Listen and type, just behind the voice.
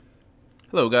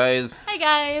Hello, guys. Hi,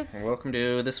 guys. And welcome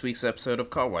to this week's episode of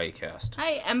Kawaii Cast.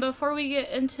 Hi, and before we get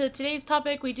into today's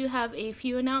topic, we do have a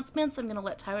few announcements. I'm going to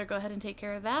let Tyler go ahead and take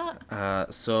care of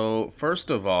that. So, first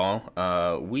of all,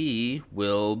 we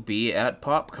will be at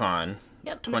PopCon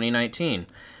 2019.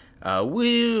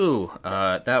 Woo!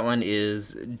 That one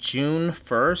is June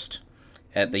 1st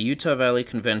at the Utah Valley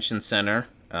Convention Center.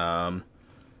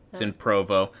 It's in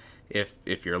Provo.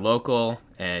 If you're local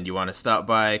and you want to stop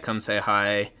by, come say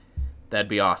hi. That'd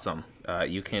be awesome.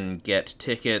 You can get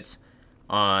tickets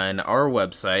on our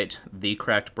website,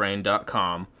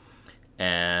 thecrackedbrain.com,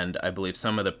 and I believe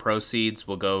some of the proceeds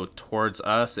will go towards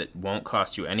us. It won't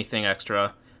cost you anything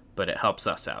extra, but it helps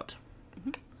us out.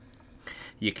 Mm-hmm.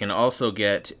 You can also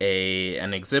get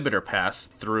an exhibitor pass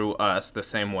through us the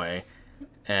same way,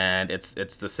 and it's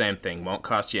the same thing. Won't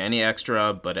cost you any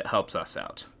extra, but it helps us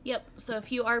out. Yep, so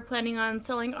if you are planning on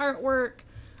selling artwork,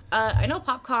 I know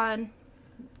PopCon...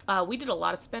 we did a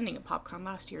lot of spending at PopCon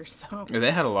last year, so...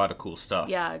 They had a lot of cool stuff.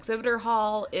 Yeah, Exhibitor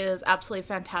Hall is absolutely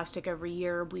fantastic every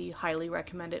year. We highly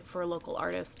recommend it for local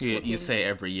artists. You say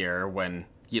every year when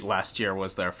last year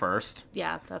was their first.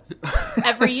 Yeah, that's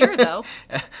every year, though.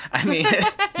 I mean,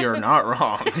 you're not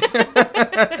wrong.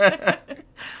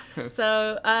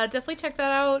 So, definitely check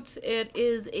that out. It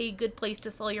is a good place to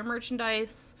sell your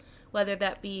merchandise, whether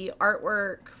that be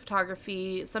artwork,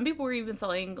 photography. Some people were even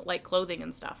selling, like, clothing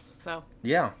and stuff, so...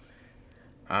 Yeah.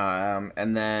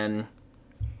 And then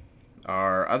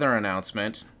our other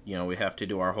announcement, we have to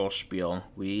do our whole spiel.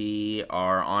 We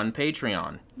are on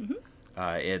Patreon. Mm-hmm.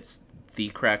 It's The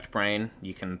Cracked Brain.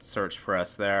 You can search for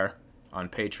us there on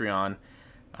Patreon.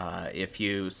 If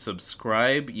you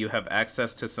subscribe, you have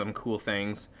access to some cool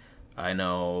things. I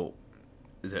know,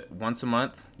 is it once a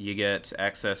month? You get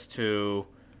access to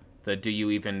the Do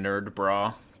You Even Nerd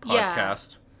Bra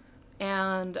podcast. Yeah.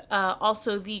 And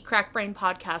also the Crack Brain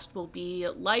podcast will be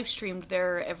live streamed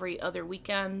there every other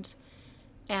weekend.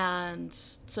 And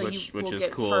so which will is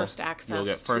get cool. first access You'll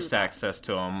get first access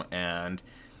to them. And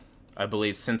I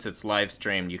believe since it's live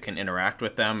streamed, you can interact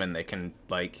with them and they can,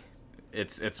 like,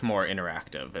 it's more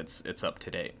interactive. It's up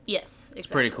to date. Yes, exactly. It's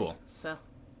pretty cool. So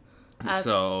if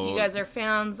you guys are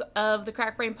fans of the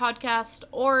Crack Brain podcast,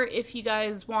 or if you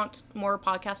guys want more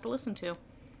podcasts to listen to,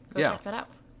 go check that out.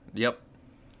 Yep.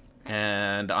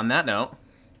 And on that note,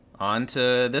 on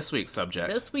to this week's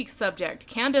subject.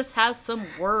 Candace has some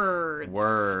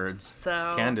words.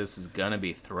 So Candace is gonna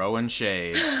be throwing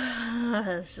shade.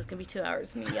 It's just gonna be 2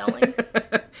 hours of me yelling.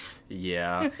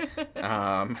 Yeah.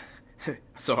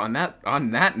 So on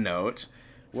that note,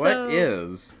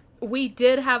 we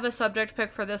did have a subject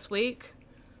pick for this week,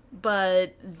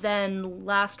 but then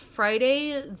last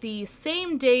Friday, the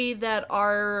same day that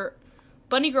our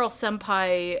Bunny Girl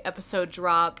Senpai episode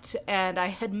dropped, and I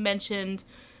had mentioned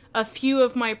a few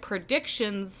of my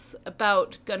predictions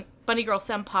about Bunny Girl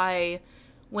Senpai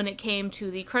when it came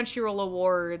to the Crunchyroll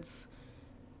Awards,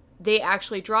 they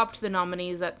actually dropped the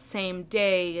nominees that same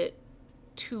day,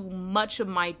 to much of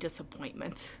my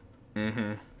disappointment.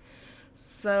 Mm-hmm.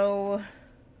 So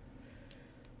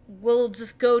we'll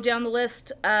just go down the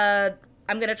list. I'm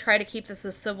going to try to keep this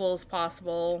as civil as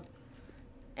possible,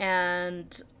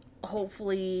 and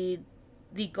hopefully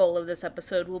the goal of this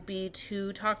episode will be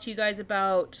to talk to you guys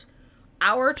about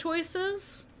our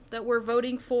choices that we're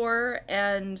voting for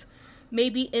and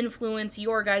maybe influence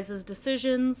your guys'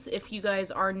 decisions if you guys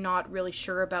are not really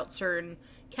sure about certain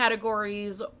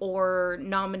categories or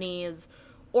nominees,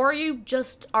 or you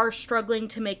just are struggling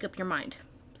to make up your mind.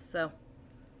 So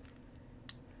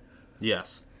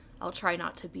yes, I'll try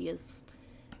not to be as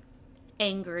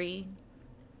angry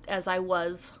as I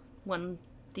was when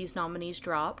these nominees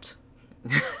dropped.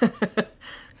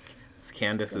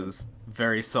 Candace is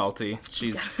very salty.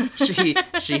 She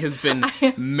has been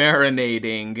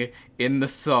marinating in the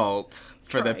salt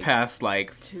for the past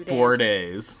 4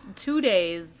 days. 2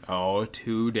 days. Oh,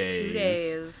 2 days. 2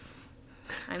 days.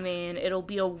 I mean, it'll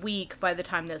be a week by the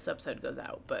time this episode goes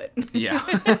out, but... Yeah.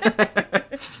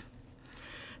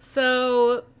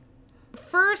 So,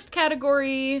 first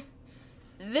category...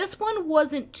 This one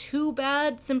wasn't too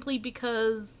bad, simply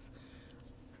because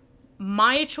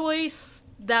my choice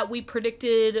that we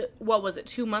predicted,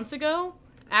 2 months ago,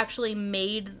 actually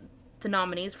made the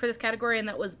nominees for this category, and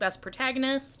that was Best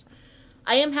Protagonist.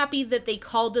 I am happy that they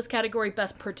called this category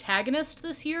Best Protagonist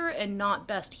this year and not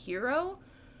Best Hero,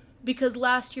 because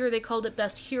last year they called it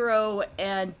Best Hero,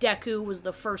 and Deku was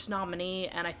the first nominee,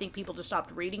 and I think people just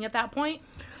stopped reading at that point.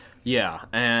 Yeah,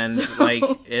 and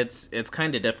it's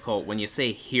kind of difficult when you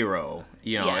say hero.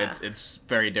 It's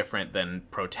very different than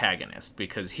protagonist,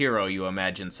 because hero, you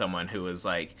imagine someone who is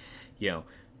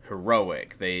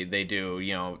heroic. They do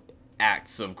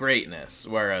acts of greatness,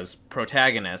 whereas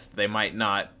protagonists, they might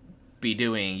not be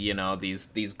doing,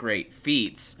 these great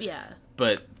feats. Yeah.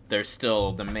 But they're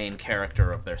still the main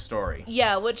character of their story.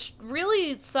 Yeah, which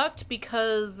really sucked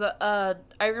because I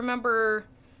remember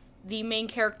the main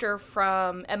character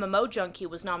from MMO Junkie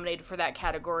was nominated for that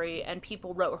category, and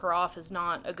people wrote her off as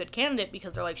not a good candidate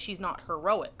because they're like, she's not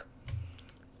heroic.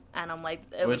 And I'm like...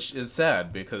 Which is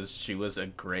sad, because she was a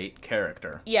great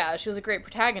character. Yeah, she was a great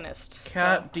protagonist.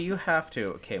 Cat, do you have to...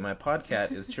 Okay, my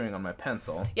podcat is chewing on my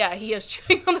pencil. Yeah, he is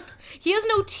chewing on the... He has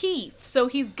no teeth, so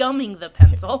he's gumming the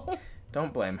pencil.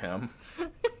 Don't blame him.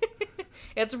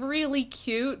 It's really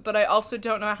cute, but I also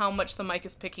don't know how much the mic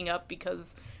is picking up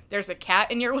because there's a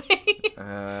cat in your way.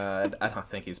 I don't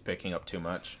think he's picking up too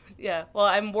much. Yeah, well,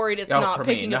 I'm worried it's not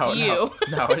picking up you.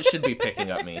 No, it should be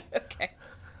picking up me. Okay.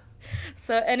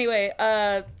 So anyway,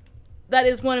 that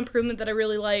is one improvement that I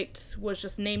really liked, was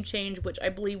just name change, which I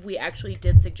believe we actually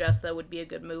did suggest that would be a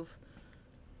good move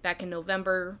back in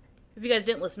November. If you guys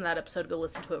didn't listen to that episode, go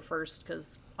listen to it first,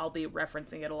 because I'll be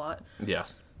referencing it a lot.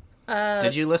 Yes.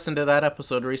 Did you listen to that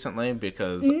episode recently?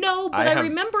 Because no, but I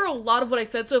remember a lot of what I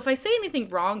said, so if I say anything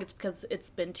wrong, it's because it's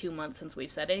been 2 months since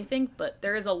we've said anything, but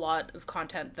there is a lot of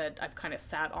content that I've kind of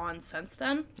sat on since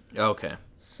then. Okay.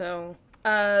 So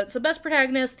best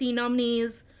protagonist, the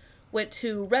nominees went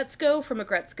to Retsuko from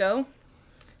Agretsuko.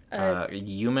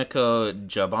 Yumiko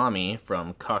Jabami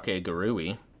from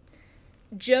Kakegurui.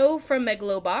 Joe from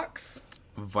Megalobox.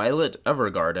 Violet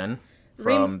Evergarden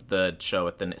from the show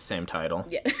with the same title.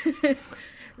 Yeah.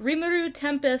 Rimuru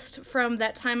Tempest from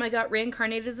That Time I Got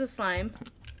Reincarnated as a Slime.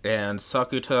 And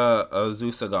Sakuta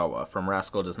Ozusagawa from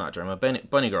Rascal Does Not Dream of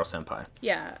Bunny Girl Senpai.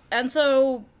 Yeah, and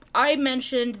so I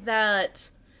mentioned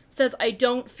that since I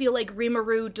don't feel like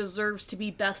Rimuru deserves to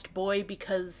be best boy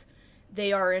because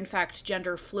they are in fact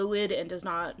gender fluid and is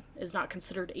not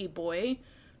considered a boy,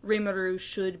 Rimuru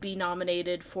should be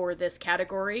nominated for this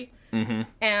category. Mm-hmm.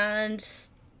 And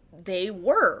they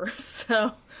were.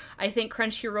 So I think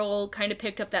Crunchyroll kind of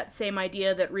picked up that same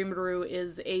idea that Rimuru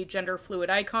is a gender fluid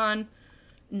icon,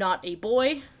 not a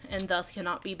boy, and thus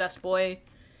cannot be best boy.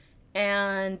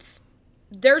 And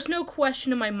there's no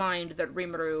question in my mind that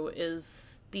Rimuru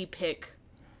is the pick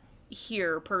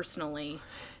here, personally.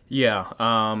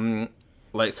 Yeah,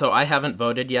 so I haven't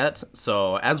voted yet,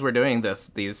 so as we're doing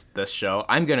this show,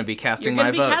 I'm going to be casting my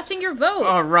votes. You're going to be casting your votes.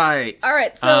 All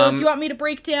right, so do you want me to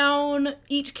break down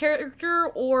each character,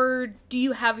 or do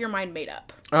you have your mind made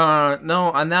up?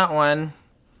 No, on that one,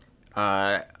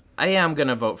 I am going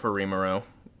to vote for Rimuru,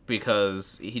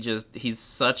 because he's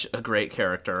such a great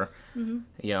character. Mm-hmm.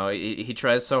 You know, he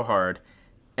tries so hard.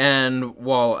 And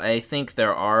while I think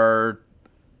there are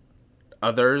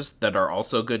others that are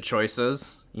also good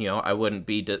choices, I wouldn't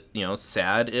be,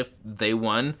 sad if they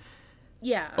won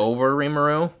over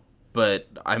Rimuru, but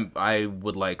I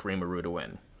would like Rimuru to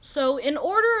win. So in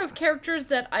order of characters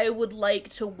that I would like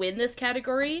to win this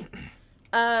category,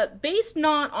 based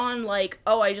not on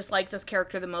I just like this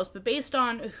character the most, but based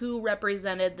on who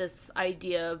represented this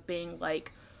idea of being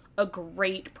a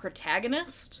great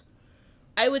protagonist,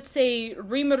 I would say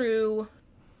Rimuru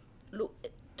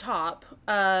top.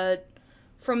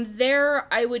 From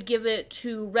there, I would give it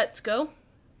to Retsuko,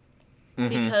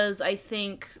 because I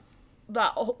think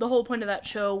that the whole point of that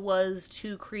show was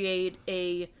to create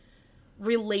a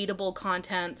relatable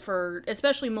content for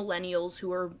especially millennials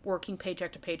who are working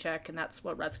paycheck to paycheck, and that's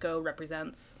what Retsuko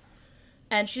represents.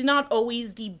 And she's not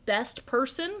always the best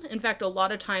person. In fact, a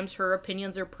lot of times her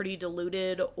opinions are pretty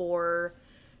diluted, or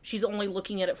she's only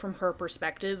looking at it from her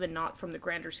perspective and not from the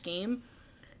grander scheme.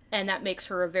 And that makes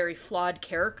her a very flawed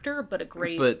character, but a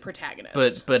great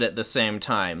protagonist. But at the same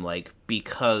time,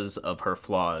 because of her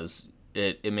flaws,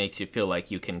 it makes you feel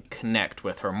like you can connect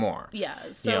with her more. Yeah,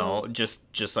 so...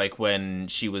 just like when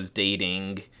she was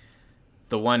dating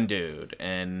the one dude,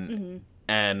 and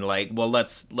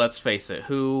let's face it,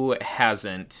 who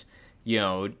hasn't,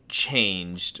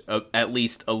 changed at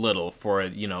least a little for,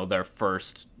 their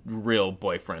first real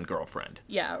boyfriend-girlfriend.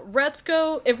 Yeah, if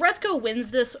Retsuko wins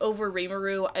this over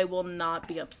Rimuru, I will not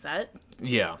be upset.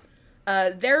 Yeah.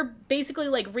 They're basically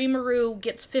Rimuru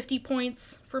gets 50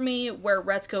 points for me, where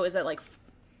Retsuko is at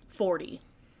 40.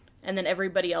 And then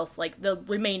everybody else, the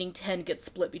remaining 10 gets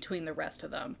split between the rest of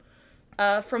them.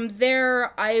 From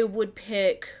there, I would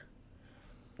pick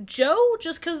Joe,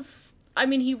 just because,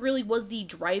 he really was the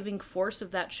driving force of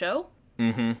that show.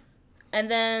 Mm-hmm. And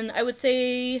then I would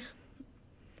say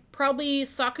probably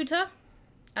Sakuta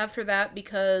after that,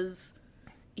 because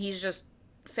he's just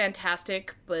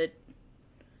fantastic, but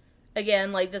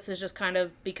again, this is just kind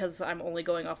of because I'm only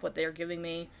going off what they're giving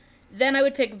me. Then I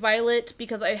would pick Violet,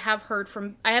 because I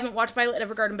haven't watched Violet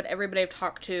Evergarden, but everybody I've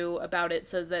talked to about it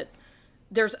says that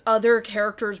there's other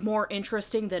characters more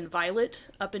interesting than Violet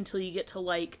up until you get to,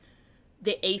 like,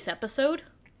 the 8th episode.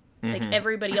 Like,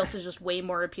 everybody else is just way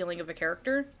more appealing of a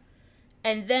character.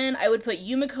 And then I would put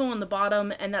Yumiko on the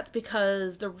bottom, and that's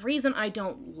because the reason I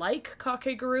don't like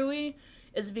Kakegurui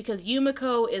is because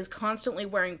Yumiko is constantly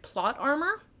wearing plot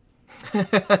armor.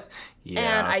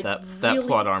 Yeah, that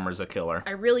plot armor's a killer.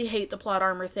 I really hate the plot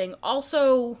armor thing.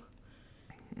 Also,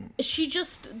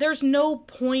 there's no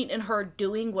point in her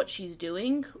doing what she's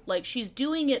doing. Like, she's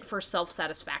doing it for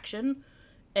self-satisfaction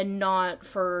and not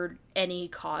for any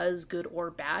cause, good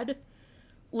or bad.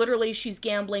 Literally, she's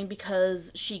gambling because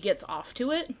she gets off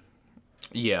to it.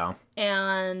 Yeah.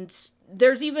 And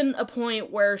there's even a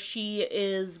point where she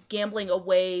is gambling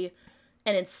away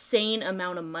an insane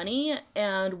amount of money,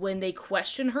 and when they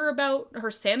question her about her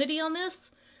sanity on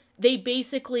this, they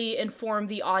basically inform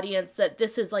the audience that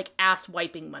this is like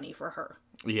ass-wiping money for her.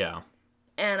 Yeah.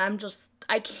 And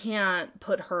I can't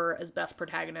put her as best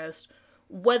protagonist.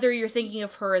 Whether you're thinking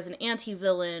of her as an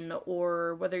anti-villain,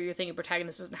 or whether you're thinking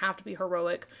protagonist doesn't have to be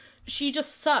heroic, she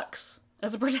just sucks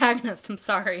as a protagonist. I'm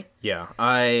sorry. Yeah,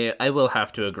 I will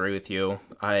have to agree with you.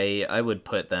 I would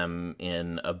put them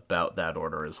in about that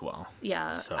order as well.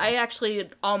 Yeah, so. I actually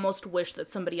almost wish that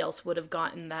somebody else would have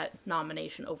gotten that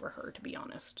nomination over her, to be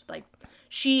honest. Like,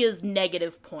 she is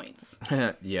negative points.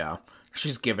 Yeah,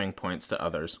 she's giving points to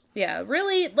others. Yeah,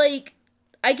 really, like,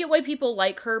 I get why people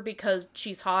like her because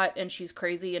she's hot and she's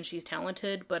crazy and she's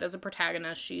talented, but as a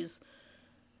protagonist, she's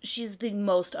the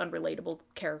most unrelatable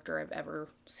character I've ever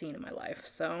seen in my life,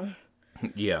 so...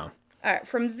 Yeah. Alright,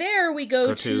 from there we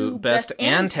go to best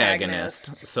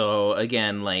antagonist. So,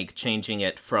 again, like, changing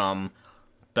it from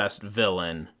best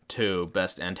villain to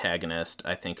best antagonist,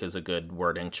 I think is a good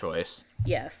wording choice.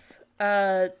 Yes.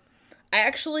 I'm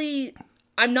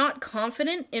not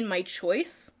confident in my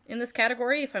choice in this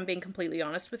category, if I'm being completely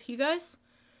honest with you guys.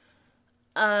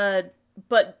 But...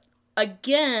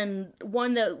 Again,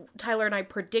 one that Tyler and I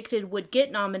predicted would get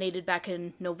nominated back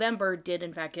in November did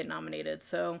in fact get nominated.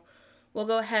 So we'll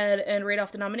go ahead and rate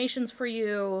off the nominations for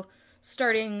you.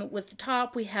 Starting with the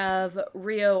top, we have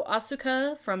Ryo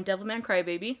Asuka from Devilman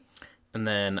Crybaby. And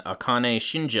then Akane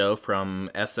Shinjo from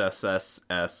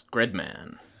SSSS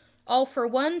Gridman. All for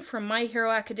One from My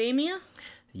Hero Academia.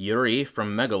 Yuri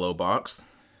from Megalobox.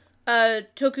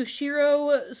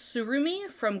 Tokushiro Tsurumi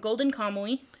from Golden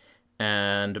Kamuy.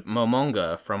 And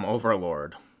Momonga from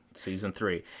Overlord, Season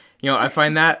 3. You know, I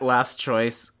find that last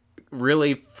choice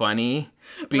really funny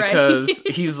because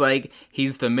right?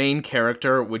 he's the main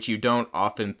character, which you don't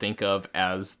often think of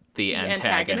as the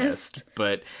antagonist.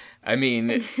 But, I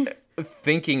mean,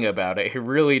 thinking about it, he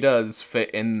really does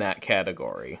fit in that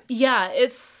category. Yeah,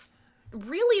 it's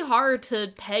really hard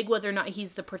to peg whether or not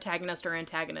he's the protagonist or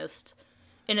antagonist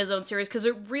in his own series, because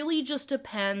it really just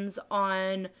depends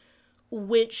on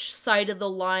which side of the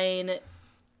line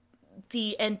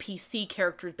the NPC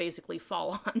characters basically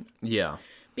fall on. Yeah.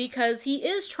 Because he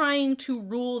is trying to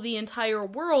rule the entire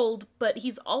world, but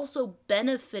he's also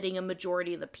benefiting a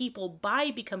majority of the people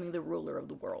by becoming the ruler of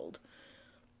the world.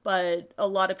 But a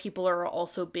lot of people are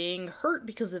also being hurt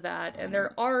because of that, and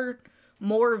there are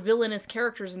more villainous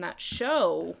characters in that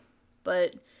show,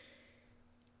 but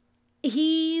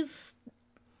he's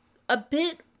a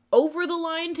bit over the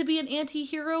line to be an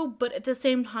anti-hero, but at the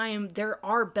same time, there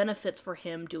are benefits for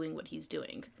him doing what he's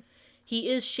doing. He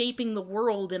is shaping the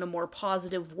world in a more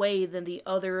positive way than the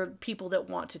other people that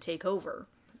want to take over.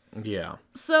 Yeah.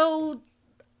 So,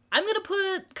 I'm gonna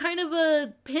put kind of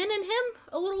a pin in him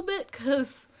a little bit,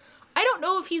 because I don't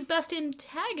know if he's best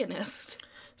antagonist.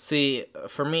 See,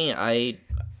 for me, I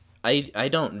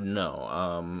don't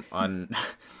know.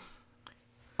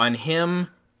 On him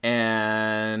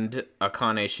and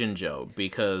Akane Shinjo,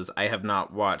 because I have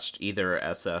not watched either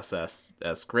SSS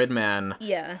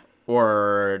Gridman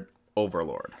or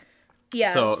Overlord.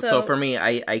 Yeah. So for me,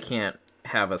 I can't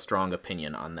have a strong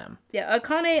opinion on them. Yeah,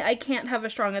 Akane I can't have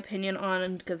a strong opinion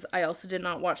on because I also did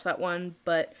not watch that one,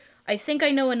 but I think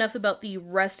I know enough about the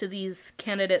rest of these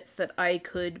candidates that I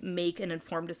could make an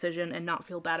informed decision and not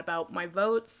feel bad about my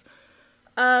votes.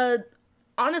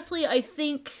 Honestly, I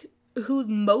think who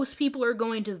most people are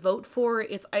going to vote for,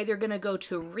 it's either going to go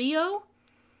to Ryo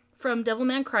from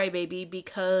Devilman Crybaby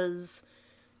because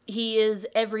he is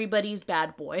everybody's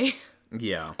bad boy.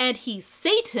 Yeah. And he's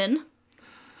Satan,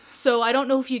 so I don't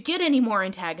know if you get any more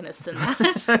antagonists than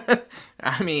that.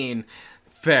 I mean,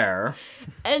 fair.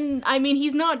 And, I mean,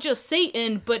 he's not just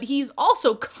Satan, but he's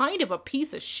also kind of a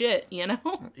piece of shit, you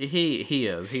know? He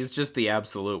is. He's just the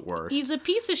absolute worst. He's a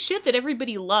piece of shit that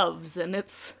everybody loves, and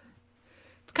it's...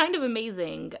 It's kind of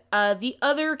amazing. The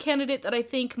other candidate that I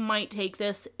think might take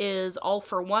this is All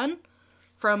For One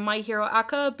from My Hero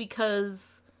Aka,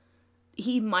 because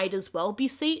he might as well be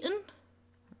Satan.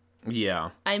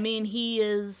 Yeah. I mean, he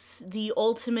is the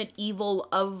ultimate evil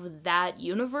of that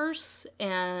universe,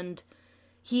 and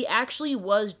he actually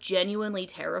was genuinely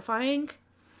terrifying.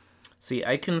 See,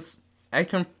 I can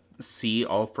see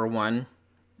All For One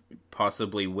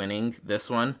possibly winning this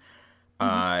one.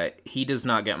 He does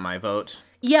not get my vote.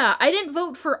 Yeah, I didn't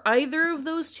vote for either of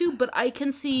those two, but I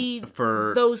can see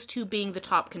those two being the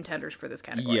top contenders for this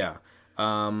category. Yeah.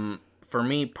 For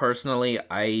me personally,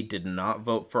 I did not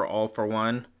vote for All For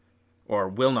One, or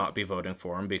will not be voting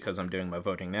for him because I'm doing my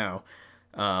voting now.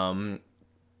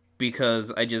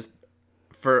 Because I just,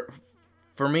 for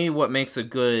me, what makes a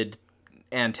good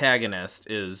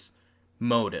antagonist is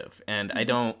motive, and I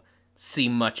don't see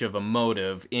much of a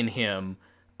motive in him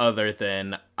other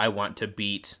than I want to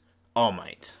beat All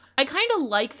Might. I kind of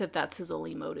like that that's his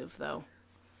only motive, though.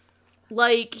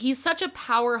 Like, he's such a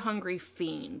power-hungry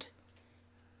fiend.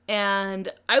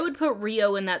 And I would put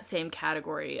Rio in that same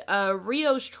category.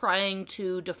 Rio's trying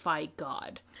to defy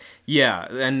God. Yeah,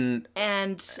 and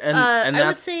I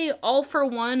would say All For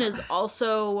One is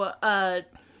also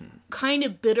kind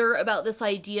of bitter about this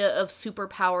idea of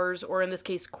superpowers, or in this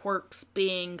case, quirks,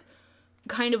 being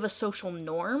kind of a social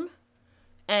norm.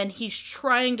 And he's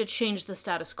trying to change the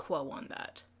status quo on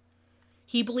that.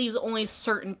 He believes only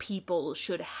certain people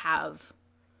should have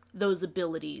those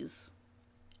abilities.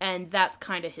 And that's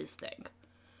kind of his thing.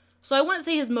 So I wouldn't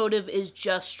say his motive is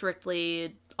just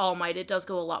strictly All Might. It does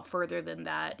go a lot further than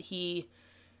that. He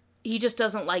just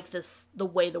doesn't like the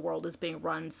way the world is being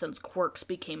run since quirks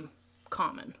became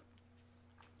common.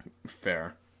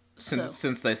 Fair.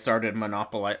 Since they started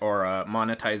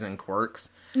monetizing quirks.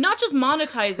 Not just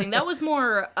monetizing. That was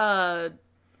more,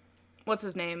 what's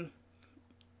his name?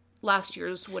 Last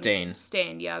year's... Stain.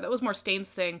 Stain, yeah. That was more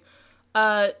Stain's thing.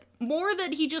 More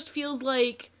that he just feels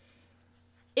like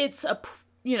it's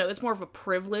it's more of a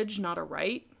privilege, not a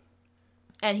right.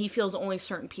 And he feels only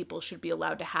certain people should be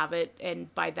allowed to have it.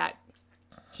 And by that,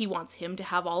 he wants him to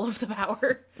have all of the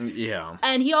power. Yeah.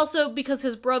 And he also, because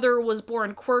his brother was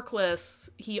born quirkless,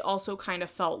 he also kind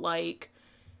of felt like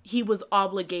he was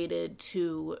obligated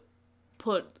to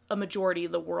put a majority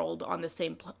of the world on the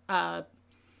same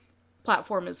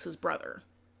platform as his brother.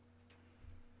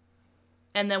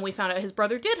 And then we found out his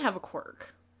brother did have a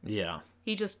quirk. Yeah.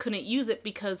 He just couldn't use it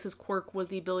because his quirk was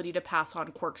the ability to pass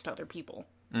on quirks to other people.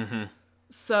 Mm-hmm.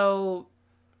 So,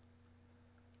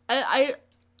 I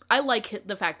like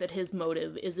the fact that his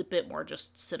motive is a bit more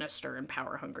just sinister and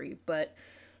power-hungry. But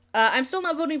I'm still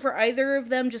not voting for either of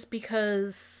them just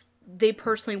because they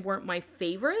personally weren't my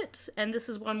favorite. And this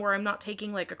is one where I'm not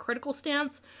taking, like, a critical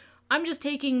stance. I'm just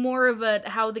taking more of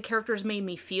how the characters made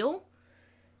me feel.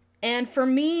 And for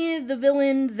me, the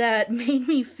villain that made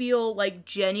me feel, like,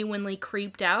 genuinely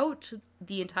creeped out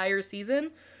the entire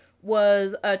season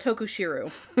was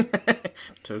Tokushiro.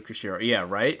 Tokushiro, yeah,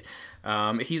 right?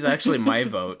 He's actually my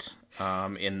vote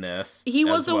in this. He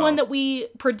was the one that we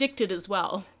predicted as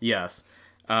well. Yes.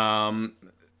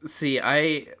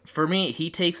 See, for me, he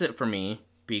takes it for me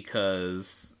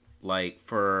because, like,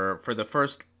 for the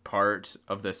first part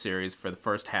of the series, for the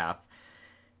first half,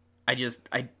 I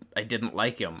didn't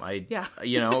like him. I didn't.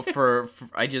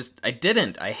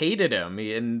 I hated him,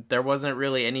 and there wasn't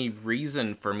really any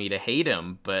reason for me to hate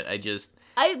him, but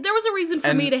there was a reason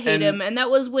for me to hate him, and that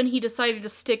was when he decided to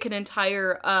stick an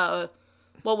entire,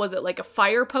 what was it, like a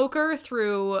fire poker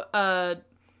through,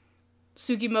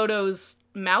 Sugimoto's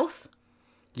mouth?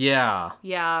 Yeah.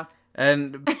 Yeah.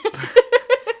 And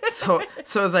so I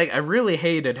was like, I really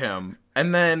hated him.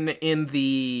 And then in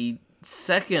the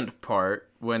second part,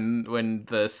 when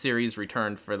the series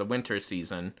returned for the winter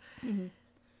season, mm-hmm.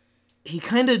 he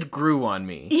kind of grew on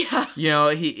me. Yeah. You know,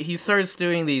 he starts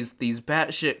doing these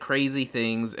batshit crazy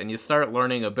things, and you start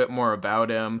learning a bit more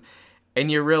about him, and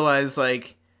you realize,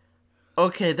 like,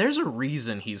 okay, there's a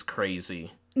reason he's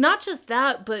crazy. Not just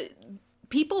that, but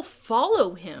people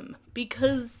follow him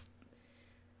because,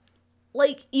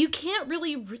 like, you can't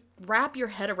really wrap your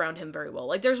head around him very well.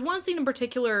 Like, there's one scene in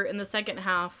particular in the second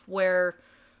half where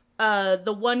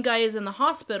the one guy is in the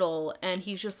hospital, and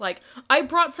he's just like, I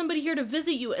brought somebody here to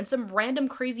visit you, and some random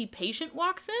crazy patient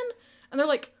walks in, and they're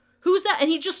like, who's that? And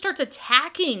he just starts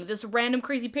attacking this random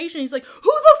crazy patient. He's like,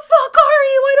 who the fuck are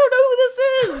you? I don't know who this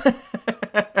is!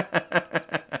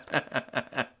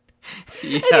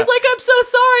 Yeah. And he's like, I'm so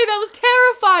sorry, that was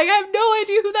terrifying. I have no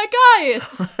idea who that guy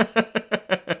is.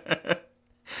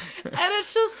 And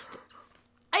it's just,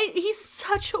 he's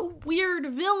such a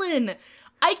weird villain.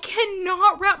 I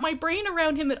cannot wrap my brain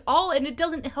around him at all, and it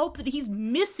doesn't help that he's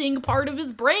missing part of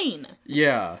his brain.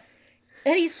 Yeah.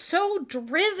 And he's so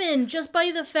driven just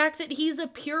by the fact that he's a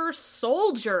pure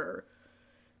soldier.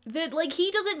 That, like,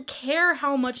 he doesn't care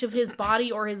how much of his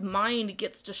body or his mind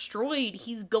gets destroyed.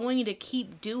 He's going to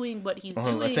keep doing what he's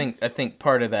doing. I think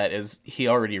part of that is he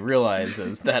already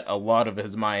realizes that a lot of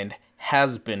his mind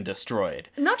has been destroyed.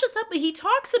 Not just that, but he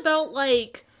talks about,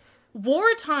 like,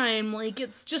 wartime, like,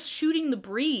 it's just shooting the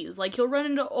breeze. Like, he'll run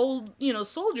into old,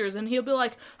 soldiers, and he'll be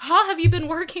like, have you been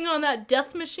working on that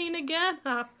death machine again?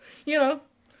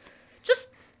 Just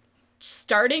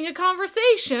starting a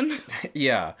conversation.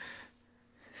 Yeah.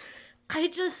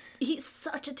 He's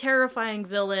such a terrifying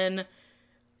villain.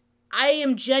 I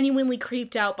am genuinely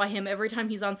creeped out by him every time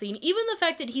he's on scene. Even the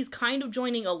fact that he's kind of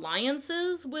joining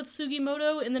alliances with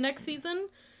Sugimoto in the next season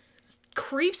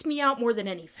creeps me out more than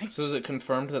anything. So is it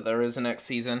confirmed that there is a next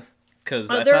season? Because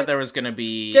I thought there was going to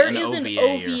be an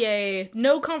OVA.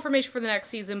 No confirmation for the next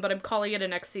season, but I'm calling it a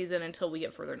next season until we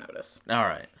get further notice. All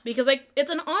right. Because it's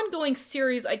an ongoing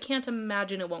series. I can't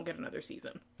imagine it won't get another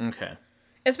season. Okay.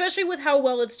 Especially with how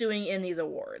well it's doing in these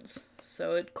awards.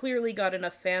 So it clearly got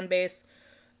enough fan base.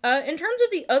 In terms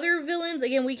of the other villains,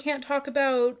 again, we can't talk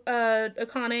about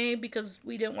Akane because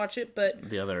we didn't watch it, but...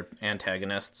 The other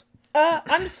antagonists.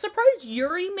 I'm surprised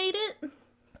Yuri made it.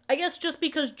 I guess just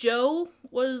because Joe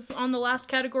was on the last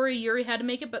category, Yuri had to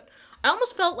make it, but I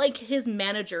almost felt like his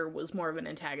manager was more of an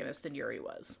antagonist than Yuri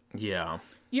was. Yeah.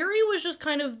 Yuri was just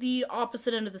kind of the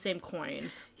opposite end of the same coin.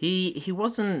 He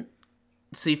wasn't...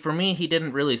 See, for me, he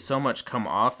didn't really so much come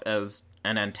off as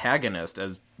an antagonist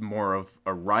as more of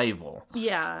a rival.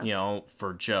 Yeah.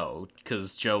 For Joe.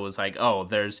 Because Joe was like,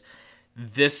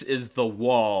 this is the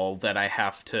wall that I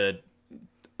have to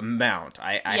mount.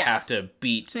 I have to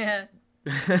beat... Yeah.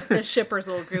 The shippers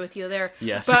will agree with you there.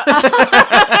 Yes. But,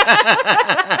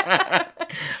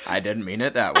 I didn't mean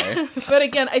it that way. But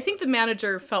again, I think the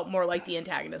manager felt more like the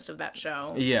antagonist of that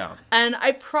show. Yeah. And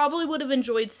I probably would have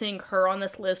enjoyed seeing her on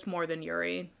this list more than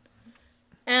Yuri.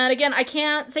 And again, I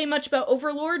can't say much about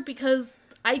Overlord because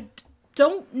I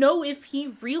don't know if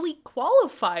he really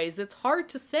qualifies. It's hard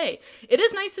to say. It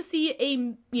is nice to see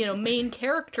a, main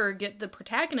character get the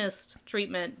protagonist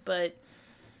treatment, but...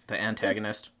 The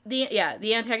antagonist. The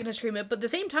antagonist treatment. But at the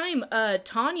same time,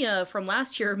 Tanya from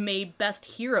last year made Best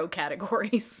Hero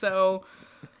category, so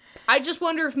I just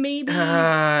wonder if maybe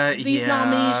these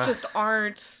nominees just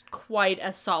aren't quite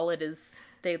as solid as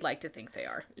they'd like to think they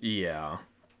are. Yeah.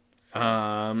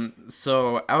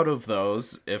 So out of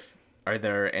those, are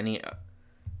there any...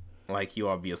 Like you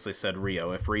obviously said,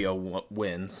 Rio. If Rio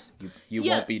wins, you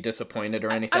won't be disappointed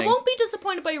or anything? I won't be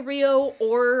disappointed by Rio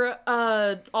or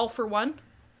All for One.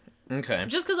 Okay.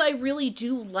 Just because I really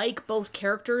do like both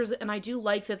characters, and I do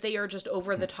like that they are just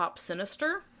over-the-top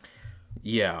sinister.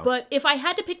 Yeah. But if I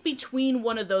had to pick between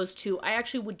one of those two, I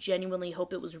actually would genuinely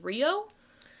hope it was Rio.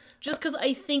 Just because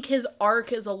I think his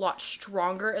arc is a lot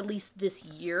stronger, at least this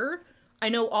year. I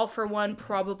know All for One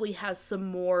probably has some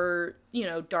more,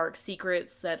 dark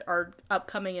secrets that are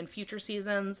upcoming in future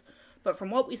seasons. But from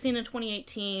what we've seen in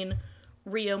 2018,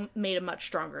 Rio made a much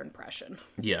stronger impression.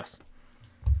 Yes.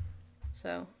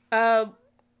 So,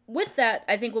 with that,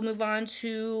 I think we'll move on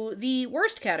to the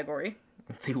worst category.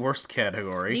 The worst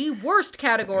category. The worst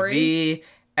category. The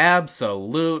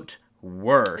absolute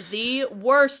worst. The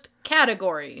worst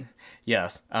category.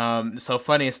 Yes. So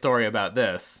funny story about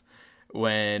this.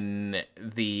 When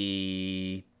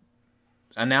the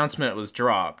announcement was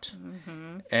dropped,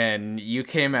 and you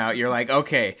came out, you're like,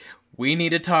 okay, we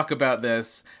need to talk about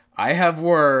this. I have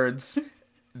words.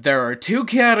 There are 2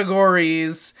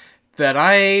 categories that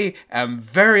I am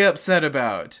very upset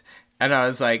about. And I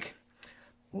was like,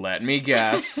 let me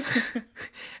guess.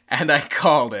 And I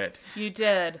called it. You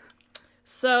did.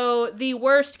 So, the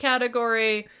worst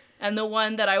category, and the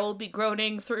one that I will be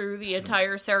groaning through the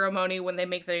entire ceremony when they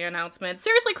make the announcement.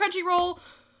 Seriously, Crunchyroll,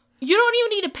 you don't even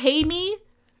need to pay me.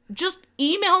 Just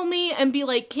email me and be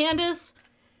like, Candace,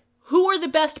 who are the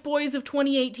best boys of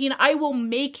 2018? I will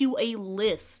make you a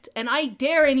list. And I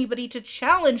dare anybody to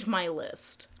challenge my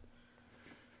list.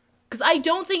 Because I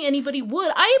don't think anybody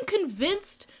would. I am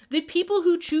convinced the people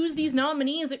who choose these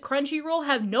nominees at Crunchyroll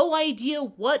have no idea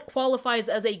what qualifies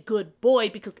as a good boy,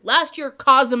 because last year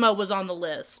Kazuma was on the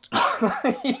list.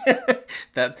 Yeah,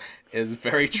 that is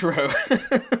very true.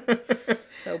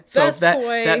 So best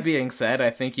boy. That being said, I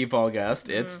think you've all guessed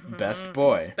it's best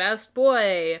boy. It's best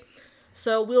boy.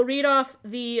 So we'll read off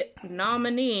the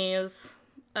nominees.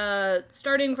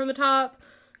 Starting from the top,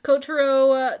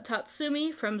 Kotaro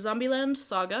Tatsumi from Zombieland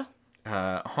Saga.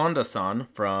 Honda-san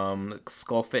from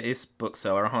Skullface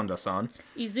bookseller Honda-san.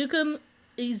 Izuku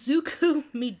Izuku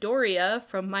Midoriya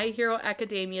from My Hero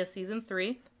Academia Season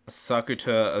 3.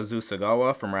 Sakuta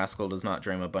Azusagawa from Rascal Does Not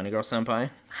Dream of Bunny Girl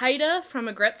Senpai. Haida from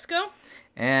Agretsuko.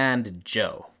 And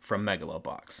Joe from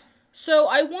Megalobox. So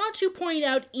I want to point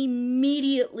out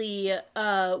immediately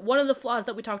one of the flaws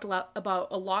that we talked about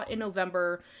a lot in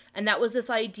November, and that was this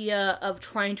idea of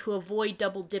trying to avoid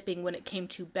double dipping when it came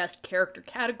to best character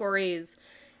categories.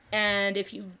 And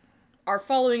if you are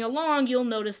following along, you'll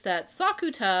notice that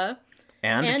Sakuta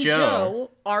and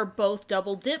Joe are both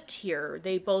double dipped here.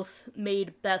 They both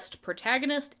made best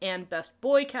protagonist and best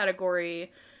boy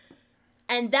category.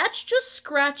 And that's just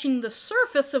scratching the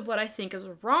surface of what I think is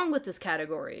wrong with this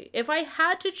category. If I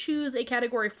had to choose a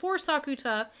category for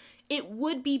Sakuta, it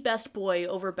would be best boy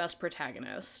over best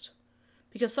protagonist.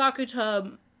 Because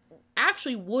Sakuta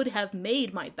actually would have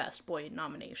made my best boy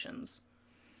nominations.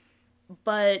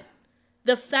 But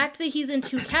the fact that he's in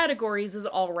 2 categories is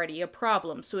already a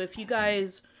problem. So if you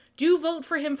guys do vote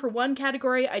for him for one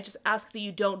category, I just ask that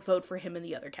you don't vote for him in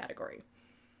the other category.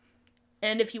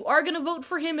 And if you are going to vote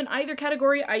for him in either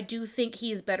category, I do think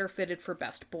he is better fitted for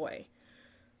best boy.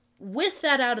 With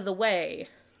that out of the way,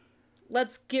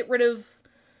 let's get rid of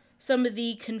some of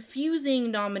the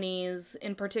confusing nominees,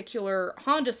 in particular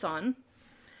Honda-san.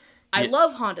 I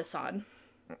love Honda-san.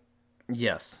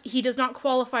 Yes. He does not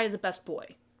qualify as a best boy.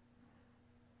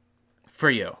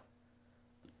 For you.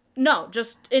 No,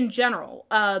 just in general.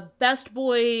 Best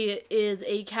boy is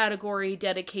a category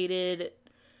dedicated...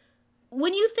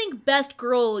 When you think best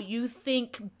girl, you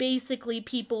think basically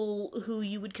people who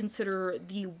you would consider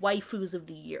the waifus of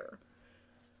the year.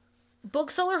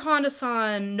 Bookseller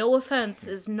Honda-san, no offense,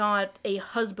 is not a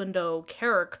husbando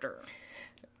character.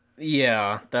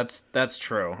 Yeah, that's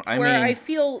true. I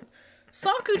feel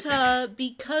Sakuta,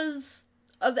 because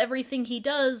of everything he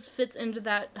does, fits into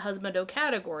that husbando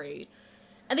category.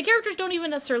 And the characters don't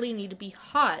even necessarily need to be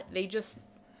hot. They just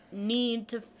need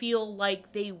to feel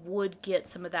like they would get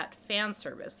some of that fan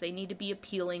service. They need to be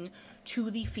appealing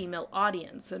to the female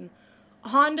audience. And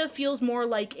Honda feels more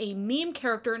like a meme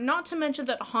character, not to mention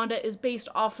that Honda is based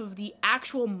off of the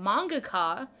actual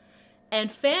mangaka, and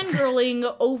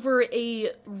fangirling over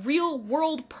a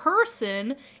real-world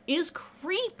person is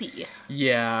creepy.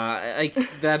 Yeah,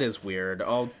 that is weird.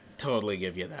 I'll totally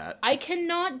give you that. I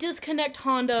cannot disconnect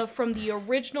Honda from the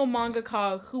original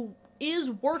mangaka who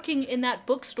is working in that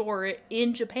bookstore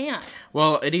in Japan.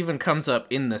 Well, it even comes up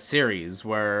in the series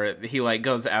where he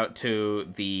goes out to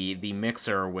the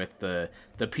mixer with the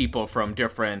people from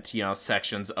different,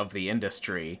 sections of the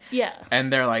industry. Yeah.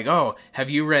 And they're like, "Oh,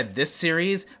 have you read this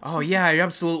series? Oh yeah, I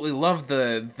absolutely love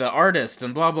the artist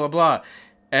and blah blah blah."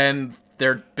 And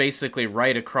they're basically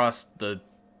right across the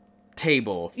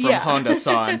table from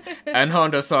Honda-san, and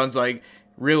Honda-san's like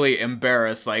really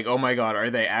embarrassed, like, "Oh my god,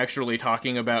 are they actually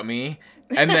talking about me?"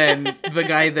 And then the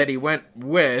guy that he went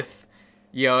with,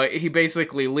 he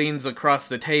basically leans across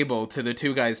the table to the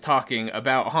 2 guys talking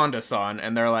about Honda-san,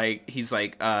 and he's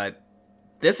like,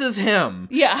 this is him.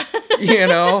 Yeah.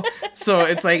 So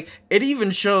it's like, it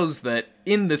even shows that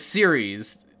in the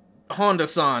series,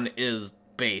 Honda-san is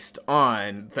based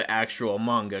on the actual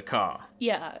mangaka.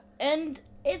 Yeah, and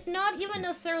it's not even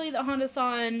necessarily that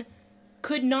Honda-san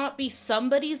could not be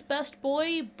somebody's best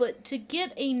boy, but to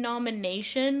get a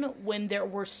nomination when there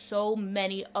were so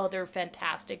many other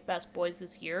fantastic best boys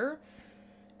this year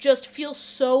just feels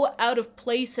so out of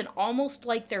place and almost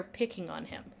like they're picking on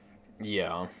him.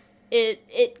 Yeah.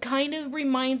 It kind of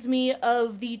reminds me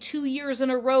of the 2 years in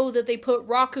a row that they put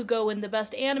Rakugo in the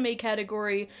best anime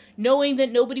category, knowing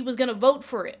that nobody was going to vote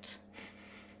for it.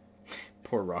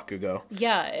 Poor Rakugo.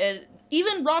 Yeah,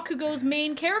 even Rakugo's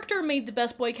main character made the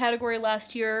best boy category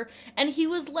last year, and he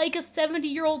was like a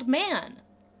 70-year-old man.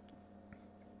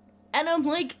 And I'm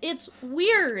like, it's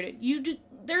weird.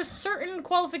 There's certain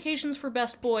qualifications for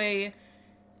best boy,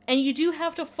 and you do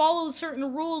have to follow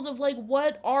certain rules of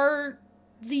what are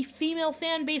the female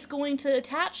fan base going to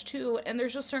attach to, and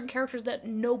there's just certain characters that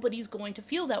nobody's going to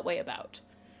feel that way about.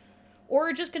 Or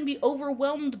are just going to be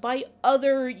overwhelmed by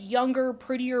other younger,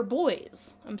 prettier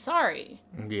boys. I'm sorry.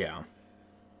 Yeah.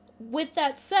 With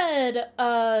that said,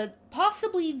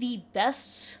 possibly the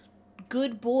best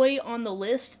good boy on the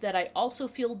list that I also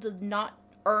feel did not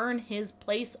earn his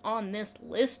place on this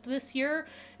list this year,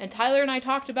 and Tyler and I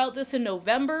talked about this in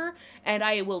November, and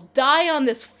I will die on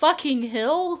this fucking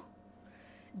hill.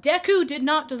 Deku did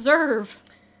not deserve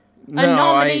a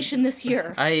nomination this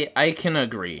year. I can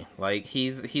agree.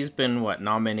 He's been,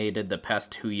 nominated the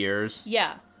past 2 years?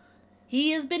 Yeah.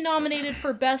 He has been nominated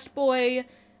for Best Boy.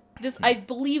 I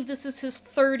believe this is his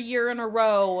 3rd year in a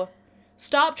row.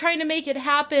 Stop trying to make it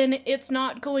happen. It's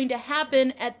not going to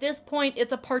happen. At this point,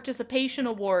 it's a participation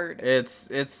award. It's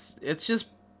just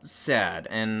sad,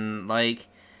 and like,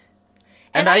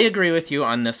 and I agree with you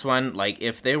on this one. Like,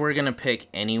 if they were gonna pick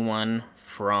anyone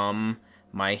from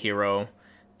My Hero,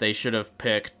 they should have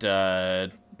picked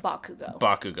Bakugo.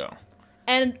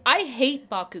 And I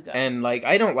hate Bakugo. And like,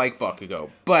 I don't like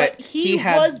Bakugo, but he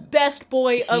was best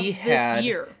boy of this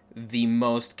year. The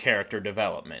most character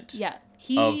development. Yeah.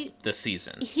 Of the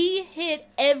season. He hit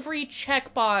every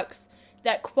checkbox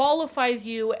that qualifies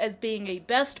you as being a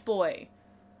best boy.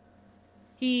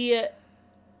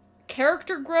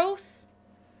 Character growth,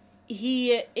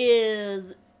 he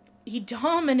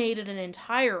dominated an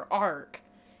entire arc.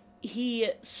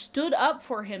 He stood up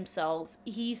for himself.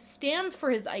 He stands for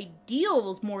his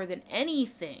ideals more than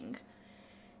anything.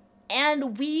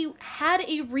 And we had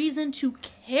a reason to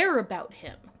care about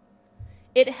him.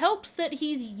 It helps that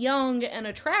he's young and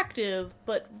attractive,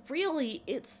 but really,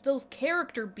 it's those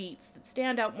character beats that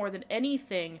stand out more than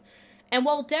anything. And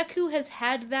while Deku has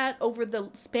had that over the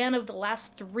span of the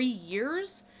last 3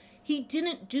 years, he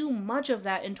didn't do much of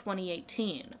that in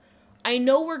 2018. I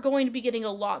know we're going to be getting a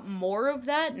lot more of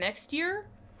that next year,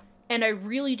 and I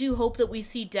really do hope that we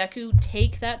see Deku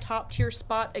take that top tier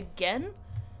spot again.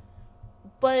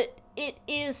 But it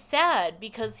is sad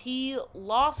because he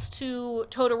lost to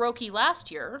Todoroki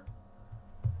last year.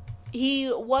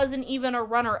 He wasn't even a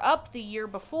runner-up the year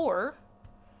before.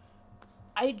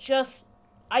 I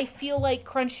feel like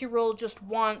Crunchyroll just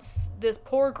wants this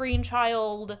poor green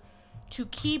child to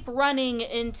keep running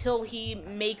until he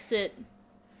makes it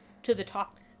to the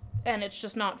top. And it's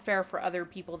just not fair for other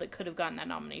people that could have gotten that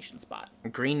nomination spot.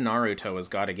 Green Naruto has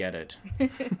got to get it.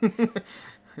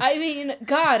 I mean,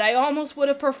 God, I almost would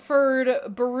have preferred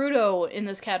Boruto in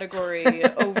this category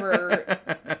over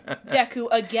Deku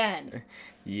again.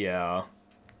 Yeah.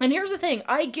 And here's the thing.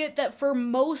 I get that for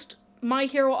most My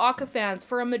Hero Aka fans,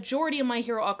 for a majority of My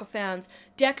Hero Aka fans,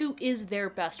 Deku is their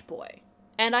best boy.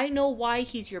 And I know why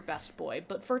he's your best boy,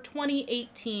 but for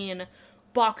 2018,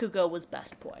 Bakugo was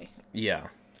best boy. Yeah.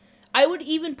 I would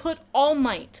even put All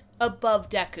Might above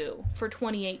Deku for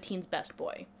 2018's best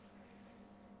boy.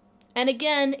 And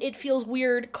again, it feels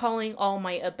weird calling All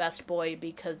Might a best boy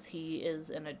because he is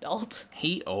an adult.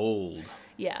 He old.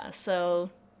 Yeah, so...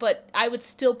 But I would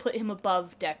still put him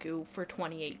above Deku for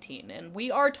 2018. And we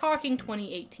are talking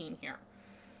 2018 here.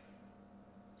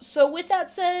 So with that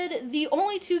said, the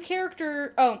only two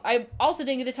character... Oh, I also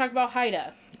didn't get to talk about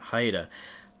Haida. Haida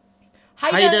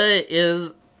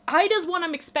is... Haida's one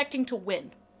I'm expecting to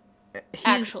win.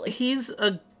 Actually. He's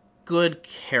a good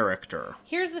character.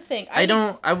 Here's the thing.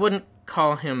 I wouldn't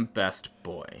call him best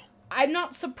boy. I'm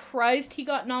not surprised he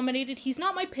got nominated. He's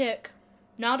not my pick.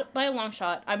 Not by a long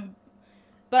shot.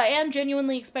 But I am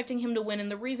genuinely expecting him to win, and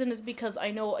the reason is because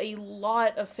I know a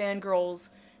lot of fangirls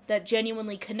that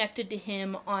genuinely connected to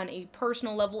him on a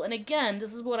personal level. And again,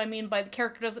 this is what I mean by the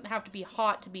character doesn't have to be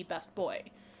hot to be best boy.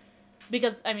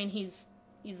 Because, I mean, he's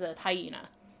a hyena.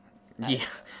 Yeah.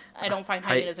 I don't find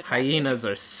hyenas attractive. Hyenas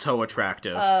are so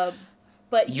attractive.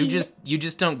 But you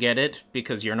just don't get it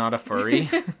because you're not a furry.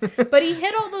 But he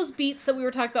hit all those beats that we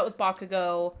were talking about with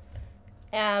Bakugo.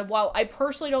 And while I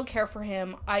personally don't care for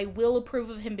him, I will approve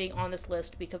of him being on this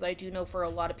list because I do know for a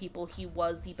lot of people he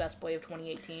was the best boy of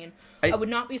 2018. I would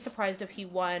not be surprised if he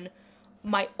won.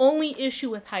 My only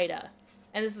issue with Haida,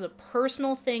 and this is a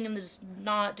personal thing and this does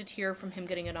not deter from him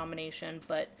getting a nomination,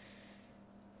 but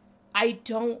I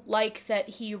don't like that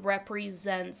he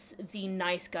represents the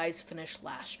nice guys finish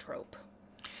last trope.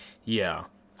 Yeah.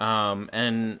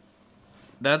 And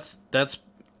that's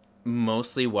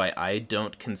mostly why I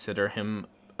don't consider him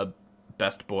a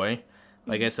best boy.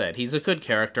 Like I said, he's a good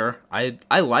character.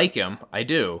 I like him. I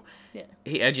do. Yeah.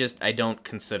 I don't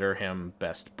consider him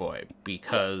best boy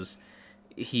because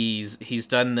he's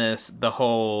done the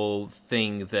whole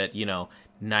thing that,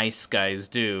 nice guys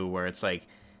do where it's like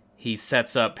he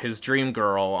sets up his dream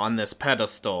girl on this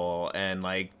pedestal and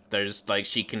there's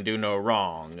she can do no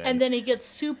wrong. And then he gets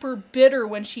super bitter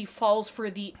when she falls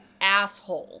for the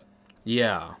asshole.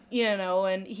 Yeah.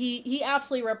 And he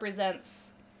absolutely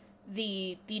represents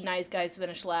the nice guys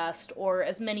finish last, or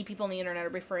as many people on the internet are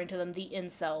referring to them, the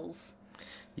incels.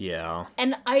 Yeah.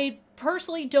 And I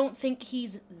personally don't think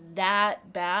he's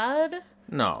that bad.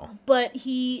 No. But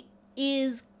he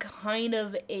is kind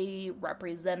of a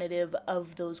representative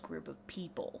of those group of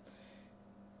people.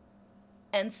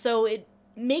 And so it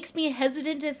makes me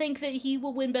hesitant to think that he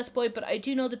will win Best Boy, but I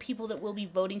do know the people that will be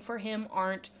voting for him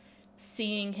aren't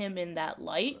seeing him in that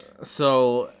light.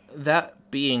 So, that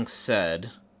being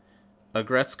said,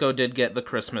 Agretzko did get the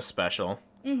Christmas special.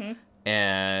 Mm-hmm.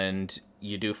 And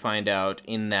you do find out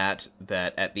in that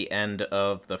at the end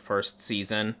of the first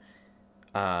season,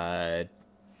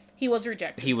 he was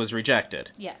rejected. He was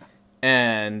rejected. Yeah.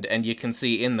 And you can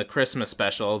see in the Christmas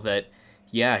special that,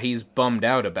 yeah, he's bummed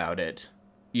out about it,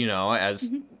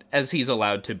 as he's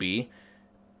allowed to be.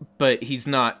 But he's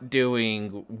not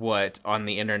doing what on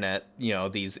the internet,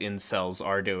 these incels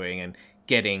are doing and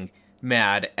getting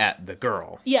mad at the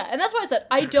girl. Yeah, and that's why I said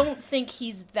I don't think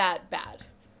he's that bad.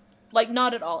 Like,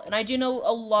 not at all. And I do know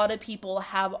a lot of people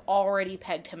have already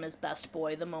pegged him as best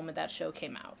boy the moment that show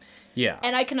came out. Yeah.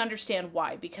 And I can understand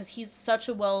why, because he's such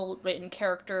a well-written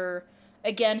character.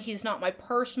 Again, he's not my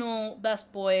personal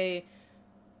best boy,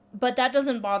 but that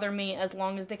doesn't bother me as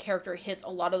long as the character hits a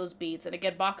lot of those beats. And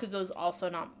again, Bakugo's also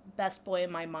not best boy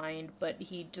in my mind, but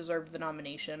he deserved the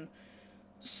nomination.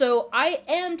 So I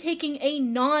am taking a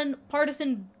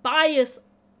non-partisan bias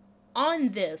on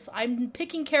this. I'm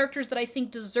picking characters that I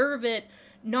think deserve it,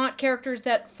 not characters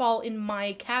that fall in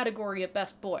my category of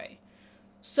best boy.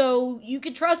 So you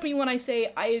can trust me when I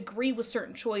say I agree with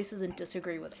certain choices and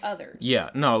disagree with others. Yeah,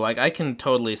 no, I can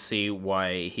totally see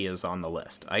why he is on the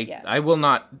list. I will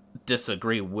not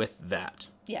disagree with that.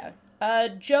 Yeah.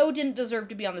 Joe didn't deserve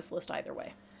to be on this list either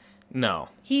way. No.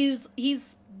 He's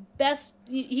best.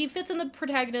 He fits in the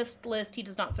protagonist list. He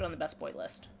does not fit on the best boy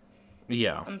list.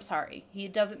 Yeah. I'm sorry. He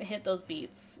doesn't hit those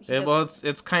beats. Well,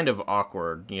 it's kind of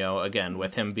awkward, again,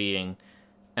 with him being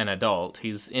an adult.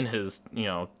 He's in his,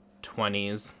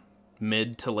 20s,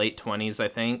 mid to late 20s, I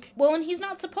think. Well, and he's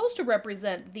not supposed to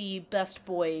represent the best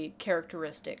boy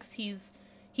characteristics. He's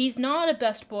not a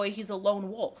best boy, he's a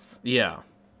lone wolf. Yeah.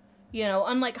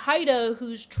 Unlike Haida,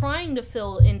 who's trying to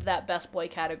fill into that best boy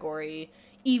category,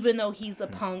 even though he's a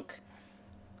punk,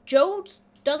 Joe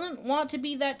doesn't want to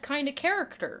be that kind of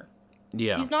character.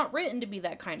 Yeah. He's not written to be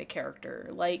that kind of character.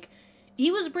 Like,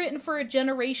 he was written for a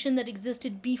generation that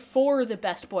existed before the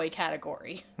best boy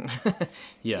category.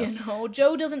 Yes.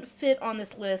 Joe doesn't fit on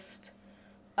this list.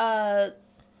 But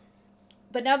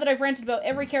now that I've ranted about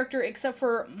every character except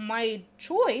for my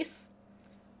choice,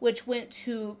 which went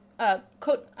to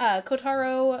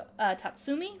Kotaro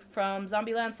Tatsumi from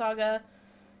Zombieland Saga,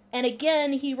 and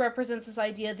again, he represents this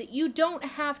idea that you don't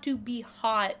have to be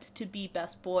hot to be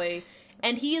best boy.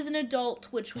 And he is an adult,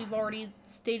 which we've already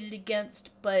stated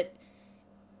against, but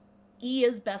he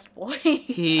is best boy.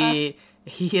 He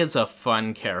is a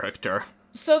fun character.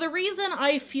 So the reason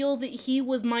I feel that he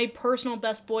was my personal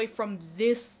best boy from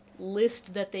this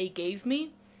list that they gave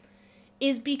me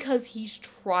is because he's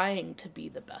trying to be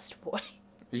the best boy.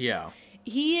 Yeah.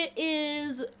 He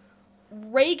is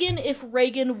Reagan if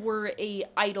Reagan were a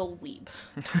idol weeb.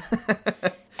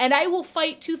 And I will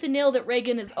fight tooth and nail that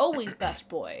Reagan is always best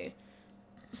boy.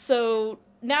 So,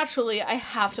 naturally, I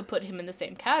have to put him in the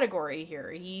same category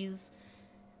here. He's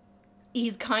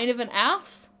kind of an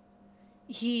ass.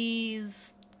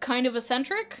 He's kind of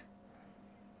eccentric.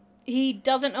 He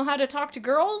doesn't know how to talk to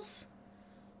girls.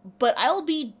 But I'll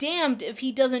be damned if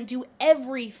he doesn't do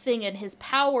everything in his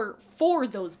power for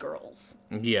those girls.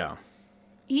 Yeah.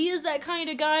 He is that kind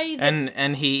of guy that...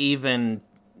 And he even,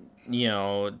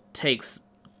 takes,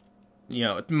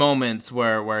 moments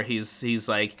where he's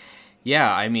like...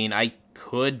 Yeah, I mean, I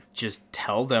could just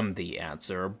tell them the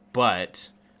answer, but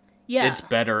it's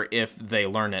better if they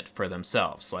learn it for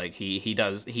themselves. Like,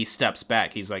 he steps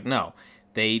back. He's like, no,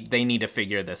 they need to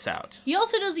figure this out. He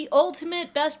also does the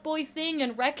ultimate best boy thing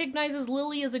and recognizes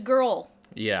Lily as a girl.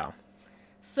 Yeah.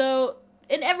 So,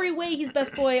 in every way, he's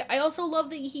best boy. I also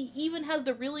love that he even has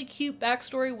the really cute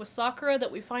backstory with Sakura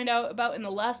that we find out about in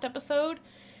the last episode,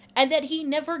 and that he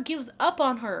never gives up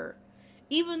on her.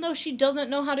 Even though she doesn't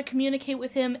know how to communicate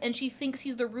with him and she thinks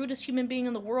he's the rudest human being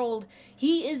in the world,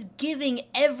 he is giving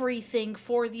everything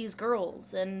for these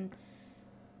girls. And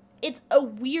it's a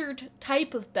weird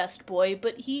type of best boy,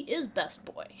 but he is best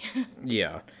boy.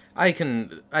 Yeah. I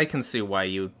can see why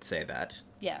you'd say that.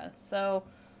 Yeah, so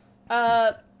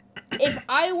if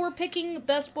I were picking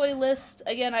best boy list,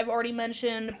 again, I've already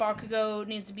mentioned Bakugo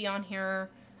needs to be on here,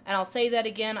 and I'll say that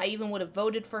again, I even would have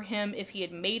voted for him if he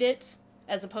had made it,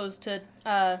 as opposed to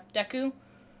Deku.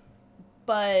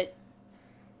 But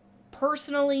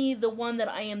personally, the one that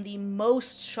I am the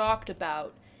most shocked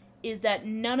about is that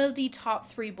none of the top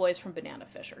 3 boys from Banana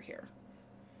Fish are here.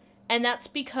 And that's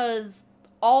because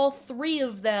all 3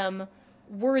 of them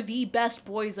were the best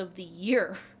boys of the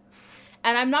year.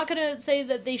 And I'm not going to say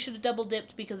that they should have double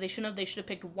dipped because they shouldn't have. They should have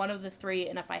picked one of the 3.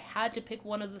 And if I had to pick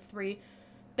one of the 3,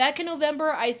 back in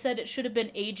November, I said it should have been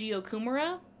Eiji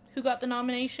Okumura who got the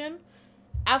nomination.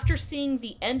 After seeing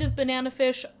the end of Banana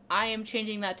Fish, I am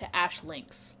changing that to Ash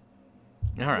Lynx.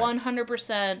 All right.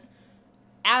 100%.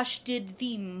 Ash did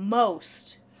the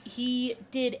most. He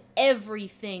did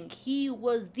everything. He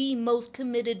was the most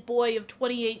committed boy of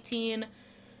 2018.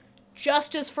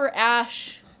 Justice for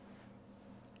Ash.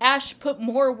 Ash put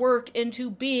more work into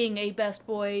being a best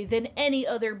boy than any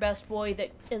other best boy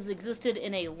that has existed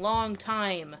in a long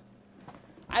time.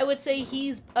 I would say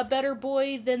he's a better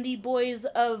boy than the boys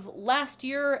of last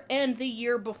year and the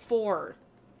year before.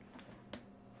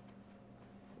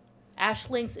 Ash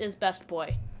Lynx is best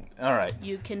boy. All right.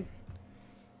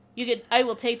 I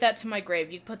will take that to my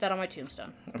grave. You can put that on my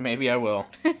tombstone. Maybe I will.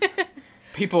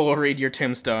 People will read your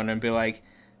tombstone and be like,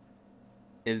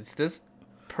 is this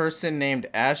person named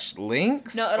Ash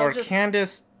Lynx? No, or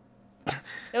Candace?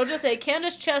 It'll just say,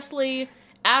 Candace Chesley,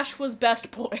 Ash was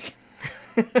best boy.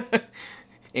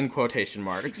 In quotation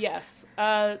marks. Yes.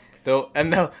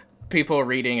 Though people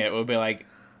reading it will be like,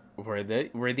 were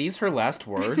these her last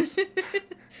words?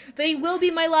 They will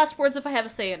be my last words if I have a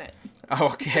say in it.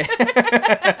 Oh, okay.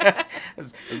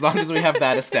 as long as we have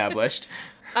that established.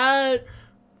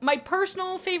 My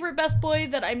personal favorite best boy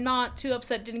that I'm not too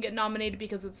upset didn't get nominated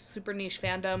because it's super niche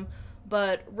fandom,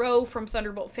 but Ro from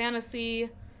Thunderbolt Fantasy,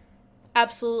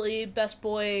 absolutely best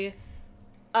boy.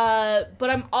 But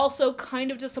I'm also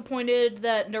kind of disappointed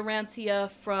that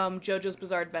Narancia from JoJo's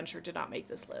Bizarre Adventure did not make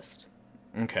this list.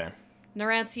 Okay.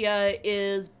 Narancia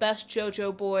is best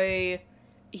JoJo boy.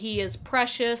 He is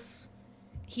precious.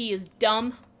 He is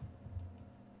dumb.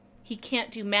 He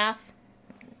can't do math.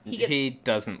 He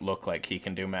doesn't look like he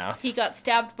can do math. He got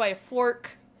stabbed by a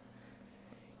fork.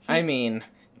 I mean,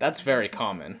 that's very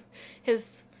common.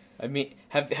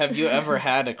 Have you ever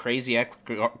had a crazy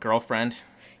ex-girlfriend?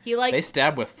 They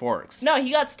stab with forks. No, he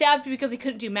got stabbed because he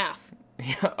couldn't do math.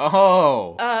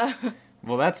 Oh.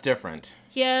 Well, that's different.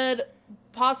 He had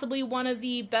possibly one of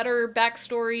the better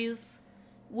backstories,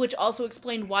 which also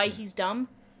explained why he's dumb.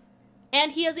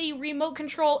 And he has a remote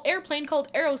control airplane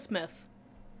called Aerosmith.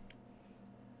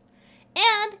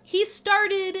 And he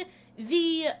started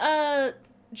the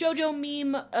JoJo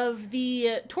meme of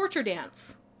the torture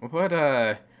dance.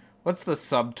 What's the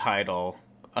subtitle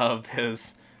of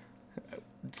his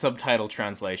subtitle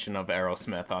translation of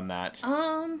Aerosmith on that?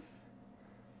 I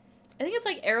think it's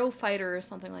like Arrow Fighter or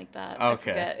something like that.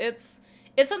 Okay. I forget. It's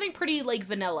something pretty like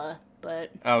vanilla,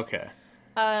 but okay.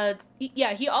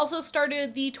 Yeah, he also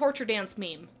started the torture dance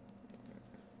meme,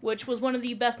 which was one of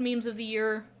the best memes of the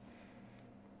year.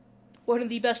 One of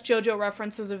the best JoJo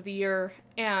references of the year,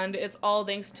 and it's all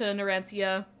thanks to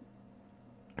Narancia.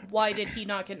 Why did he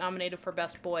not get nominated for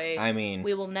Best Boy? I mean,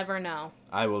 we will never know.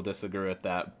 I will disagree with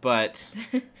that, but...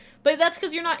 But that's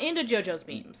because you're not into JoJo's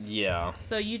memes. Yeah.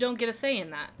 So you don't get a say in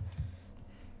that.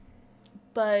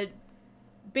 But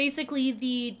basically,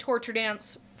 the torture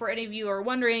dance, for any of you who are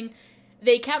wondering,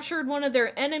 they captured one of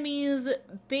their enemies,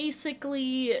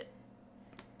 basically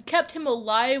kept him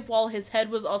alive while his head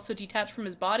was also detached from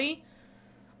his body,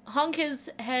 hung his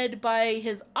head by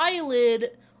his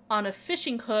eyelid on a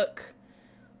fishing hook,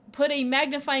 put a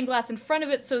magnifying glass in front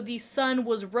of it so the sun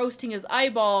was roasting his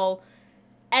eyeball,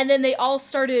 and then they all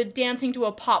started dancing to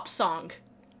a pop song.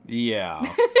 Yeah.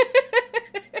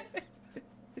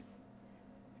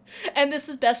 And this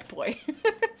is Best Boy.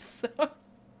 So,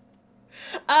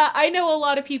 I know a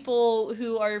lot of people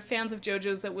who are fans of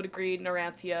JoJo's that would agree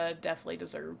Narancia definitely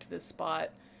deserved this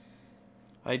spot.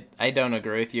 I don't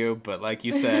agree with you, but like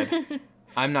you said,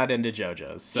 I'm not into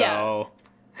JoJo's, so... Yeah.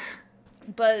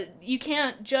 But you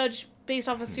can't judge based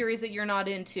off a series that you're not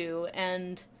into,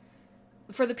 and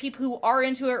for the people who are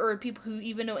into it, or people who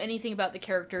even know anything about the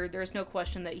character, there's no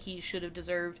question that he should have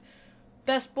deserved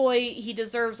Best Boy. He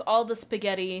deserves all the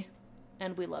spaghetti,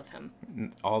 and we love him.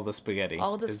 All the spaghetti.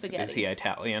 All the spaghetti. Is he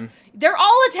Italian? They're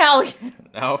all Italian!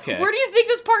 Okay. Where do you think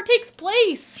this part takes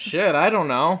place? Shit, I don't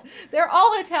know. They're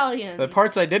all Italians. The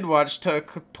parts I did watch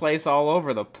took place all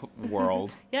over the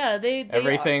world. Yeah, they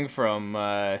Everything are.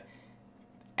 From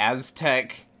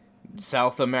Aztec,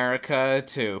 South America,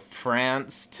 to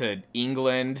France, to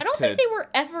England. I don't think they were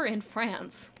ever in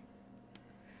France.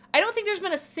 I don't think there's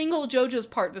been a single JoJo's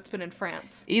part that's been in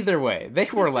France. Either way, they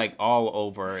were like all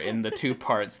over in the two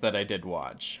parts that I did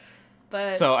watch.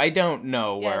 But so I don't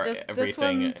know where everything... This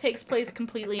one takes place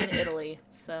completely in Italy.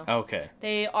 So okay.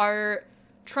 They are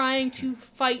trying to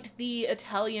fight the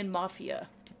Italian mafia.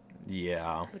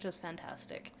 Yeah. Which is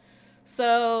fantastic.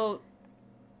 So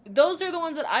those are the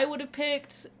ones that I would have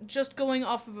picked, just going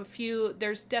off of a few.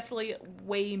 There's definitely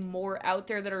way more out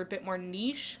there that are a bit more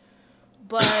niche,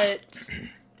 but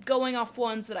going off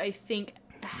ones that I think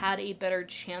had a better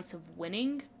chance of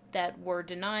winning that were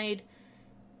denied,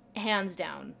 hands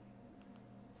down,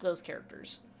 those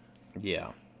characters.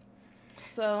 Yeah.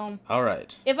 So, all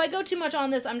right. If I go too much on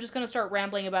this, I'm just going to start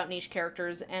rambling about niche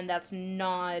characters, and that's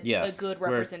not a good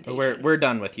representation. We're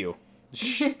done with you.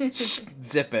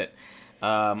 Zip it.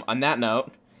 On that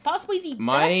note, possibly the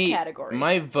best category.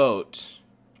 My vote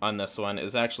on this one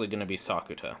is actually going to be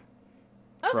Sakuta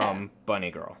from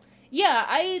Bunny Girl. Yeah,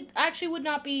 I actually would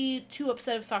not be too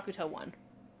upset if Sakuta won.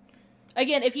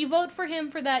 Again, if you vote for him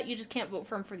for that, you just can't vote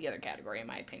for him for the other category, in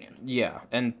my opinion. Yeah,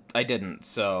 and I didn't,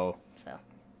 so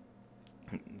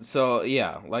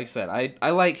yeah, like I said, I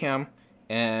like him,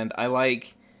 and I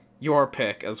like your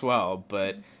pick as well,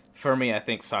 but for me, I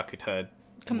think Sakuta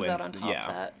comes wins. Out on top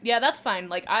of that. Yeah, that's fine.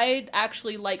 Like, I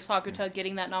actually like Sakuta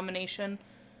getting that nomination.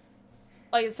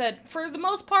 Like I said, for the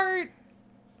most part,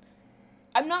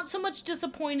 I'm not so much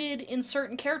disappointed in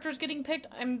certain characters getting picked.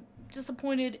 I'm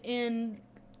disappointed in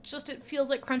just it feels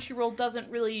like Crunchyroll doesn't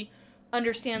really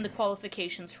understand the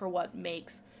qualifications for what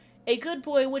makes a good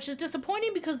boy, which is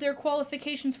disappointing because their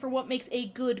qualifications for what makes a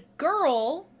good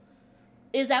girl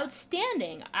is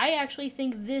outstanding. I actually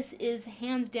think this is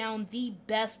hands down the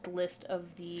best list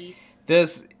of the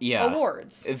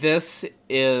awards. This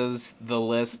is the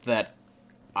list that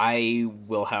I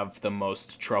will have the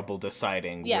most trouble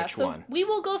deciding which one. We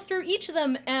will go through each of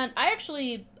them, and I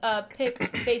actually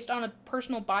picked based on a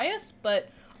personal bias, but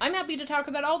I'm happy to talk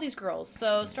about all these girls.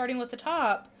 So, starting with the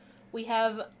top, we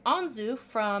have Anzu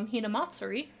from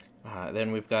Hinamatsuri.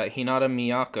 Then we've got Hinata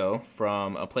Miyako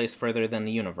from A Place Further Than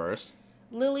the Universe.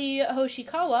 Lily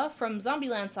Hoshikawa from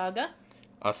Zombieland Saga.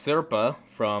 Asirpa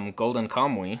from Golden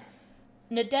Kamui.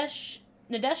 Nadeshko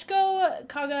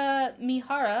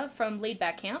Kagamihara from Laid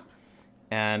Back Camp.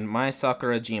 And Mai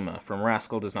Sakurajima from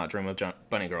Rascal Does Not Dream of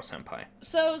Bunny Girl Senpai.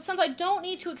 So, since I don't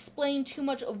need to explain too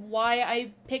much of why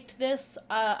I picked this,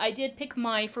 I did pick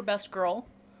Mai for Best Girl.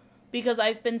 Because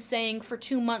I've been saying for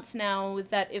 2 months now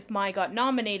that if Mai got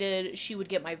nominated, she would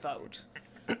get my vote.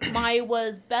 Mai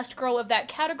was Best Girl of that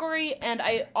category, and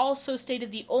I also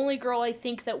stated the only girl I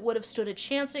think that would have stood a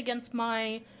chance against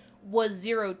Mai was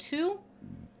 02.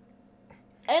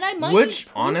 And I might Which,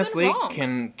 be proven honestly,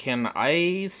 wrong. can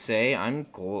I say I'm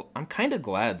kind of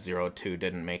glad 02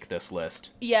 didn't make this list.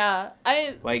 Yeah,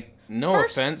 no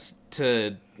offense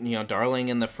to, Darling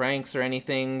in the Franxx or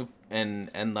anything,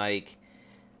 and like,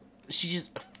 she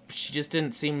just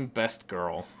didn't seem best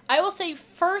girl. I will say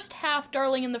first half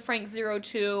Darling in the Franxx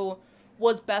 02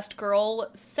 was best girl.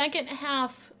 Second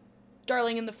half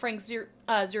Darling in the Franxx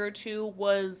 02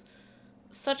 was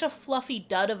such a fluffy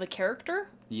dud of a character.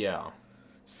 Yeah.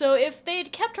 So if they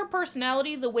had kept her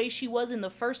personality the way she was in the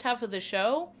first half of the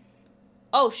show,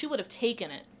 she would have taken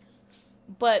it.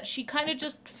 But she kind of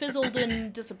just fizzled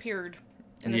and disappeared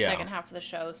in the second half of the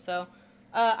show. So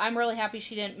I'm really happy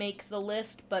she didn't make the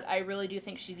list, but I really do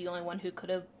think she's the only one who could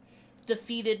have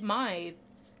defeated Mai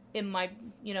in my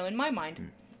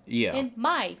mind. Yeah. In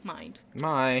my mind.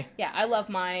 Mai. Yeah, I love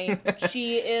Mai.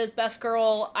 She is best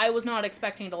girl. I was not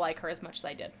expecting to like her as much as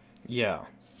I did. Yeah.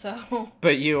 So.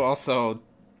 But you also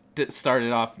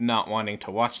started off not wanting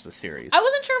to watch the series. I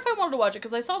wasn't sure if I wanted to watch it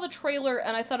because I saw the trailer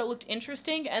and I thought it looked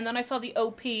interesting, and then I saw the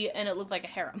OP and it looked like a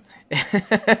harem.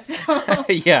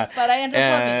 Yeah. But I ended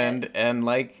up loving it. And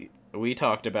like we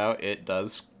talked about, it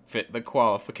does fit the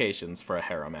qualifications for a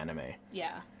harem anime.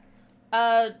 Yeah.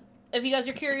 If you guys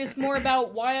are curious more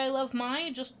about why I love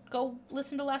Mai, just go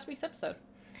listen to last week's episode.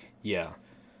 Yeah.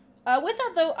 With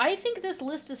that, though, I think this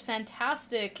list is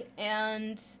fantastic,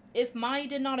 and if Mai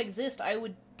did not exist, I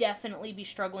would definitely be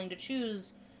struggling to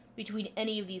choose between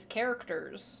any of these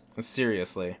characters.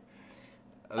 Seriously.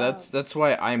 That's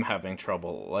why I'm having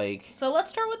trouble, like... So let's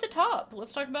start with the top.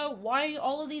 Let's talk about why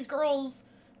all of these girls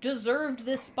deserved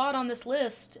this spot on this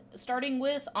list, starting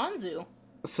with Anzu.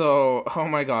 So, oh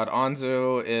my god,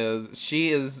 Anzu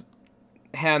is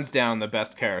hands down the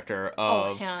best character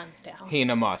of hands down.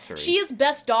 Hinamatsuri. She is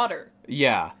best daughter.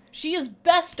 Yeah. She is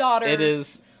best daughter. It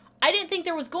is... I didn't think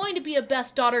there was going to be a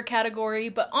best daughter category,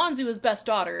 but Anzu is best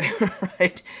daughter.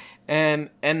 Right. And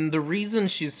the reason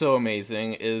she's so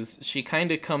amazing is she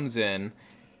kind of comes in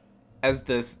as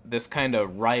this kind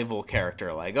of rival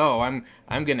character, like, I'm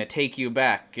gonna take you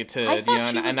back to, I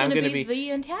thought she was and I'm gonna be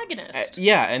the antagonist.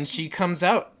 Yeah, and she comes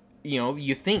out,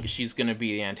 you think she's gonna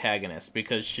be the antagonist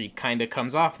because she kind of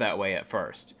comes off that way at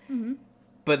first. Mm-hmm.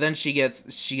 But then she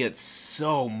gets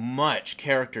so much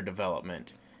character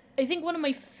development. I think one of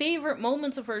my favorite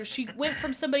moments of her, she went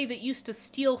from somebody that used to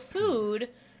steal food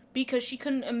because she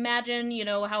couldn't imagine,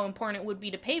 how important it would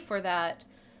be to pay for that,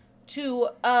 to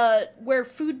where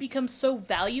food becomes so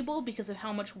valuable because of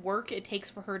how much work it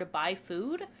takes for her to buy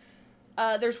food.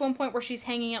 There's one point where she's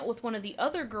hanging out with one of the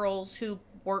other girls who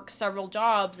works several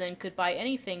jobs and could buy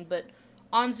anything, but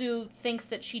Anzu thinks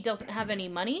that she doesn't have any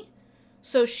money,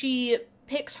 so she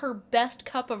picks her best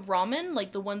cup of ramen,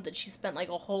 like the one that she spent like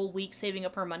a whole week saving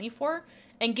up her money for,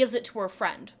 and gives it to her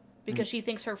friend because she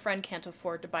thinks her friend can't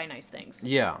afford to buy nice things.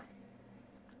 Yeah.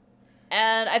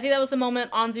 And I think that was the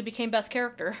moment Anzu became best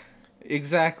character.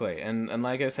 Exactly. And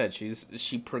like I said,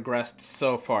 she progressed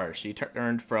so far. She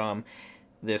turned from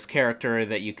this character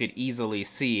that you could easily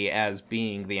see as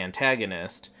being the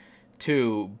antagonist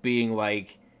to being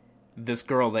like this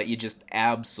girl that you just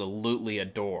absolutely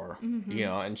adore, you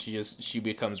know, and she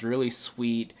becomes really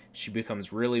sweet, she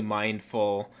becomes really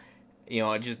mindful, you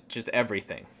know, just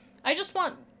everything. I just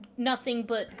want nothing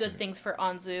but good things for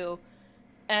Anzu.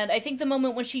 And I think the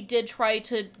moment when she did try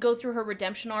to go through her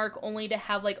redemption arc only to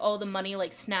have like all the money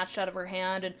like snatched out of her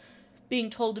hand and being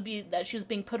told to be that she was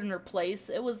being put in her place,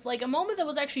 it was like a moment that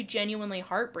was actually genuinely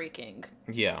heartbreaking.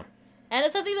 Yeah. And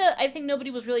it's something that I think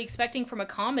nobody was really expecting from a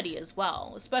comedy as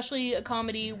well. Especially a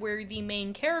comedy where the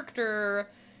main character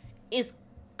is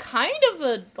kind of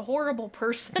a horrible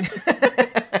person.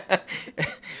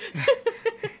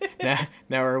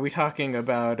 Now, are we talking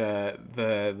about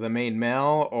the main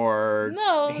male or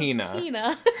Hina?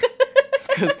 Hina.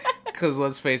 Because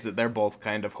let's face it, they're both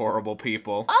kind of horrible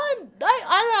people. I don't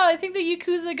know. I think the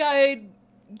Yakuza guy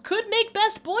could make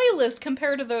best boy list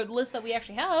compared to the list that we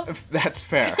actually have. That's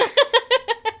fair.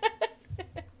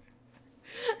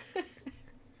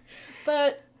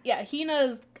 But yeah, Hina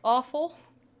is awful.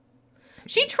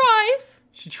 She tries.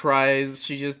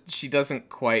 She doesn't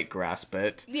quite grasp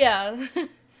it. Yeah.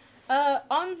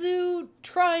 Anzu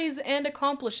tries and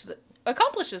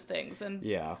accomplishes things, and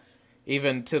yeah,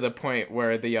 even to the point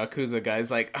where the Yakuza guy's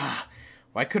like,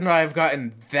 why couldn't I have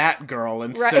gotten that girl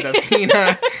instead of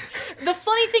Hina? The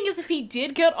funny thing is, if he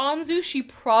did get Anzu, she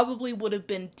probably would have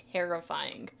been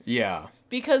terrifying. Yeah.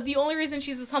 Because the only reason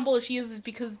she's as humble as she is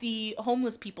because the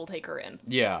homeless people take her in.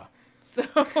 Yeah. So.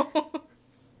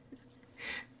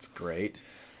 It's great.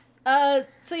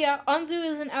 So yeah, Anzu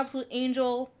is an absolute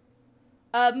angel.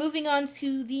 Moving on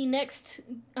to the next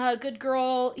good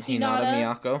girl, Hinata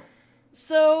Miyako.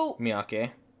 So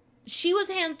Miyake. She was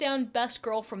hands down best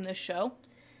girl from this show.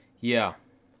 Yeah.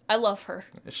 I love her.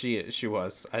 She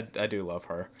was. I do love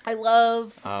her. I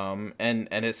love. And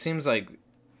it seems like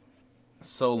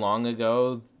so long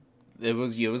ago, it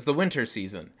was the winter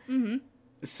season. Mm-hmm.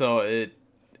 So it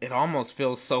almost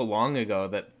feels so long ago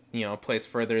that, you know, Place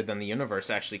Further Than the Universe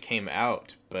actually came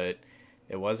out, but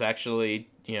it was actually,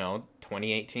 you know,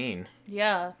 2018.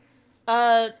 Yeah.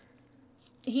 Hinata,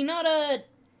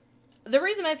 the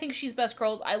reason I think she's best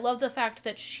girl is I love the fact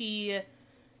that she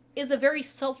is a very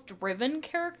self-driven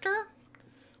character.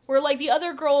 Where, like, the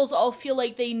other girls all feel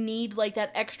like they need, like,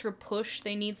 that extra push.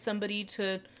 They need somebody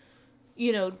to,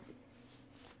 you know,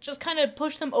 just kind of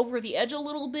push them over the edge a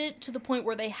little bit to the point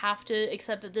where they have to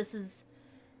accept that this is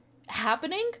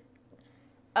happening.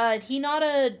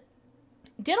 Hinata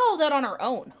did all that on her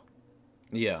own.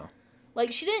 Yeah.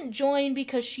 Like, she didn't join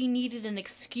because she needed an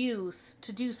excuse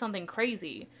to do something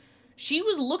crazy. She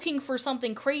was looking for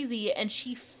something crazy, and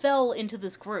she fell into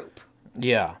this group.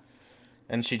 Yeah.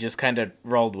 And she just kind of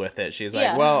rolled with it. She's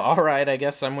like, well, alright, I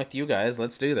guess I'm with you guys.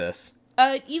 Let's do this.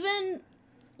 Even,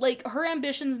 like, her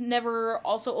ambitions never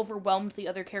also overwhelmed the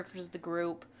other characters of the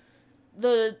group.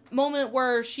 The moment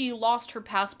where she lost her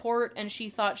passport and she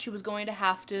thought she was going to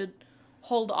have to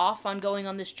hold off on going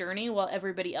on this journey while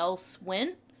everybody else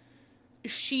went,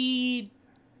 she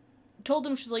told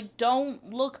them, she's like,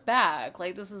 don't look back.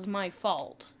 Like, this is my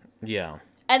fault. Yeah.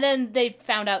 And then they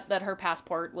found out that her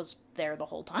passport was there the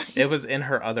whole time. It was in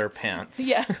her other pants.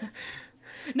 Yeah.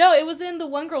 No, it was in the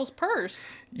one girl's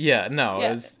purse. Yeah, no,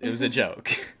 yeah. It was a joke.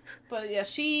 But yeah,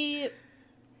 she's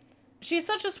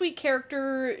such a sweet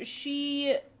character.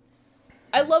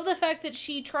 I love the fact that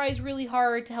she tries really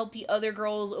hard to help the other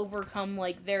girls overcome,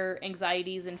 like, their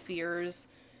anxieties and fears.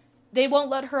 They won't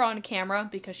let her on camera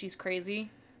because she's crazy.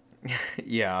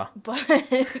 Yeah.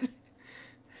 But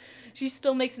she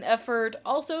still makes an effort.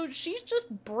 Also, she's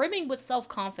just brimming with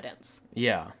self-confidence.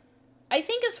 Yeah. I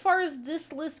think as far as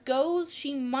this list goes,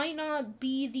 she might not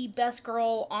be the best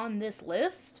girl on this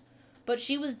list, but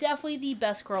she was definitely the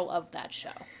best girl of that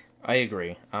show. I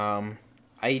agree.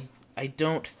 I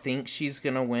don't think she's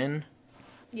gonna win,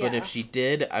 but if she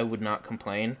did, I would not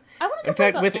complain. In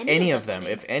fact, with any of them,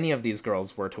 if any of these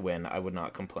girls were to win, I would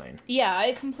not complain. Yeah,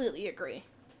 I completely agree.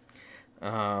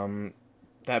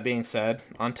 That being said,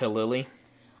 on to Lily.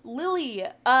 Lily,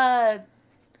 I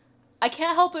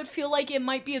can't help but feel like it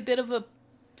might be a bit of a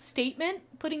statement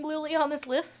putting Lily on this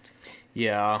list.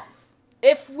 Yeah.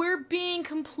 if we're being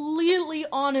completely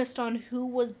honest on who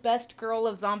was best girl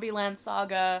of Zombieland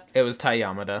Saga... It was Tai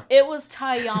Yamada. It was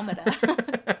Tai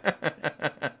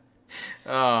Yamada.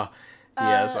 Oh,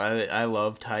 yes, I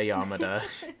love Tai Yamada.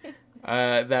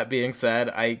 That being said,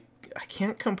 I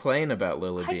can't complain about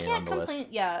Lily being on the list.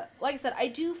 Yeah, like I said,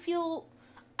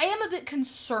 I am a bit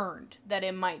concerned that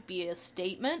it might be a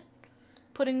statement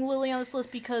putting Lily on this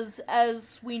list because,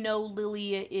 as we know,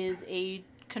 Lily is a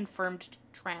confirmed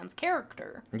trans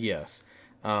character. Yes.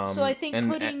 So I think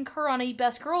putting her on a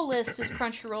best girl list is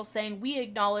Crunchyroll saying we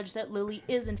acknowledge that Lily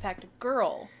is in fact a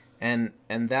girl. And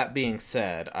that being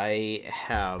said, I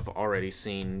have already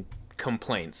seen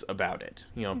complaints about it.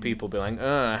 You know, people be like,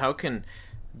 how can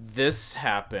this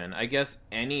happen? I guess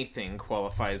anything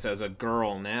qualifies as a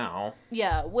girl now.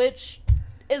 Yeah, which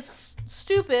is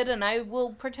stupid, and I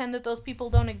will pretend that those people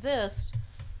don't exist.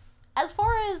 As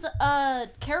far as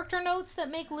character notes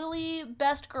that make Lily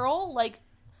best girl, like,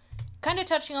 kind of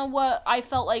touching on what I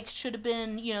felt like should have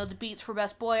been, you know, the beats for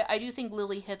best boy, I do think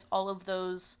Lily hits all of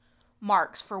those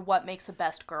marks for what makes a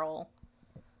best girl.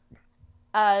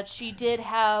 She did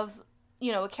have,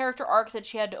 you know, a character arc that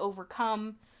she had to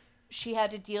overcome. She had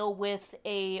to deal with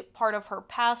a part of her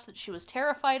past that she was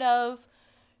terrified of.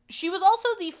 She was also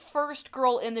the first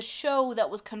girl in the show that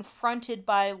was confronted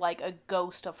by, like, a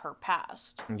ghost of her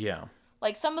past. Yeah.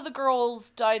 Like, some of the girls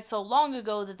died so long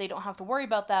ago that they don't have to worry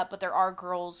about that, but there are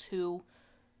girls who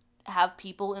have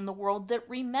people in the world that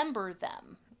remember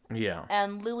them. Yeah.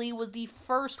 And Lily was the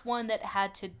first one that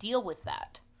had to deal with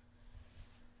that.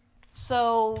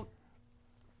 So,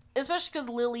 especially because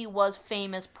Lily was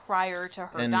famous prior to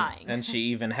her dying. And she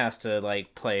even has to,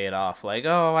 like, play it off like,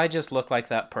 oh, I just look like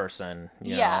that person,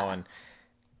 you know,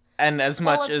 and as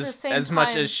much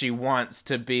as she wants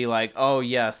to be like, oh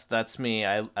yes, that's me,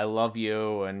 I love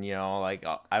you, and, you know, like,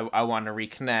 I want to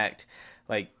reconnect,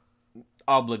 like,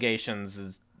 obligations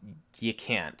is, you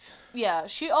can't. Yeah,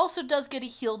 she also does get to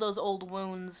heal those old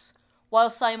wounds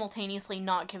while simultaneously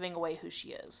not giving away who she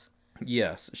is.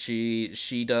 Yes,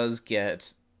 she does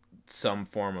get some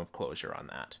form of closure on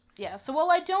that. Yeah, so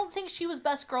while I don't think she was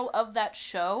best girl of that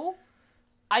show,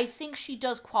 I think she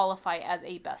does qualify as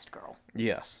a best girl.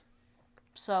 Yes.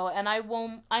 So, and I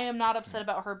am not upset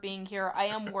about her being here. I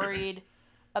am worried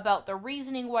about the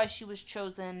reasoning why she was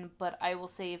chosen, but I will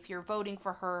say if you're voting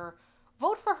for her,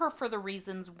 vote for her for the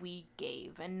reasons we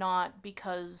gave, and not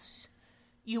because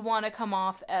you want to come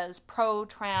off as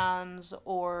pro-trans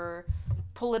or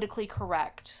politically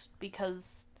correct,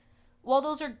 because while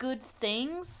those are good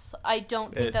things, I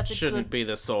don't think that's a good... It shouldn't be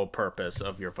the sole purpose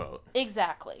of your vote.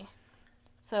 Exactly.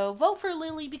 So vote for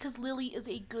Lily because Lily is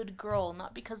a good girl,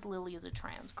 not because Lily is a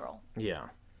trans girl. Yeah.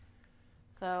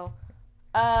 So,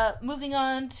 moving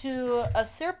on to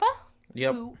Asirpa.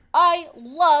 Yep. Who I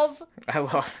love.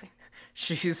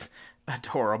 She's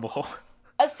adorable.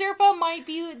 Asirpa might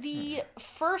be the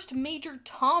first major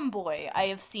tomboy I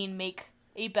have seen make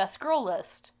a best girl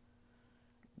list.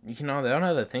 You know, I don't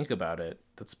have to think about it.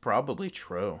 That's probably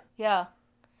true. Yeah.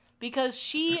 Because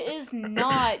she is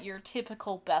not your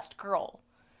typical best girl.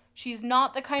 She's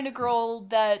not the kind of girl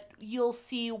that you'll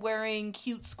see wearing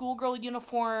cute schoolgirl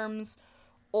uniforms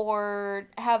or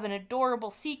have an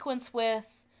adorable sequence with.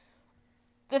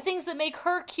 The things that make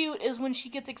her cute is when she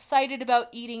gets excited about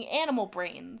eating animal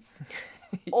brains.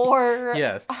 Or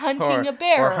hunting a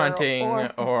bear. Or hunting,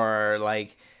 or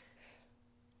like,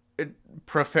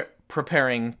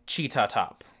 preparing cheetah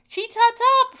top. Cheetah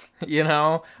top! You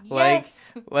know?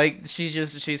 Yes. Like she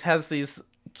has these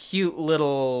cute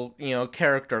little, you know,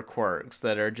 character quirks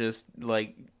that are just,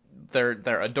 like,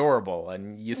 they're adorable,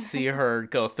 and you see her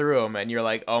go through them, and you're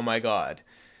like, oh my god.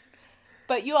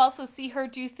 But you also see her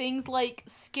do things like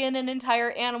skin an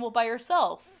entire animal by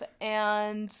herself,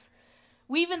 and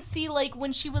we even see, like,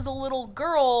 when she was a little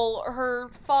girl, her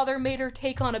father made her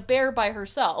take on a bear by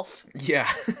herself. Yeah.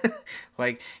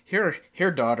 Like,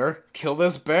 here, daughter, kill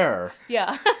this bear.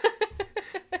 Yeah.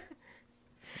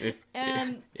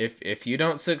 If you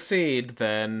don't succeed,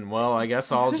 then, well, I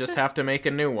guess I'll just have to make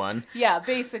a new one. Yeah,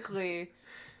 basically.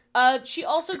 She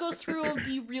also goes through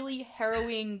the really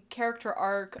harrowing character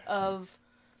arc of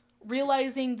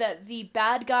realizing that the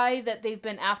bad guy that they've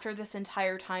been after this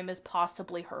entire time is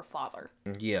possibly her father.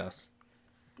 Yes.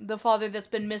 The father that's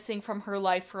been missing from her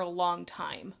life for a long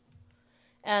time.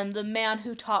 And the man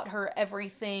who taught her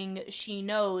everything she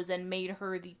knows and made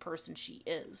her the person she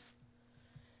is.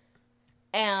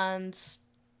 And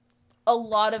a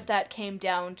lot of that came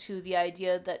down to the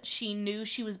idea that she knew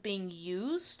she was being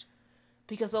used,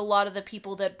 because a lot of the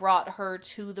people that brought her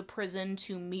to the prison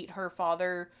to meet her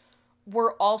father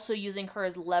were also using her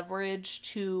as leverage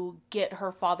to get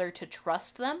her father to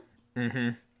trust them. Mm-hmm.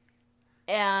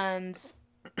 And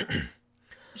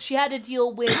she had to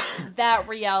deal with that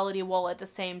reality while at the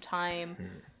same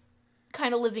time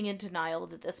kind of living in denial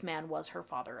that this man was her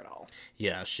father at all.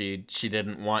 Yeah, she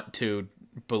didn't want to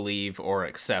believe or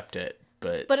accept it,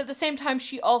 but at the same time,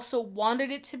 she also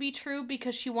wanted it to be true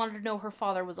because she wanted to know her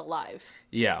father was alive.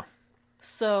 Yeah.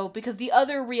 So, because the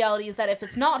other reality is that if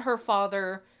it's not her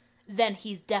father, then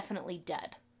he's definitely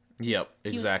dead. Yep,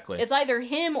 exactly. It's either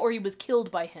him or he was killed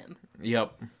by him.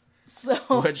 Yep. So,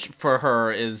 which for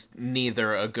her is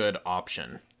neither a good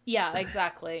option. Yeah,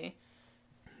 exactly.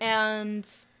 And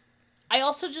I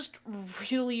also just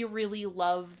really, really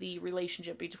love the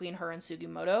relationship between her and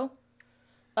Sugimoto.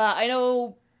 I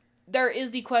know there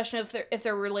is the question of if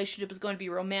their relationship is going to be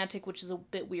romantic, which is a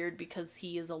bit weird because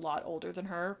he is a lot older than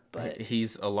her. But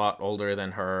he's a lot older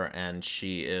than her, and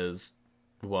she is,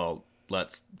 well,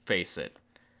 let's face it,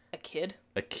 a kid.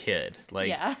 Like,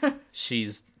 yeah.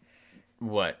 She's,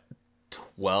 what,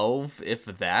 12, if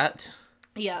that?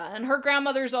 Yeah, and her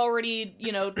grandmother's already,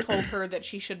 told her that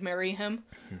she should marry him.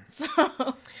 So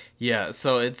yeah,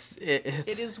 so it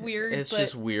is weird. It's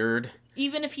just weird.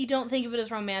 Even if you don't think of it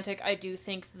as romantic, I do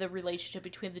think the relationship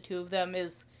between the two of them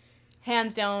is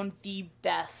hands down the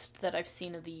best that I've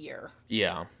seen of the year.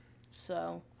 Yeah.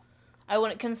 So I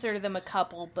wouldn't consider them a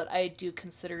couple, but I do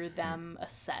consider them a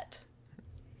set.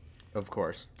 Of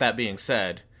course. That being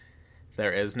said,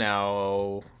 there is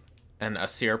now an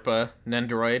Asirpa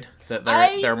Nendoroid that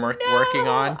they're working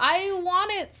on. I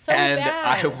want it so bad. And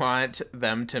I want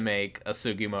them to make a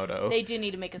Sugimoto. They do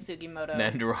need to make a Sugimoto.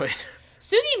 Nendoroid.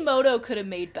 Sugimoto could have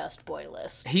made best boy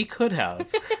list. He could have.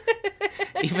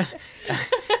 Even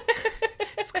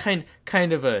it's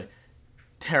kind of a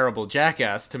terrible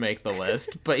jackass to make the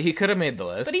list, but he could have made the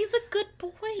list. But he's a good boy.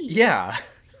 Yeah.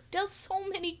 Does so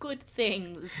many good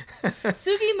things.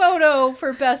 Sugimoto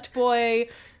for best boy.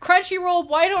 Crunchyroll,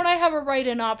 why don't I have a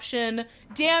write-in option?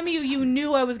 Damn you, you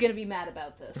knew I was going to be mad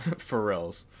about this. For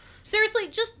reals. Seriously,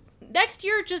 just next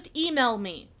year, just email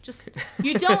me.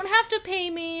 You don't have to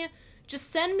pay me. Just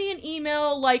send me an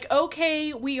email like,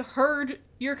 okay, we heard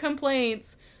your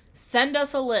complaints. Send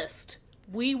us a list.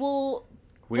 We will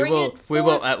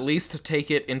at least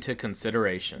take it into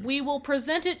consideration. We will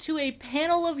present it to a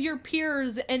panel of your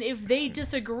peers, and if they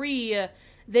disagree,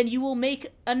 then you will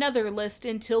make another list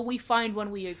until we find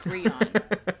one we agree on.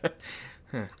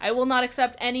 I will not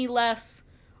accept any less.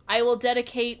 I will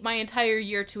dedicate my entire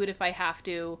year to it if I have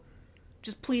to.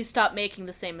 Just please stop making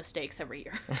the same mistakes every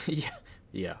year.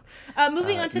 Yeah.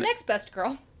 Moving on to next best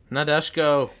girl.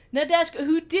 Nadeshiko,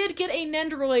 who did get a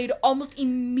Nendoroid almost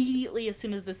immediately as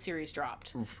soon as the series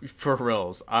dropped. For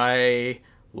reals. I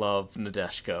love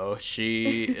Nadeshiko.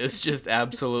 She is just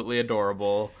absolutely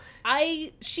adorable.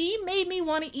 She made me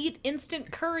want to eat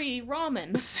instant curry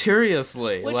ramen.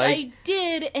 Seriously. Which I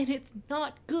did, and it's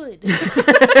not good.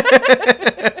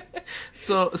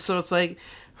 So it's like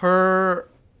her,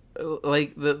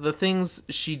 like the things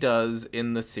she does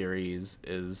in the series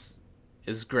is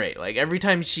great. Like every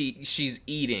time she's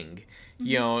eating,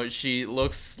 she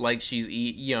looks like she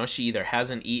either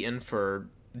hasn't eaten for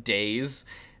days,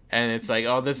 and it's like,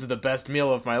 oh, this is the best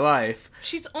meal of my life.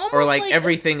 She's almost or like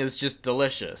everything is just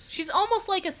delicious. She's almost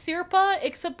like a Sirpa,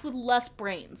 except with less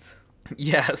brains.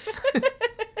 Yes.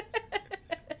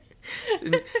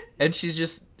 And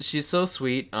she's so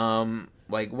sweet.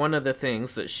 Like one of the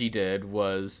things that she did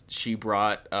was she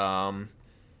brought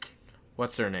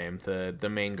what's her name, the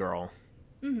main girl.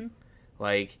 Mm-hmm.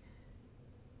 Like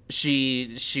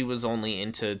she was only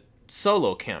into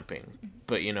solo camping,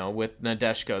 but with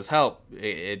Nadeshiko's help,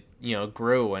 it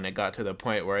grew, and it got to the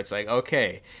point where it's like,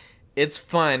 okay, it's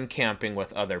fun camping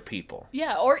with other people.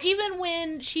 Yeah, or even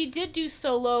when she did do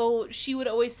solo, she would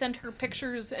always send her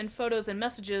pictures and photos and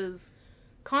messages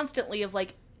constantly of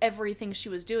like everything she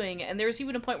was doing, and there's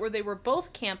even a point where they were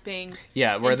both camping.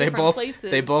 Yeah, where they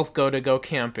both go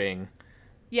camping.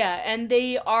 Yeah, and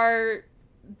they are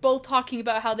both talking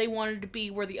about how they wanted to be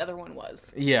where the other one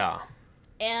was. Yeah.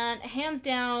 And hands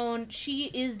down, she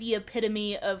is the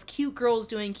epitome of cute girls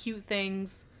doing cute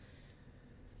things.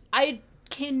 I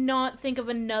cannot think of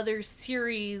another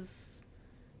series,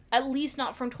 at least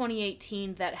not from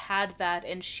 2018, that had that,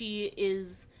 and she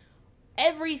is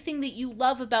everything that you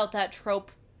love about that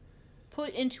trope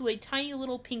put into a tiny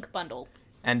little pink bundle.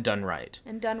 And done right.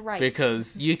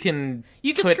 Because you can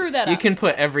screw that up. You can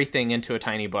put everything into a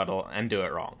tiny bundle and do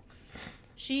it wrong.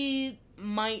 She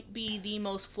might be the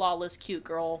most flawless cute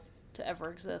girl to ever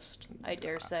exist, I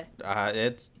dare say.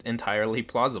 It's entirely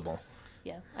plausible.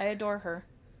 Yeah, I adore her.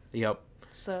 Yep.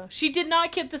 So, she did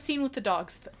not get the scene with the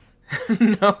dogs, though.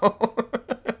 No.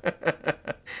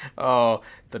 Oh,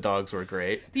 the dogs were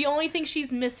great. The only thing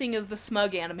she's missing is the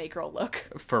smug anime girl look.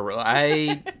 For real,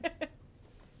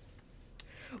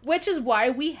 Which is why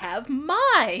we have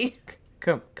Mai.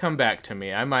 Come back to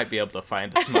me. I might be able to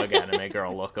find a smug anime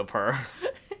girl look of her.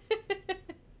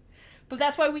 But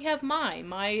that's why we have Mai.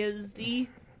 Mai is the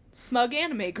smug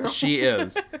anime girl. She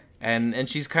is. And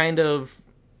she's kind of...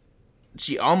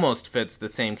 She almost fits the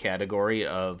same category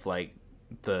of, like,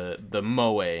 the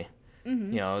moe.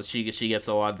 Mm-hmm. You know, she gets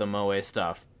a lot of the moe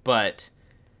stuff. But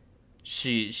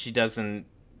she doesn't...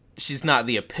 She's not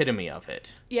the epitome of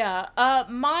it. Yeah.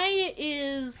 Mai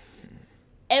is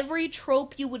every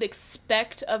trope you would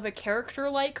expect of a character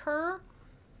like her,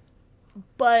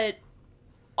 but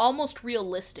almost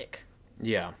realistic.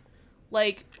 Yeah.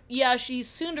 Like, yeah, she's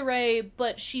tsundere,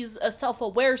 but she's a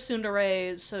self-aware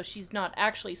tsundere, so she's not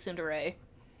actually tsundere,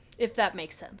 if that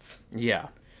makes sense. Yeah.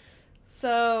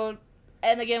 So,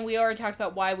 and again, we already talked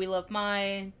about why we love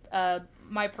Mai.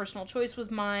 My personal choice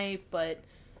was Mai, but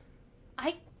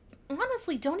I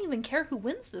honestly don't even care who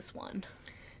wins this one.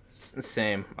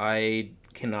 Same. I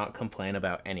cannot complain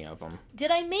about any of them.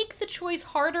 Did I make the choice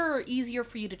harder or easier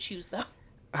for you to choose, though?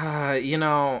 You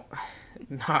know,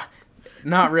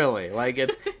 not really. Like,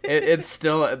 it's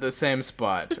still at the same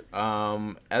spot.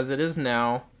 As it is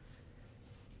now,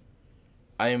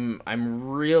 I'm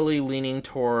really leaning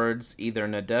towards either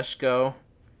Nadeshiko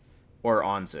or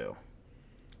Anzu.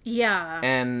 Yeah.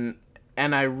 And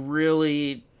I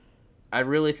really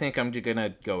think I'm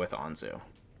gonna go with Anzu.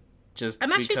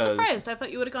 I'm actually surprised. I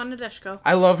thought you would have gone Nadeshiko.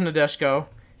 I love Nadeshiko,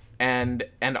 and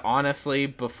honestly,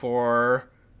 before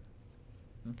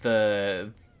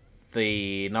the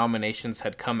nominations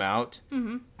had come out,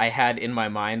 mm-hmm. I had in my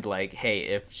mind, like, hey,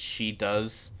 if she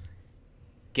does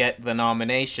get the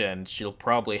nomination, she'll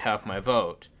probably have my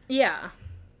vote. Yeah.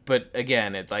 But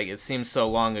again, it seems so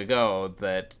long ago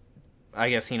that I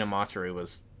guess Hinamatsuri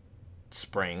was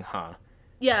spring, huh?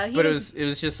 Yeah. But it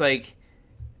was just like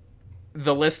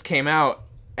the list came out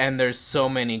and there's so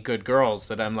many good girls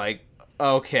that I'm like,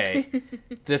 okay,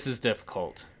 this is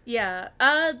difficult. Yeah.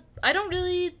 I don't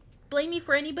really blame you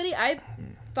for anybody. I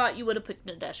thought you would have picked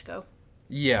Nadeshiko.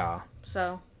 Yeah.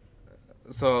 So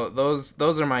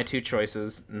those are my two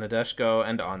choices, Nadeshiko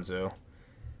and Anzu.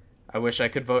 I wish I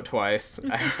could vote twice.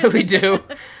 I really do.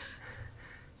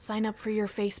 Sign up for your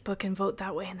Facebook and vote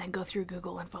that way, and then go through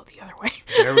Google and vote the other way.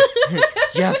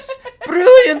 Yes!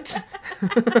 Brilliant!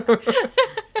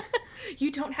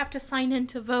 You don't have to sign in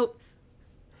to vote.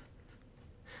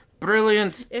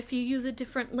 Brilliant! If you use a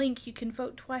different link, you can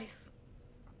vote twice.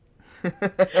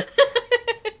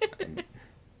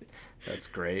 That's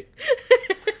great.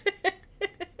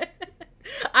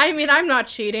 I mean, I'm not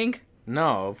cheating.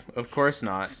 No, of course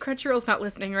not. Crunchyroll's not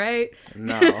listening, right?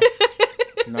 No.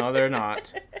 No, they're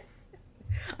not.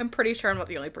 I'm pretty sure I'm not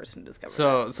the only person to discover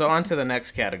that. So on to the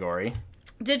next category.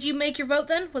 Did you make your vote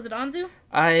then? Was it Anzu?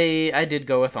 I did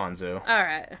go with Anzu. All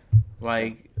right.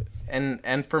 Like,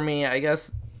 and for me, I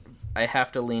guess I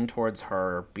have to lean towards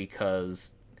her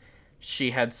because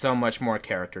she had so much more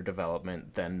character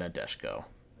development than Nadeshiko.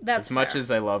 That's as much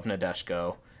as I love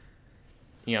Nadeshiko,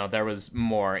 you know, there was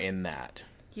more in that.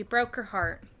 You broke her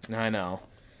heart. I know.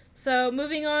 So,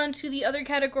 moving on to the other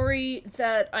category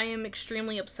that I am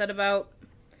extremely upset about.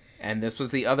 And this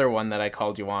was the other one that I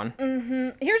called you on. Mm-hmm.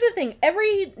 Here's the thing.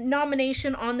 Every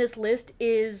nomination on this list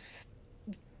is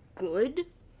good.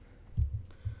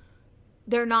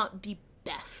 They're not the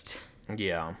best.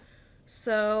 Yeah.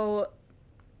 So,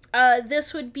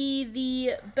 this would be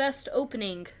the best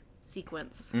opening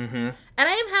sequence. Mm-hmm. And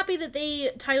I am happy that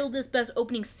they titled this best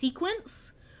opening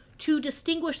sequence to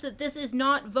distinguish that this is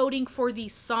not voting for the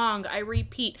song. I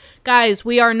repeat, guys,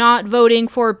 we are not voting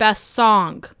for best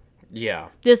song. Yeah.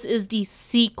 This is the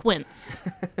sequence.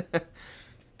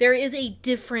 There is a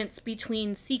difference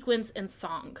between sequence and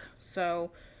song. So,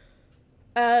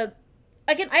 again,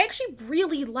 I actually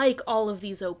really like all of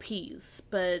these OPs,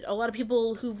 but a lot of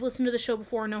people who've listened to the show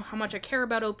before know how much I care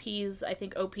about OPs. I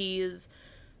think OPs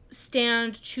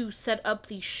stand to set up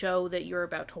the show that you're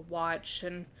about to watch,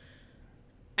 and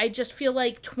I just feel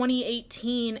like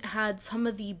 2018 had some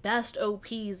of the best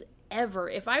OPs ever.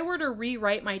 If I were to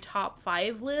rewrite my top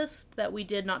 5 list that we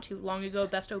did not too long ago,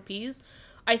 best OPs,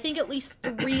 I think at least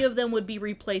 3 of them would be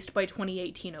replaced by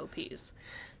 2018 OPs.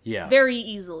 Yeah. Very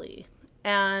easily.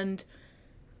 And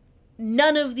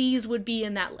none of these would be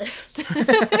in that list.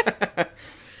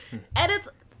 And it's,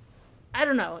 I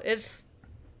don't know, it's,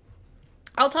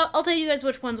 I'll tell you guys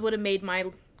which ones would have made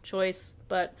my choice,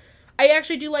 but I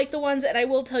actually do like the ones, and I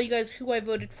will tell you guys who I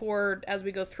voted for as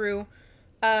we go through.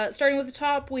 Starting with the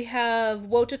top, we have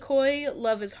Wotakoi,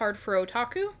 Love is Hard for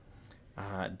Otaku.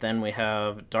 Then we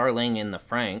have Darling in the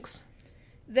Franxx.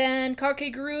 Then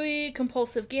Kakegurui,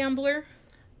 Compulsive Gambler.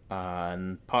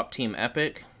 Pop Team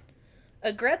Epic.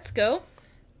 Aggretsuko.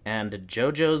 And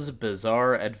JoJo's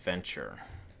Bizarre Adventure.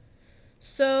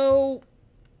 So,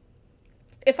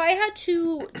 if I had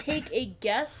to take a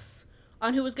guess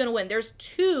on who was going to win, there's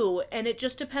two, and it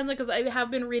just depends, because I have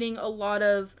been reading a lot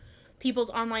of people's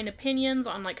online opinions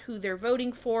on like who they're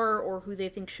voting for or who they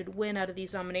think should win out of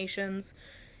these nominations.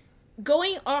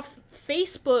 Going off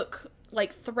Facebook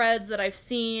like threads that I've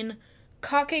seen,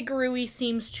 Kakegurui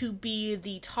seems to be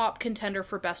the top contender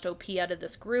for best OP out of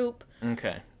this group.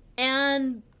 Okay.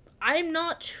 And I'm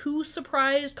not too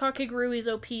surprised. Kakegurui's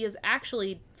OP is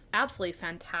actually absolutely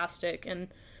fantastic and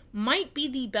might be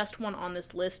the best one on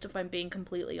this list, if I'm being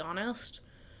completely honest.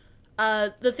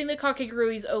 The thing that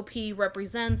Kakegurui's OP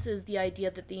represents is the idea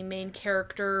that the main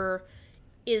character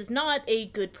is not a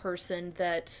good person,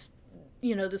 that,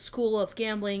 you know, the school of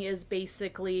gambling is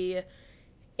basically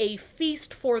a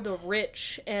feast for the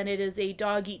rich, and it is a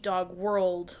dog-eat-dog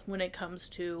world when it comes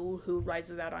to who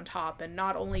rises out on top. And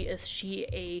not only is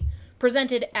she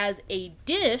presented as a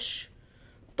dish,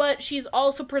 but she's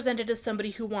also presented as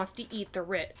somebody who wants to eat the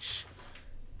rich.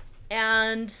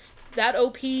 And that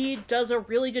OP does a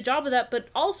really good job of that, but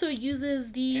also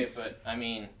uses these... Okay, but, I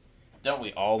mean, don't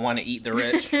we all want to eat the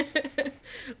rich?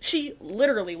 She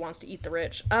literally wants to eat the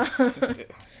rich.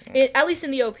 At least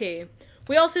in the OP.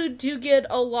 We also do get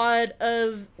a lot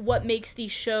of what makes the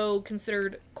show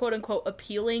considered quote-unquote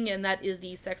appealing, and that is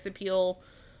the sex appeal.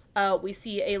 We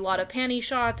see a lot of panty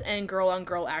shots and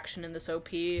girl-on-girl action in this OP.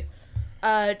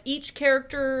 Each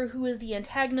character who is the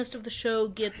antagonist of the show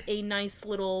gets a nice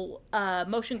little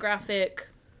motion graphic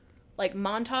like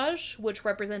montage, which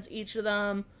represents each of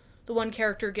them. The one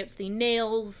character gets the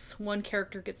nails, one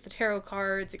character gets the tarot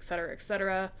cards, etc.,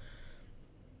 etc.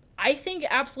 I think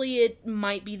absolutely it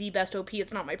might be the best OP.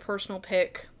 It's not my personal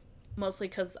pick, mostly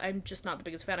because I'm just not the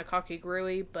biggest fan of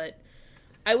Kakegurui, but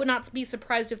I would not be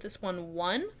surprised if this one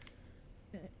won.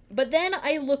 But then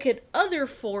I look at other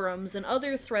forums and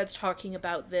other threads talking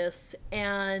about this,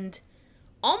 and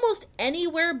almost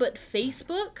anywhere but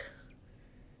Facebook,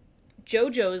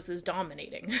 JoJo's is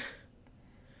dominating.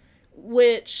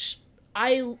 Which...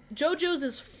 JoJo's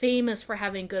is famous for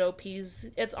having good OPs.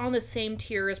 It's on the same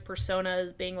tier as Persona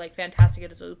as being, like, fantastic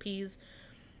at its OPs.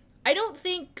 I don't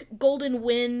think Golden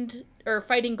Wind, or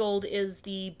Fighting Gold, is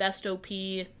the best OP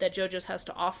that JoJo's has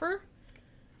to offer.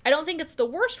 I don't think it's the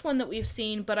worst one that we've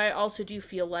seen, but I also do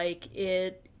feel like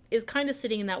it is kind of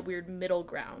sitting in that weird middle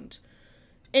ground.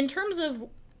 In terms of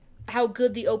how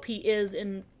good the OP is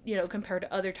in, you know, compared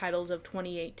to other titles of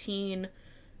 2018...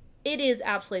 it is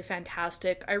absolutely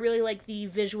fantastic. I really like the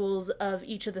visuals of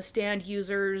each of the stand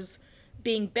users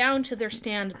being bound to their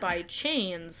stand by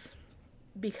chains,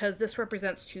 because this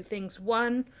represents two things.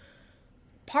 One,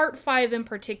 Part 5 in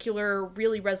particular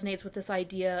really resonates with this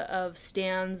idea of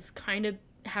stands kind of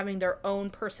having their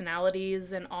own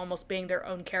personalities and almost being their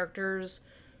own characters,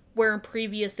 where in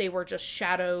previous they were just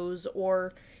shadows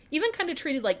or even kind of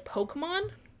treated like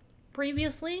Pokemon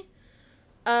previously.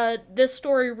 This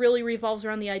story really revolves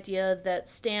around the idea that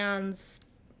stands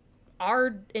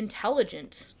are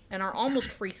intelligent and are almost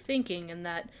free-thinking, and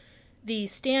that the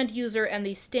stand user and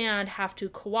the stand have to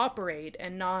cooperate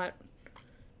and not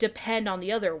depend on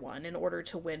the other one in order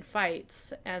to win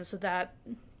fights. And so that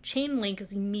chain link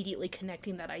is immediately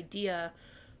connecting that idea,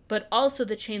 but also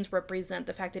the chains represent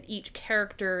the fact that each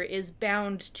character is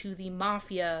bound to the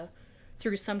Mafia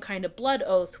through some kind of blood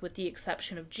oath, with the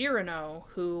exception of Jirano,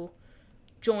 who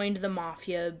joined the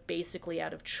Mafia basically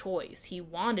out of choice. He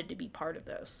wanted to be part of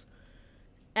this.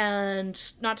 And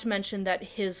not to mention that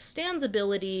his stand's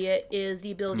ability is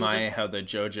the ability how the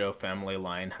JoJo family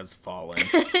line has fallen.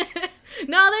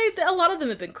 No, a lot of them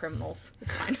have been criminals.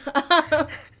 It's fine.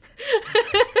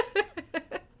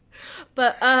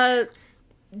 But,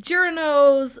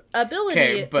 Jirano's ability...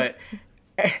 Okay, but...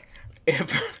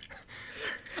 if...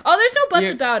 Oh, there's no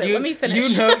buts about it. Let me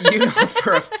finish. You know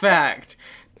for a fact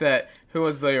that... Who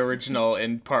was the original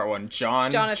in part 1?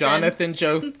 Jonathan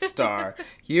Joestar.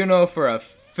 You know for a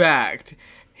fact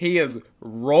he is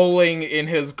rolling in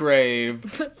his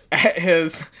grave at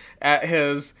his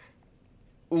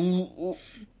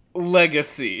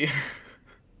legacy.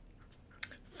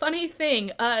 Funny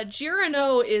thing,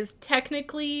 Jirano is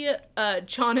technically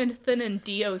Jonathan and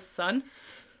Dio's son.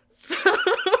 So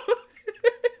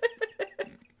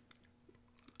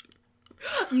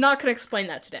I'm not going to explain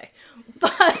that today.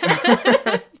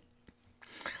 But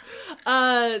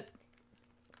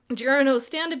Jirano's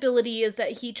stand ability is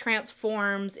that he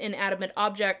transforms inanimate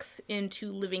objects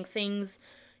into living things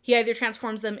he either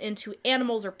transforms them into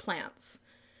animals or plants.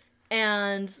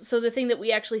 And so the thing that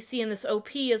we actually see in this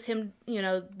OP is him,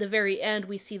 the very end,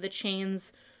 we see the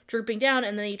chains drooping down,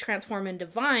 and then they transform into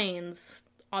vines,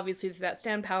 obviously through that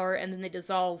stand power, and then they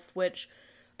dissolve, which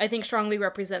I think strongly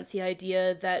represents the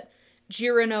idea that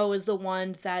Jirano is the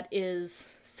one that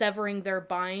is severing their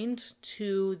bind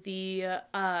to the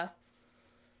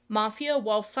mafia,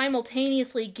 while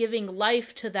simultaneously giving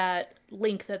life to that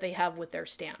link that they have with their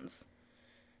stands.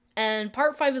 And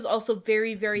part 5 is also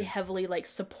very, very heavily,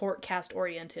 support cast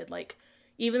oriented.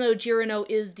 Even though Jirano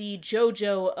is the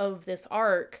JoJo of this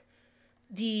arc,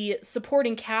 the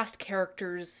supporting cast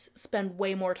characters spend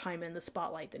way more time in the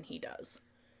spotlight than he does.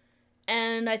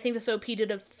 And I think this OP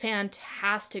did a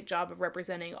fantastic job of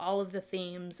representing all of the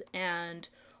themes and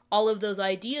all of those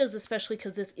ideas, especially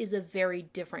because this is a very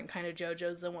different kind of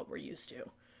JoJo than what we're used to.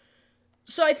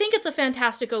 So I think it's a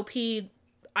fantastic OP.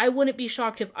 I wouldn't be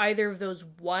shocked if either of those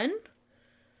won.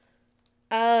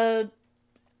 In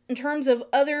terms of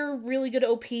other really good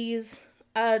OPs,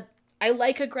 I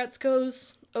like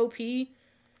Agretzko's OP.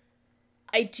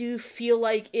 I do feel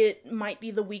like it might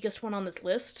be the weakest one on this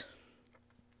list.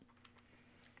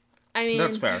 I mean,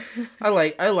 that's fair. I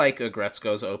like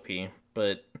Agretzko's OP,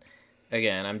 but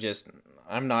again,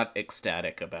 I'm not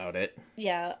ecstatic about it.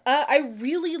 Yeah. I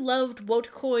really loved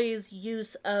Wotakoi's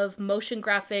use of motion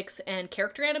graphics and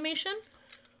character animation.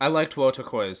 I liked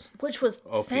Wotakoi's, which was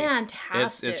OP.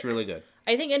 Fantastic. It's really good.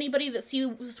 I think anybody that sees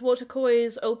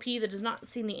Wotakoi's OP that has not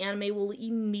seen the anime will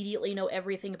immediately know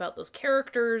everything about those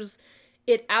characters.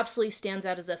 It absolutely stands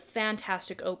out as a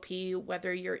fantastic OP,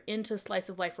 whether you're into slice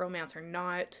of life romance or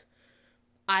not.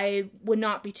 I would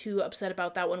not be too upset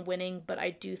about that one winning, but I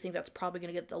do think that's probably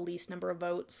going to get the least number of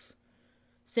votes,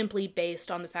 simply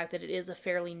based on the fact that it is a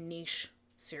fairly niche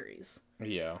series.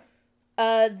 Yeah.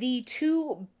 The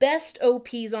two best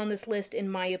OPs on this list, in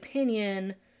my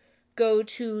opinion, go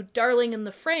to Darling in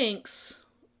the Franxx,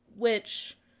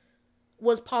 which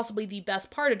was possibly the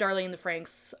best part of Darling in the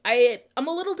Franxx. I'm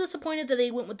a little disappointed that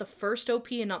they went with the first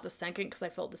OP and not the second, because I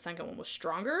felt the second one was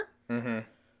stronger. Mm-hmm.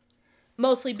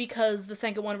 Mostly because the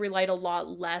second one relied a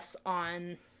lot less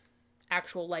on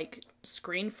actual,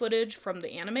 screen footage from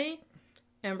the anime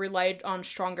and relied on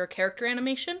stronger character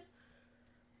animation.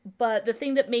 But the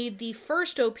thing that made the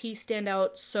first OP stand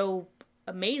out so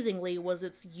amazingly was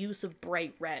its use of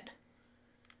bright red.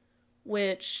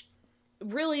 Which,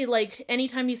 really,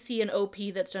 anytime you see an OP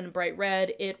that's done in bright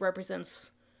red, it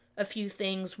represents a few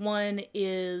things. One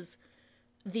is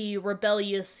the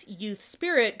rebellious youth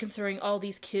spirit, considering all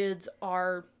these kids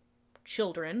are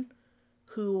children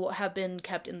who have been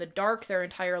kept in the dark their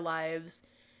entire lives,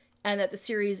 and that the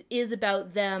series is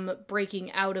about them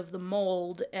breaking out of the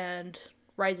mold and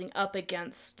rising up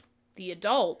against the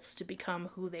adults to become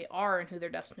who they are and who they're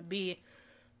destined to be.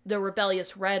 The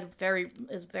rebellious red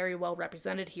is very well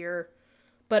represented here,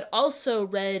 but also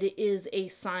red is a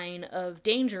sign of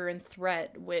danger and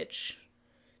threat, which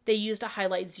they used to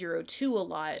highlight 02 a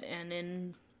lot, and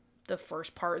in the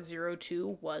first part,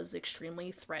 02 was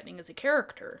extremely threatening as a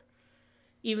character.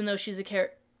 Even though she's a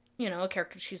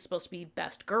character she's supposed to be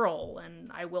best girl,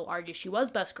 and I will argue she was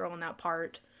best girl in that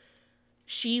part,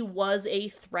 she was a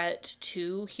threat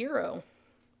to Hiro.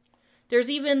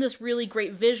 There's even this really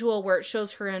great visual where it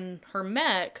shows her in her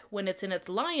mech when it's in its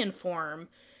lion form,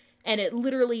 and it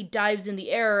literally dives in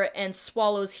the air and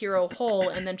swallows Hiro whole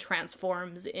and then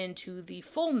transforms into the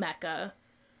full mecha,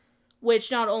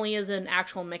 which not only is an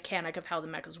actual mechanic of how the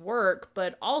mechas work,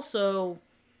 but also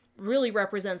really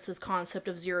represents this concept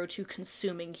of 02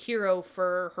 consuming Hiro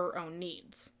for her own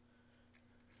needs.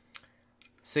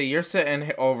 So you're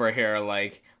sitting over here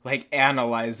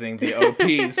analyzing the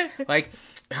OPs.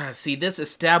 See, this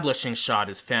establishing shot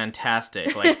is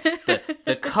fantastic.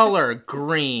 The color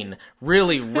green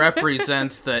really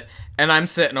represents that, and I'm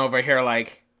sitting over here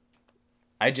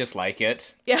I just like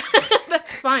it. Yeah,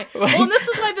 that's fine. Well, and this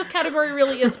is why this category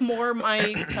really is more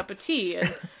my cup of tea.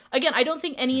 And again, I don't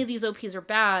think any of these OPs are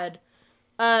bad.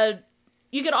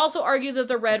 You could also argue that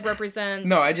the red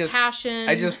represents passion.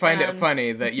 I just find it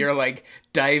funny that you're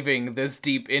diving this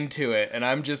deep into it, and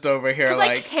I'm just over here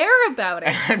I care about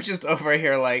it. I'm just over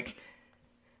here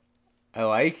I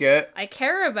like it. I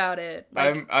care about it.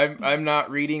 I'm not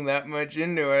reading that much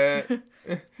into it.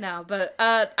 No, but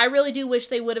I really do wish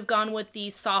they would have gone with the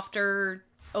softer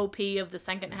OP of the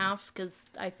second half, because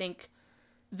I think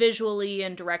visually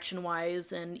and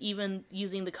direction-wise, and even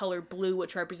using the color blue,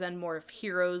 which represent more of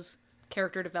Hiro's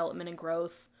character development and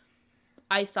growth,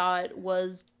 I thought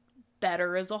was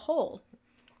better as a whole,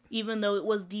 even though it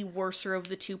was the worser of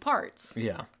the two parts.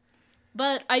 Yeah.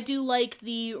 But I do like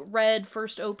the Red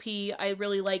first OP. I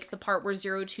really like the part where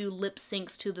Zero Two lip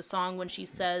syncs to the song when she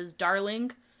says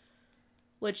 "darling,"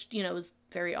 which, is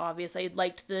very obvious. I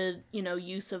liked the,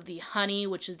 use of the honey,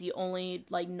 which is the only,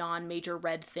 non-major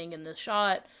red thing in the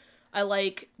shot. I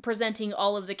like presenting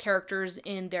all of the characters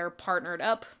in their partnered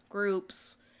up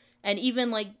groups, and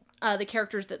even, the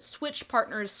characters that switched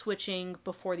partners switching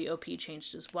before the OP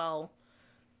changed as well.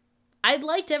 I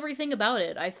liked everything about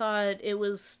it. I thought it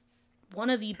was one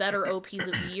of the better OPs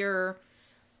of the year.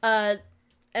 And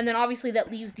then obviously that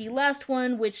leaves the last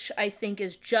one, which I think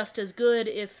is just as good,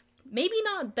 if maybe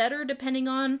not better, depending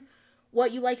on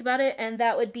what you like about it, and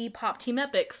that would be Pop Team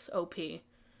Epic's OP.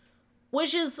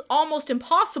 Which is almost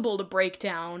impossible to break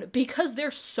down because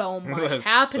there's so much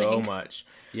happening. So much,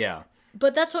 yeah.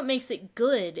 But that's what makes it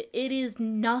good. It is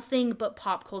nothing but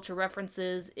pop culture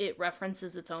references. It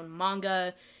references its own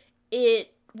manga.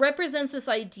 It represents this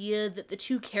idea that the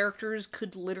two characters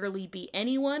could literally be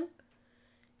anyone.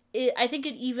 I think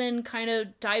it even kind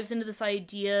of dives into this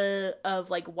idea of,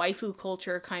 waifu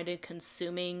culture kind of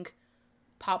consuming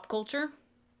pop culture.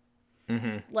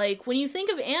 Mm-hmm. When you think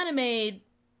of anime,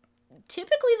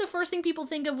 typically the first thing people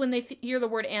think of when they hear the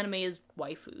word anime is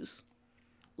waifus.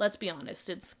 Let's be honest.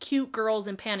 It's cute girls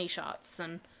in panty shots,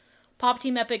 and Pop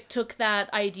Team Epic took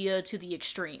that idea to the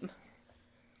extreme,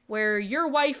 where your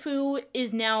waifu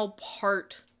is now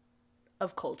part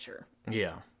of culture.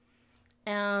 Yeah.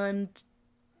 And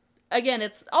again,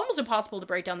 it's almost impossible to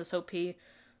break down this OP.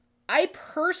 I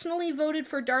personally voted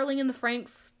for Darling in the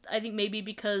Franxx. I think maybe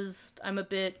because I'm a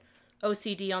bit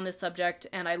OCD on this subject,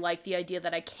 and I like the idea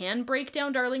that I can break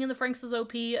down Darling in the Franxx's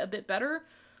OP a bit better.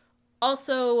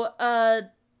 Also,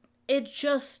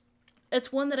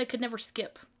 it's one that I could never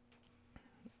skip.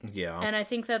 Yeah. And I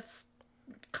think that's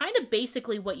kind of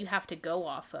basically what you have to go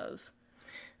off of.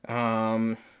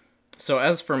 So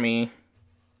as for me,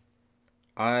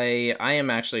 I am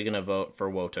actually going to vote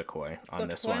for Wotakoi on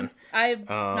this one. I'm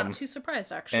not too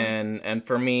surprised, actually. And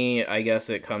for me, I guess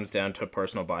it comes down to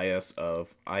personal bias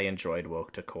of I enjoyed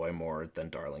Wotakoi more than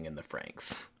Darling in the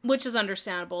Franxx. Which is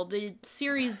understandable. The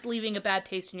series leaving a bad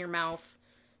taste in your mouth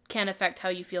can affect how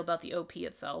you feel about the OP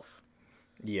itself.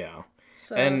 Yeah.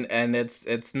 So, and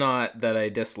it's not that I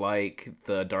dislike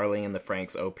the Darling in the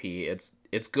Franxx OP.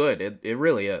 It's good. It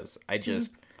really is. I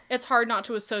just... It's hard not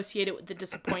to associate it with the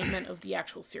disappointment of the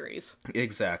actual series.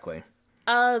 Exactly.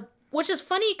 Which is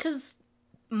funny, because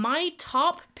my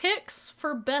top picks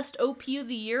for best OP of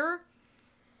the year,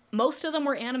 most of them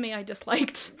were anime I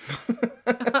disliked.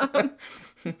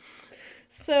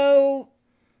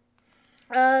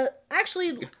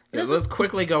 Actually... Let's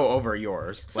quickly go over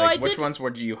yours. So which ones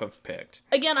would you have picked?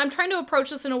 Again, I'm trying to approach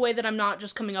this in a way that I'm not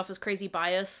just coming off as crazy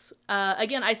bias.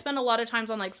 Again, I spend a lot of times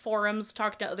on forums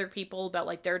talking to other people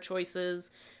about their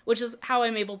choices, which is how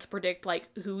I'm able to predict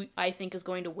who I think is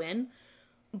going to win.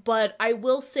 But I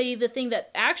will say the thing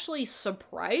that actually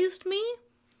surprised me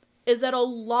is that a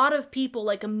lot of people,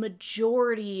 a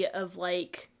majority of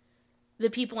the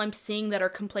people I'm seeing that are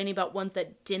complaining about ones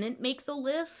that didn't make the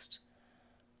list,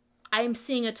 I'm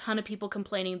seeing a ton of people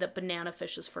complaining that Banana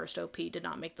Fish's first OP did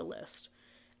not make the list.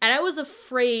 And I was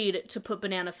afraid to put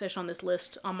Banana Fish on this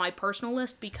list, on my personal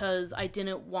list, because I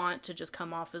didn't want to just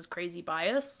come off as crazy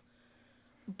bias.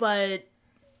 But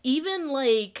even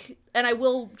and I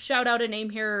will shout out a name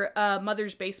here,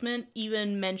 Mother's Basement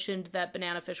even mentioned that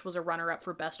Banana Fish was a runner-up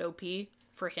for best OP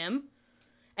for him.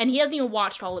 And he hasn't even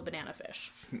watched all of Banana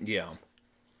Fish. Yeah.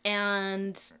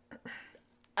 And...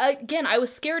 Again, I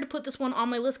was scared to put this one on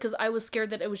my list because I was scared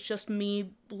that it was just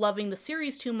me loving the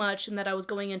series too much and that I was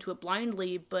going into it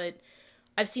blindly, but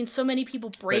I've seen so many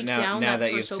people break down now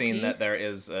that you've first OP. seen that there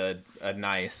is a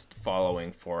nice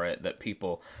following for it, that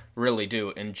people really do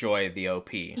enjoy the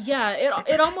OP. Yeah,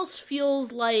 it almost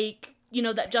feels like,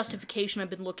 that justification I've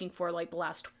been looking for the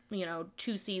last,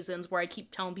 2 seasons, where I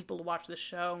keep telling people to watch this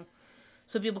show.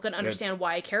 So people can understand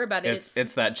why I care about it.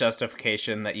 It's that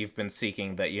justification that you've been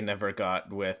seeking that you never got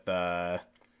with Rakugo.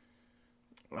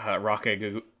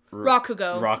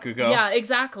 Yeah,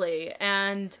 exactly.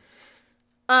 And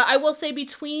I will say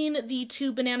between the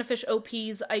two Banana Fish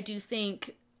OPs, I do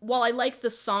think, while I like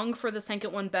the song for the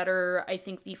second one better, I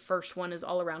think the first one is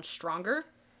all around stronger.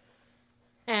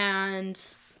 And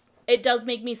it does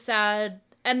make me sad.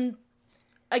 And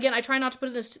again, I try not to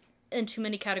put this in too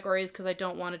many categories because I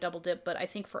don't want to double dip, but I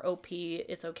think for OP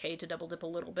it's okay to double dip a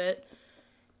little bit,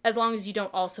 as long as you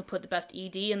don't also put the best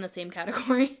ED in the same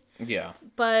category. Yeah.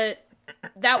 But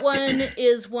that one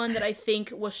is one that I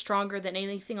think was stronger than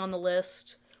anything on the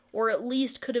list, or at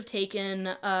least could have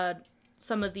taken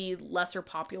some of the lesser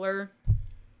popular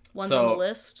ones on the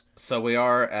list. So we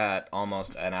are at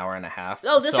almost an hour and a half.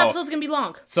 Oh, this episode's going to be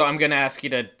long. So I'm going to ask you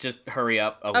to just hurry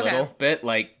up a little bit.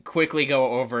 Like, quickly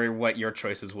go over what your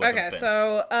choices would have been. Okay,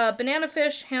 so Banana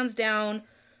Fish, hands down.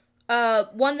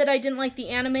 One that I didn't like the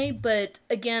anime, but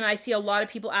again, I see a lot of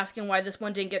people asking why this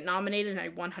one didn't get nominated, and I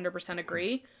 100%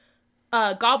 agree.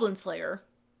 Goblin Slayer.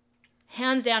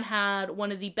 Hands down had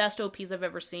one of the best OPs I've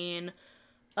ever seen.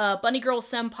 Bunny Girl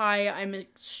Senpai, I'm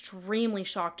extremely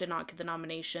shocked to not get the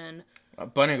nomination.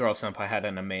 Bunny Girl Senpai had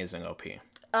an amazing OP.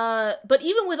 But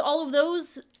even with all of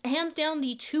those, hands down,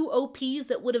 the two OPs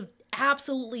that would have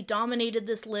absolutely dominated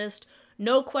this list,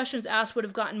 no questions asked, would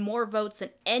have gotten more votes than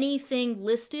anything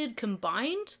listed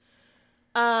combined.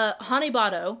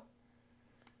 Hanebado,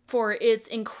 for its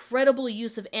incredible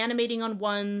use of animating on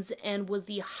ones, and was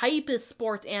the hypest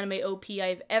sports anime OP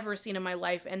I've ever seen in my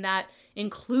life, and that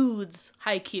includes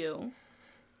Haikyuu.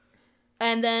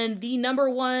 And then the number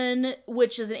one,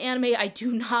 which is an anime I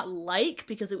do not like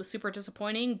because it was super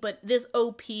disappointing, but this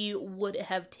OP would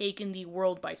have taken the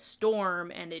world by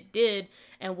storm, and it did,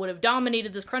 and would have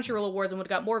dominated this Crunchyroll Awards and would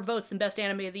have got more votes than Best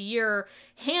Anime of the Year.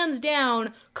 Hands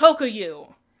down,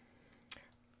 Kokoyu.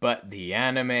 But the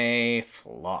anime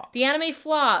flopped. The anime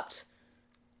flopped.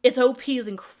 Its OP is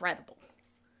incredible.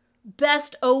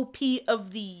 Best OP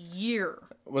of the year.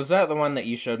 Was that the one that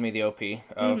you showed me the OP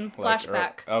of? Mm-hmm.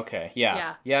 Flashback. Okay,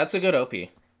 yeah. Yeah, it's a good OP.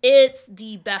 It's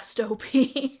the best OP.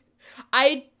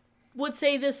 I would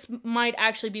say this might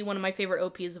actually be one of my favorite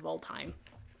OPs of all time.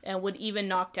 And would even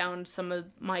knock down some of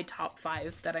my top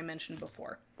 5 that I mentioned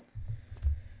before.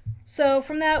 So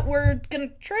from that, we're going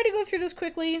to try to go through this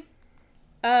quickly.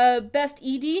 Best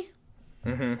ED.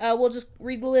 Mm-hmm. We'll just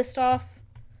read the list off.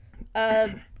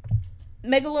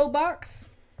 Megalobox.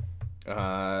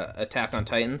 Attack on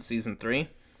Titan, Season 3.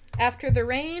 After the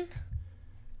Rain.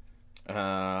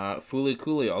 Fooly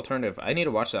Cooly Alternative. I need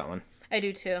to watch that one. I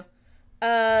do too.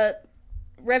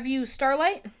 Review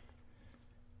Starlight.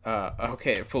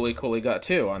 Okay, Fooly Cooly got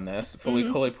 2 on this.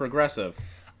 Fooly Cooly Progressive.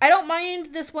 I don't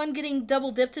mind this one getting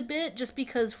double dipped a bit, just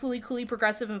because Fooly Cooly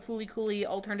Progressive and Fooly Cooly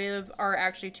Alternative are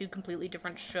actually 2 completely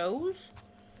different shows.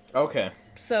 Okay.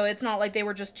 So it's not like they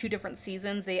were just 2 different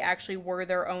seasons. They actually were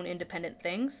their own independent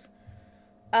things.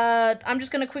 I'm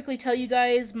just going to quickly tell you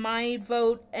guys, my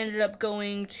vote ended up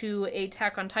going to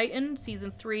Attack on Titan,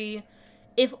 Season 3,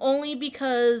 if only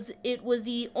because it was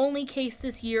the only case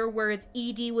this year where its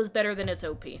ED was better than its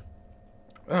OP.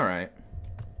 Alright.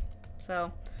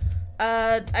 So,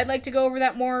 I'd like to go over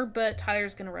that more, but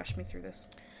Tyler's going to rush me through this.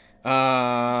 So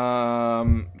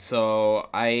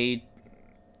I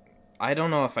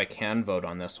don't know if I can vote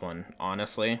on this one,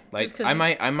 honestly. Like, I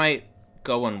might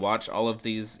go and watch all of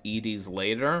these EDs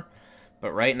later,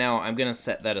 but right now I'm gonna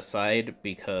set that aside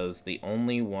because the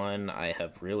only one I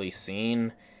have really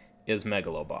seen is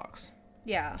Megalobox.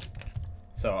 Yeah.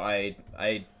 So I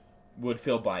would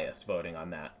feel biased voting on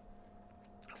that.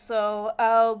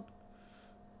 So,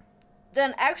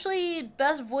 then actually,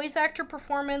 best voice actor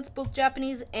performance, both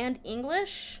Japanese and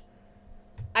English.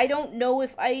 I don't know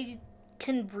if I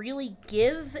can really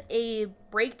give a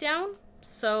breakdown,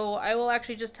 so I will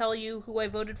actually just tell you who I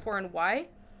voted for and why.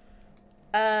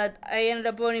 I ended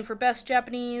up voting for best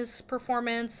Japanese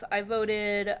performance. I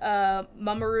voted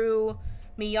Mamoru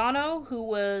Miyano, who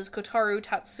was Kotaro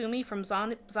Tatsumi from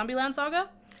Zombieland Saga.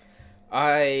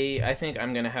 I think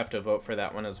I'm going to have to vote for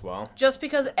that one as well. Just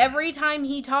because every time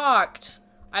he talked,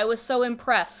 I was so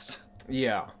impressed.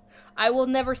 Yeah. I will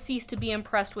never cease to be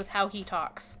impressed with how he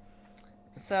talks.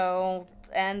 So,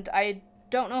 and I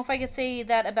don't know if I could say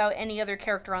that about any other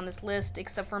character on this list,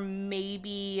 except for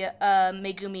maybe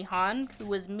Megumi Han, who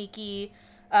was Miki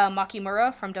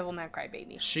Makimura from Devilman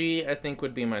Crybaby. She, I think,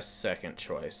 would be my second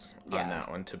choice on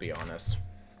that one, to be honest.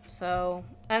 So,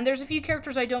 and there's a few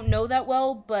characters I don't know that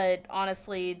well, but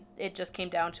honestly, it just came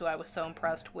down to I was so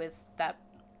impressed with that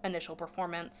initial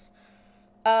performance.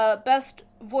 Best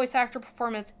voice actor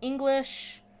performance,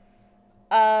 English.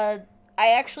 I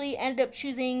actually ended up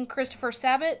choosing Christopher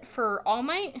Sabat for All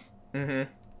Might. Mm-hmm.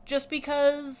 Just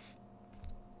because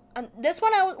this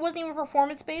one wasn't even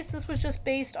performance-based. This was just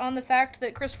based on the fact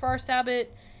that Christopher Sabat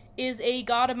is a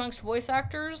god amongst voice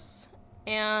actors,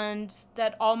 and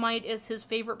that All Might is his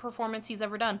favorite performance he's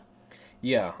ever done.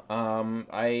 Yeah,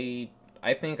 I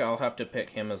think I'll have to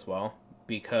pick him as well,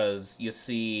 because you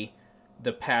see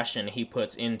the passion he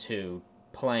puts into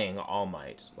playing All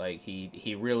Might. Like,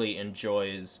 he really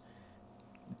enjoys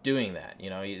doing that, you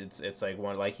know. It's like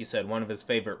one, like you said, one of his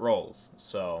favorite roles.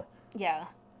 So yeah.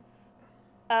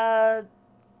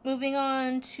 Moving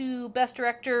on to best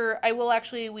director,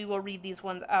 we will read these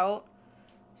ones out.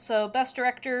 So, Best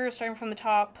Director, starting from the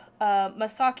top,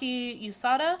 Masaki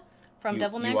Usada from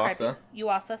Devilman Crybaby.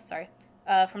 Yuasa, sorry.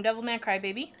 From Devilman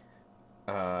Crybaby.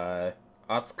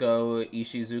 Atsuko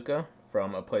Ishizuka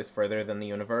from A Place Further Than the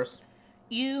Universe.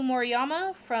 Yu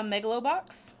Moriyama from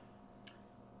Megalobox.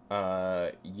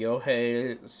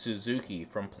 Yohei Suzuki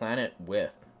from Planet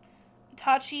With.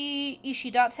 Tachi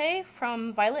Ishidate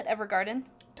from Violet Evergarden.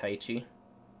 Taichi,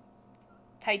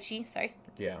 sorry.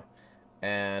 Yeah.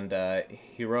 And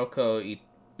Hiroko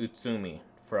Utsumi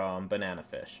from Banana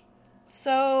Fish.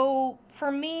 So,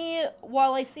 for me,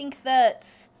 while I think that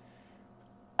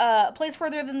Place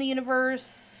Further Than the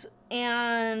Universe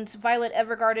and Violet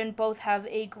Evergarden both have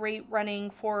a great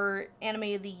running for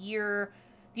Anime of the Year,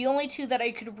 the only two that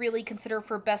I could really consider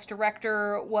for Best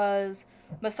Director was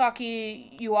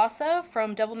Masaki Yuasa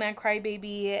from Devilman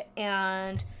Crybaby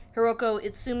and Hiroko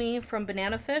Utsumi from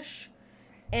Banana Fish.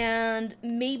 And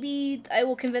maybe I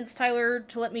will convince Tyler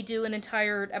to let me do an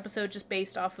entire episode just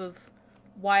based off of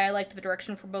why I liked the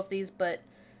direction for both these, but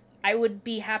I would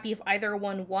be happy if either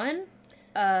one won.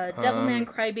 Devilman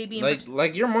Crybaby.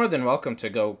 Like you're more than welcome to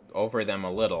go over them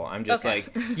a little. I'm just okay.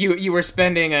 You were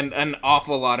spending an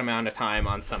awful lot amount of time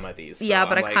on some of these. So yeah,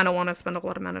 but I kind of want to spend a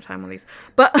lot amount of time on these.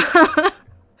 But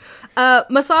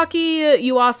Masaki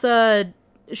Yuasa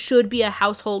should be a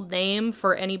household name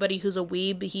for anybody who's a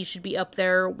weeb. He should be up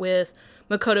there with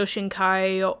Makoto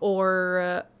Shinkai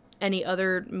or any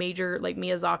other major like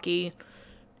Miyazaki.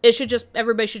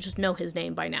 Everybody should just know his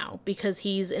name by now, because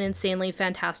he's an insanely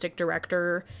fantastic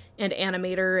director and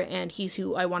animator, and he's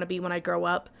who I want to be when I grow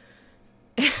up.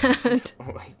 And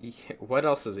what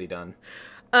else has he done?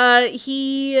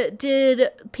 He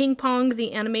did Ping Pong,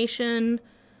 the animation.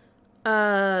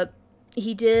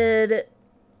 He did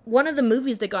one of the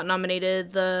movies that got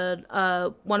nominated,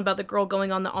 the one about the girl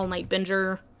going on the all-night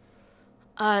binger.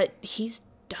 He's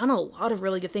done a lot of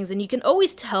really good things, and you can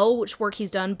always tell which work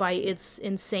he's done by its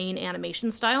insane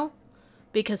animation style,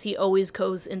 because he always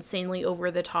goes insanely over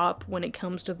the top when it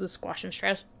comes to the squash and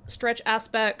stretch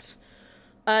aspect.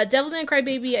 Devilman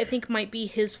Crybaby, I think, might be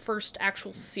his first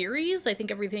actual series. I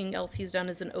think everything else he's done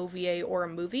is an OVA or a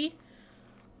movie,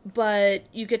 but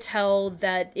you could tell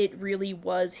that it really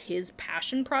was his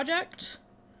passion project.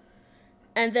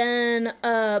 And then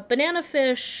Banana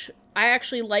Fish, I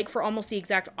actually like for almost the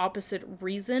exact opposite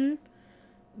reason,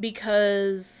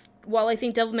 because while I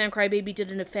think Devilman Crybaby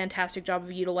did a fantastic job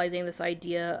of utilizing this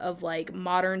idea of like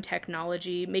modern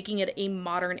technology, making it a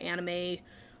modern anime,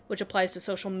 which applies to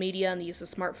social media and the use of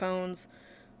smartphones,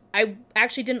 I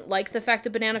actually didn't like the fact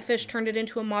that Banana Fish turned it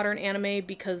into a modern anime,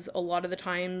 because a lot of the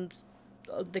times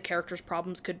the characters'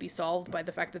 problems could be solved by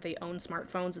the fact that they own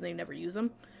smartphones and they never use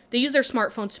them. They use their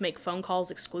smartphones to make phone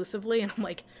calls exclusively, and I'm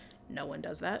like, no one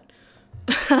does that.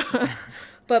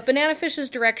 But Banana Fish's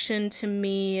direction, to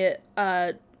me,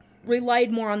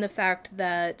 relied more on the fact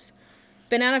that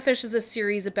Banana Fish is a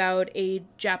series about a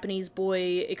Japanese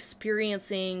boy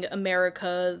experiencing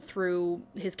America through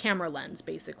his camera lens,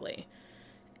 basically.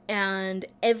 And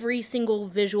every single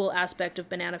visual aspect of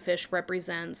Banana Fish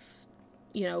represents,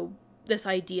 this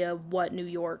idea of what New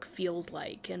York feels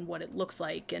like and what it looks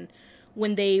like. And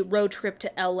when they road trip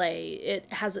to LA, it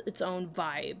has its own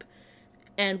vibe.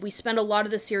 And we spend a lot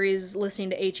of the series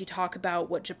listening to Eiichi talk about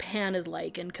what Japan is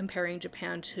like and comparing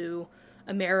Japan to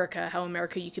America, how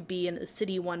America you could be in a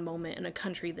city one moment and a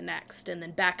country the next, and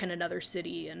then back in another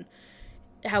city, and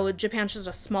how Japan's just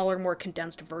a smaller, more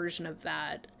condensed version of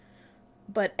that.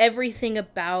 But everything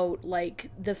about,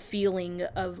 like, the feeling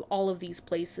of all of these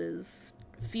places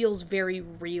feels very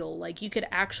real. Like, you could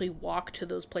actually walk to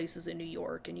those places in New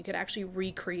York, and you could actually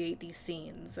recreate these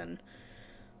scenes, and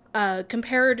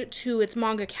compared to its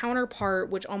manga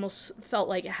counterpart, which almost felt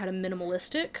like it had a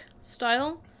minimalistic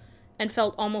style and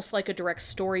felt almost like a direct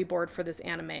storyboard for this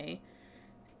anime.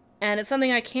 And it's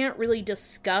something I can't really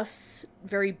discuss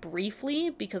very briefly,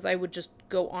 because I would just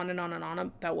go on and on and on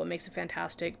about what makes it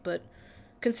fantastic, but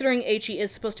considering Eiichi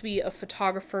is supposed to be a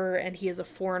photographer and he is a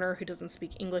foreigner who doesn't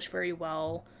speak English very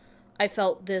well, I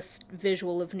felt this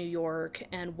visual of New York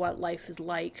and what life is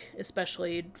like,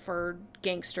 especially for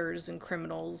gangsters and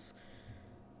criminals,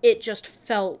 it just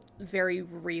felt very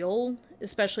real,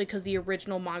 especially because the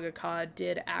original mangaka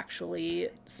did actually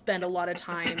spend a lot of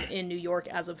time in New York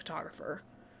as a photographer.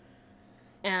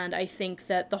 And I think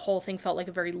that the whole thing felt like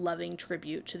a very loving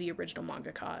tribute to the original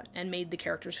mangaka and made the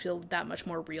characters feel that much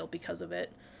more real because of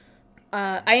it.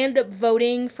 I ended up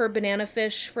voting for Banana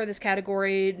Fish for this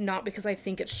category, not because I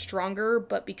think it's stronger,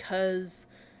 but because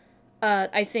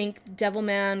I think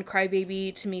Devilman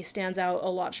Crybaby, to me, stands out a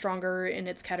lot stronger in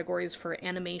its categories for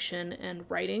animation and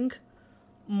writing,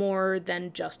 more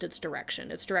than just its direction.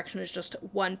 Its direction is just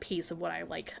one piece of what I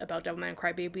like about Devilman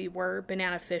Crybaby, where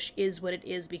Banana Fish is what it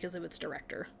is because of its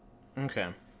director. Okay.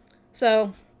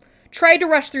 So, tried to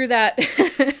rush through that.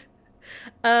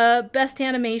 Best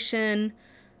animation,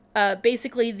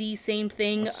 basically the same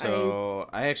thing. So,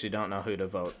 I actually don't know who to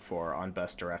vote for on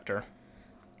Best Director.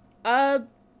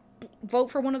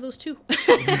 Vote for one of those two.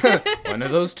 One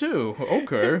of those two.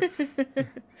 Okay.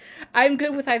 I'm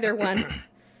good with either one.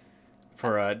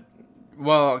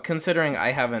 Well, considering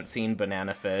I haven't seen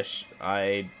Banana Fish,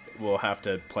 I will have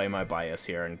to play my bias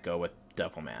here and go with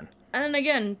Devilman. And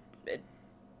again,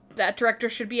 that director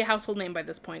should be a household name by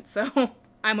this point, so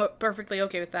I'm perfectly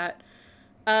okay with that.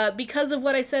 Because of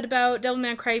what I said about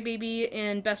Devilman Crybaby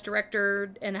in Best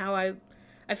Director and how I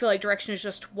feel like direction is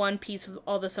just one piece of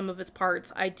all the sum of its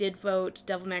parts, I did vote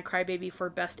Devilman Crybaby for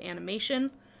Best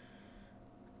Animation.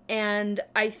 And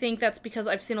I think that's because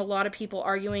I've seen a lot of people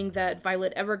arguing that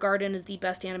Violet Evergarden is the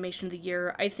best animation of the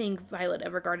year. I think Violet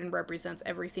Evergarden represents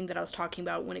everything that I was talking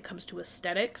about when it comes to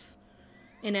aesthetics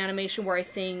in animation, where I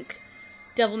think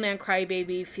Devilman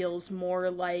Crybaby feels more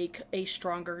like a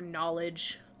stronger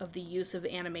knowledge of the use of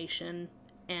animation,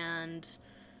 and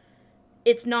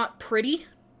it's not pretty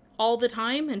all the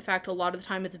time. In fact, a lot of the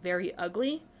time it's very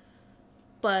ugly,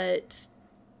 but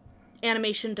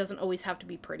animation doesn't always have to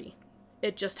be pretty.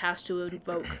 It just has to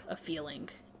evoke a feeling,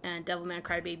 and Devilman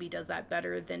Crybaby does that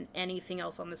better than anything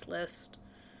else on this list.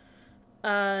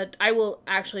 I will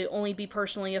actually only be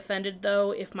personally offended, though,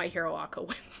 if My Hero Aka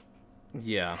wins.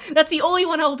 Yeah. That's the only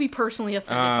one I'll be personally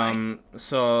offended by.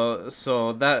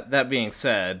 So that being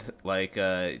said, like,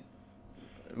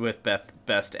 with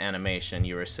Best Animation,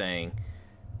 you were saying,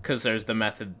 because there's the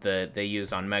method that they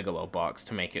use on Megalobox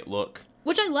to make it look...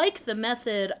 Which I like the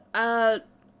method.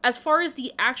 As far as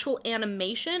the actual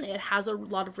animation, it has a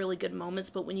lot of really good moments,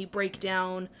 but when you break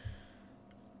down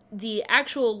the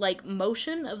actual, like,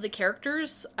 motion of the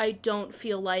characters, I don't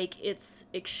feel like it's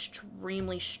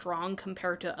extremely strong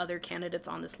compared to other candidates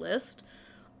on this list.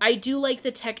 I do like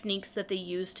the techniques that they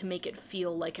use to make it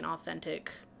feel like an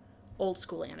authentic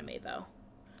old-school anime, though.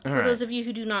 For those of you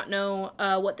who do not know,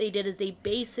 what they did is they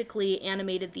basically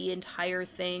animated the entire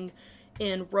thing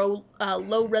in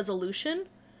low resolution,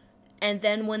 and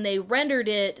then when they rendered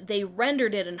it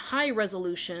in high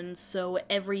resolution, so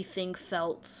everything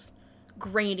felt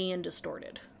grainy and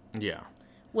distorted. Yeah.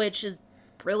 Which is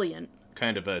brilliant.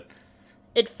 Kind of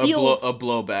it feels a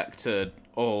blowback to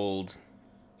old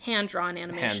hand-drawn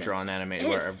animation. And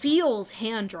it feels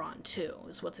hand-drawn, too,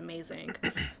 is what's amazing.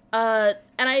 And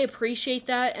I appreciate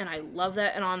that, and I love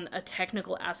that, and on a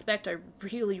technical aspect, I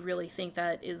really, really think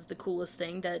that is the coolest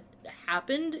thing that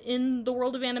happened in the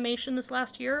world of animation this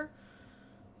last year.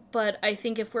 But I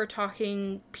think if we're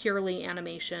talking purely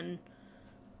animation,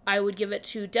 I would give it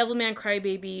to Devilman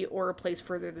Crybaby or A Place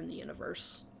Further Than the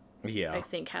Universe. Yeah. I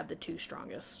think had the two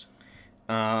strongest.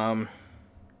 I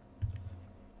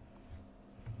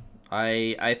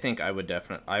think I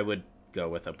would go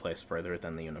with A Place Further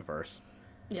Than the Universe.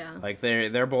 Yeah. Like,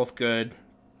 they're both good.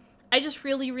 I just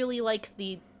really, really like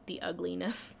the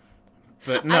ugliness.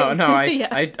 But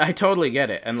I totally get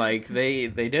it. And, like, they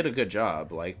did a good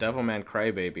job. Like, Devilman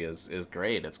Crybaby is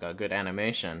great. It's got good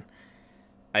animation.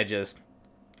 I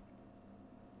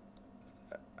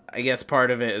guess part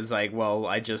of it is like, well,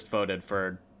 I just voted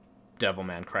for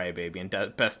Devilman Crybaby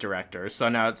and Best Director, so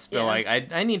now it's feel like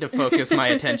I need to focus my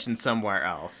attention somewhere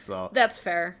else. So that's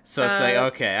fair. So it's like,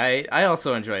 okay, I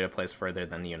also enjoyed A Place Further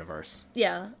Than the Universe.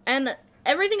 Yeah, and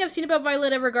everything I've seen about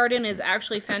Violet Evergarden is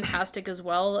actually fantastic as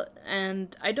well,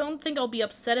 and I don't think I'll be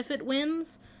upset if it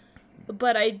wins,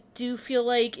 but I do feel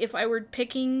like if I were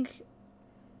picking...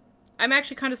 I'm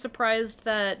actually kind of surprised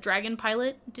that Dragon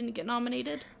Pilot didn't get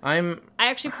nominated. I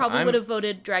actually probably would have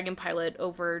voted Dragon Pilot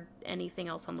over anything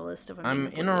else on the list. If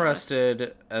I'm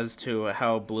interested as to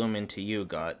how Bloom Into You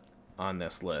got on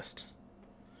this list.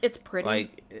 It's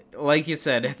pretty. Like you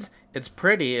said, it's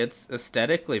pretty. It's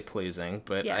aesthetically pleasing,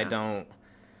 but I don't...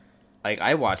 Like,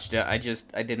 I watched it. I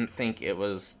didn't think it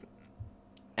was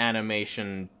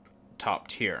animation top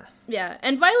tier. Yeah,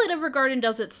 and Violet Evergarden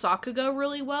does its Sakuga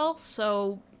really well,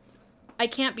 so... I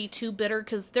can't be too bitter,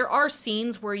 because there are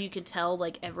scenes where you could tell,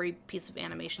 like, every piece of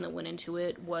animation that went into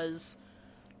it was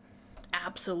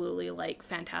absolutely, like,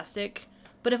 fantastic.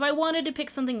 But if I wanted to pick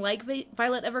something like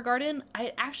Violet Evergarden,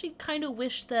 I actually kind of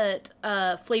wish that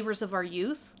Flavors of Our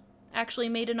Youth actually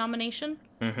made a nomination.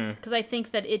 Because I think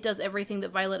that it does everything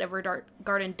that Violet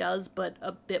Evergarden does, but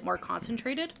a bit more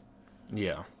concentrated.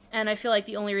 Yeah. And I feel like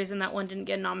the only reason that one didn't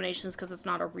get nominations is because it's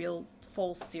not a real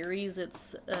full series.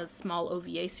 It's a small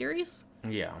OVA series.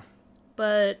 Yeah.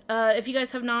 But if you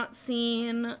guys have not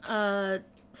seen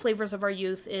Flavors of Our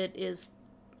Youth, it is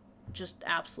just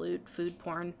absolute food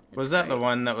porn. Was that the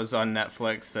one that was on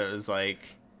Netflix that was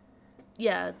like...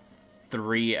 Yeah.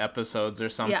 3 episodes or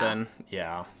something?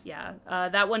 Yeah. Yeah.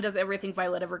 That one does everything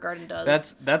Violet Evergarden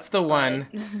does. That's the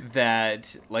one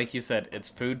that, like you said, it's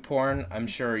food porn. I'm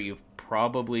sure you've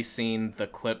probably seen the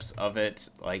clips of it.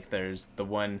 Like, there's the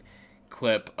one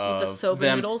clip of the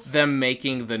soba noodles? them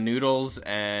making the noodles,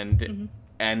 and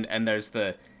there's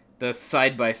the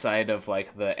side by side of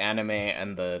like the anime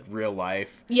and the real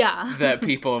life. Yeah. That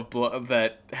people have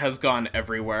that has gone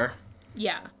everywhere.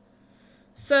 Yeah.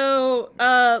 So,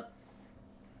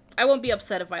 I won't be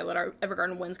upset if Violet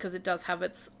Evergarden wins, because it does have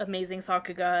its amazing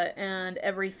Sakuga, and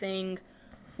everything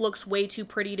looks way too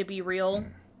pretty to be real,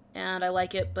 and I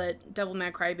like it, but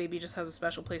Devilman Crybaby just has a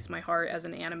special place in my heart as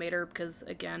an animator, because,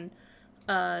 again,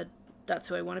 that's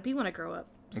who I want to be when I grow up.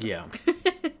 So. Yeah.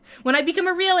 When I become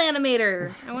a real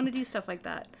animator, I want to do stuff like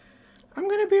that. I'm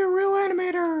gonna be a real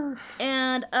animator!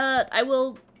 And, I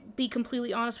will be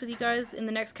completely honest with you guys, in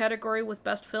the next category with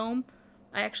Best Film,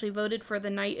 I actually voted for The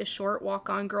Night is Short, Walk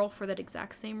On Girl for that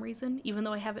exact same reason. Even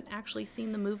though I haven't actually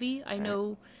seen the movie, I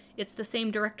know it's the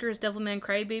same director as Devilman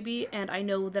Crybaby, and I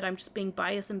know that I'm just being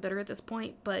biased and bitter at this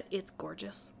point, but it's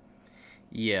gorgeous.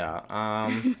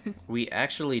 Yeah, we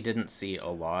actually didn't see a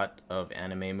lot of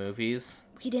anime movies.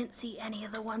 We didn't see any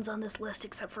of the ones on this list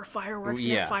except for Fireworks,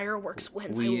 and if Fireworks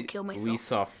wins, I will kill myself. We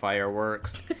saw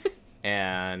Fireworks,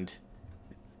 and...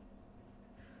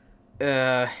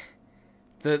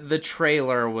 The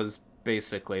trailer was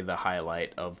basically the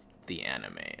highlight of the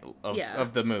anime,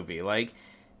 of the movie. Like,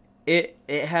 it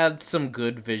had some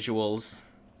good visuals.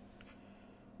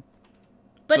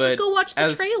 But just go watch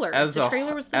the trailer. The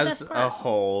trailer was the best part. As a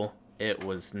whole, it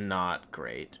was not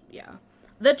great. Yeah.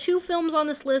 The 2 films on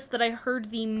this list that I heard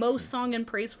the most song and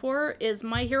praise for is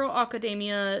My Hero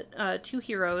Academia 2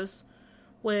 Heroes,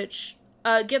 which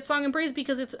gets song and praise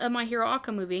because it's a My Hero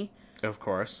Aka movie. Of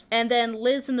course. And then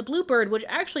Liz and the Bluebird, which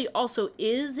actually also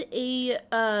is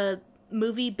a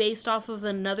movie based off of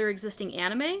another existing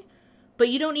anime. But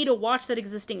you don't need to watch that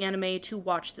existing anime to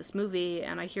watch this movie.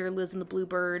 And I hear Liz and the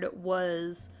Bluebird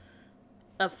was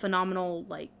a phenomenal,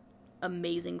 like,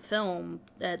 amazing film.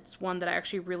 That's one that I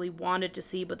actually really wanted to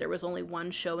see, but there was only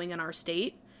one showing in our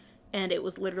state. And it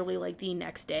was literally, like, the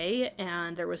next day.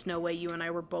 And there was no way you and I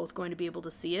were both going to be able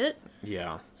to see it.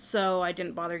 Yeah. So I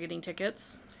didn't bother getting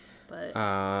tickets. But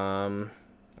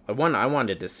one I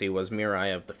wanted to see was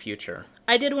Mirai of the Future.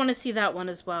 I did want to see that one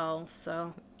as well,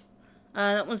 so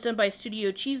that one's done by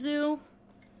Studio Chizu.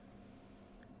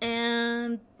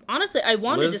 And honestly, I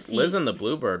wanted to see Liz and the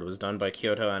Bluebird was done by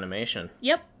Kyoto Animation.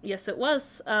 Yep, yes it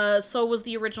was. So was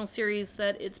the original series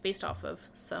that it's based off of.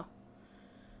 So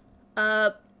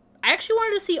I actually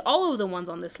wanted to see all of the ones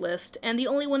on this list, and the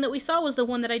only one that we saw was the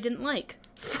one that I didn't like.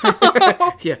 So...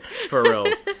 Yeah, for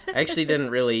reals. I actually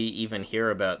didn't really even hear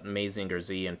about Mazinger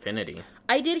Z Infinity.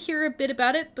 I did hear a bit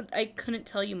about it, but I couldn't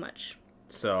tell you much.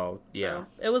 So, yeah. So,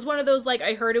 it was one of those, like,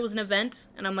 I heard it was an event,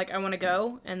 and I'm like, I want to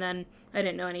go, and then I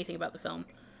didn't know anything about the film.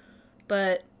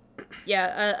 But,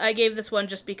 yeah, I gave this one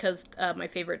just because my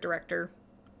favorite director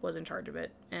was in charge of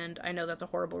it, and I know that's a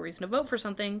horrible reason to vote for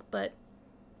something, but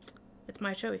it's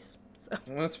my choice, so.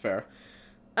 That's fair.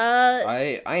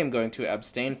 I am going to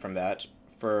abstain from that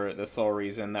for the sole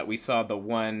reason that we saw the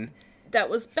one that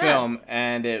was bad film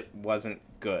and it wasn't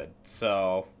good.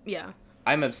 So yeah,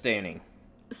 I'm abstaining.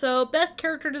 So best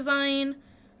character design,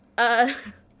 I'm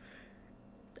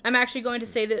actually going to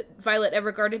say that Violet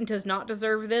Evergarden does not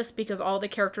deserve this because all the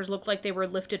characters look like they were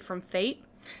lifted from Fate.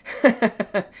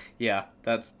 Yeah,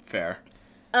 that's fair.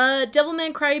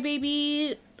 Devilman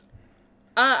Crybaby,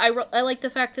 I like the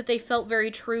fact that they felt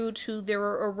very true to their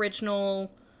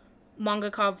original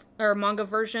manga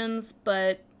versions,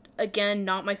 but again,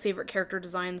 not my favorite character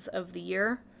designs of the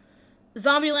year.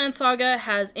 Zombieland Saga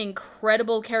has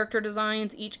incredible character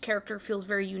designs. Each character feels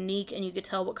very unique, and you could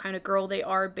tell what kind of girl they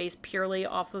are based purely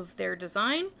off of their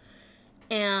design.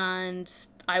 And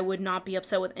I would not be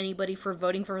upset with anybody for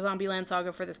voting for Zombieland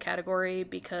Saga for this category,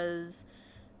 because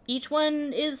each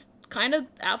one is kind of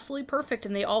absolutely perfect,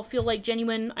 and they all feel like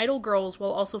genuine idol girls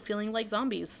while also feeling like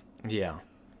zombies. Yeah.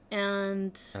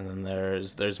 And then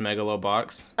there's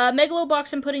Megalobox.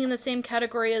 Megalobox I'm putting in the same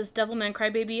category as Devilman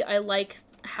Crybaby. I like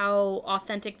how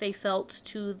authentic they felt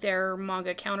to their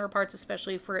manga counterparts,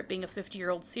 especially for it being a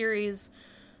 50-year-old series.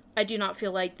 I do not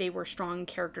feel like they were strong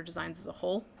character designs as a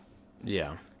whole.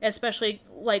 Yeah. Especially,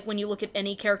 like, when you look at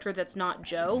any character that's not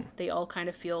Joe, they all kind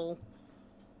of feel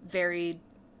very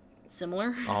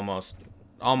similar.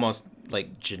 Almost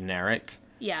like generic.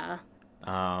 Yeah.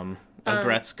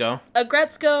 Aggretsuko.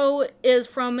 Aggretsuko is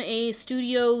from a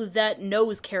studio that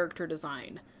knows character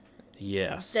design.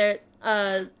 Yes.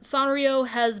 Sanrio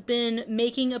has been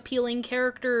making appealing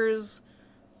characters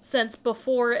since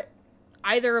before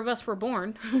either of us were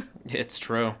born. It's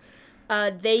true.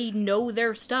 They know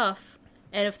their stuff,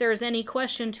 and if there's any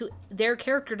question to their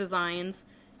character designs,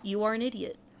 you are an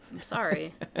idiot. I'm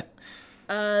sorry.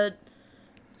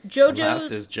 JoJo's...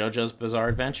 Last is JoJo's Bizarre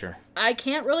Adventure. I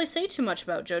can't really say too much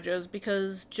about JoJo's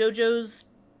because JoJo's,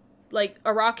 like,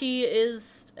 Araki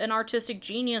is an artistic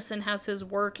genius and has his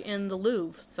work in the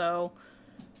Louvre, so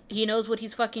he knows what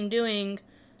he's fucking doing.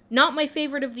 Not my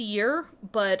favorite of the year,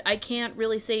 but I can't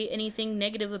really say anything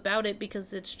negative about it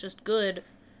because it's just good.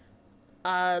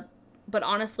 But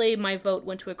honestly, my vote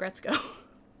went to Aggretsuko.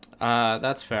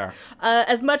 That's fair.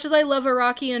 As much as I love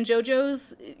Araki and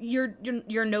JoJo's, you're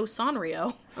no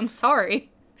Sanrio. I'm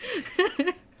sorry.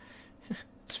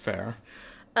 It's fair.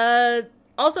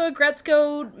 Also,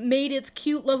 Aggretsuko made its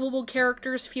cute, lovable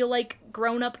characters feel like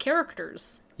grown-up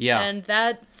characters. Yeah. And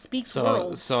that speaks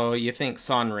worlds. So you think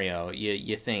Sanrio,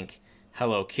 you think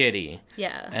Hello Kitty.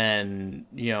 Yeah. And,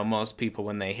 you know, most people,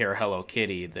 when they hear Hello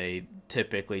Kitty, they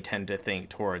typically tend to think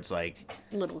towards, like...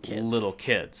 Little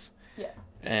kids. Yeah.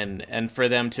 And for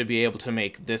them to be able to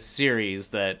make this series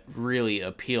that really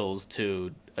appeals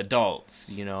to adults,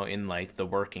 you know, in, like, the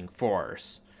working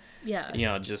force. Yeah. You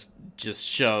know, just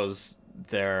shows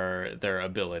their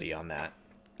ability on that.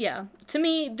 Yeah. To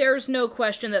me, there's no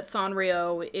question that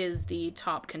Sanrio is the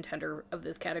top contender of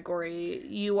this category.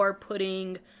 You are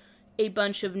putting a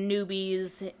bunch of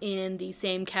newbies in the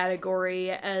same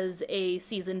category as a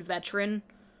seasoned veteran.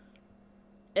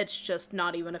 It's just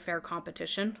not even a fair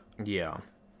competition. Yeah.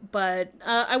 But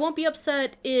I won't be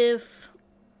upset if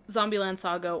Zombieland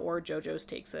Saga or JoJo's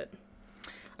takes it.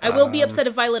 I will be upset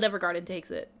if Violet Evergarden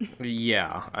takes it.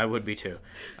 Yeah, I would be too.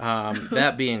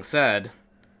 That being said,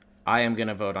 I am going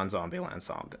to vote on Zombieland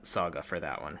Saga for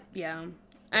that one. Yeah.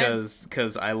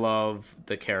 Because I love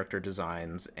the character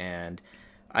designs, and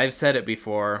I've said it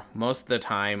before, most of the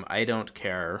time I don't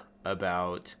care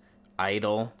about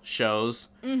idol shows,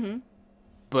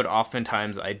 but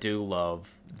oftentimes I do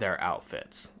love their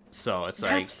outfits. So it's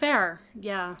like... That's fair,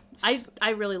 yeah. I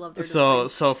really love their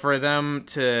designs. So for them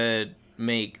to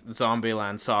make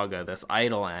Zombieland Saga this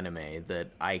idol anime that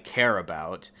I care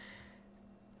about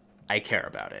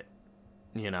it,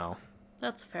 you know?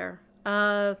 That's fair.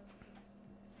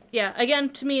 Yeah,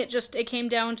 again, to me, it came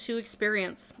down to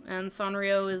experience, and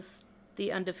Sanrio is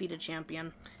the undefeated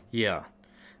champion. Yeah.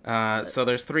 So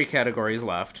there's 3 categories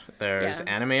left. There's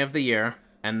Anime of the Year,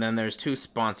 and then there's 2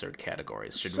 sponsored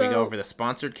categories. Should we go over the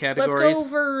sponsored categories? Let's go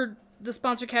over the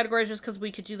sponsored categories just because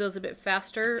we could do those a bit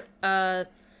faster.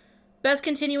 Best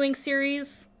Continuing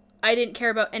Series, I didn't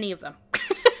care about any of them.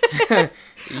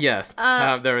 Yes.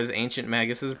 There was Ancient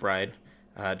Magus's Bride,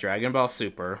 Dragon Ball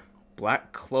Super,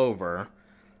 Black Clover,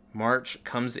 March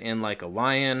Comes In Like a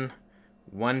Lion,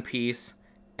 One Piece,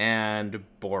 and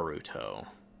Boruto.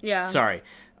 Yeah. Sorry.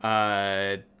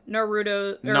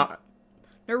 Naruto's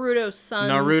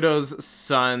Sons. Naruto's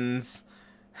Sons.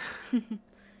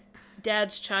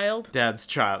 Dad's Child,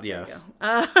 yes.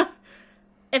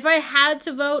 If I had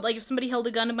to vote, like if somebody held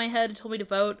a gun to my head and told me to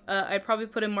vote, I'd probably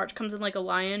put in March Comes In Like a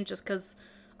Lion just because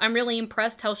I'm really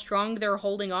impressed how strong they're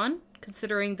holding on,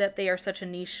 considering that they are such a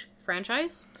niche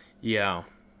franchise. Yeah.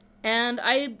 And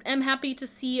I am happy to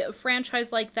see a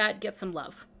franchise like that get some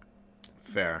love.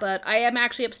 Fair. But I am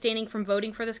actually abstaining from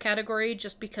voting for this category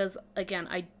just because, again,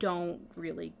 I don't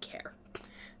really care.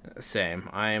 Same.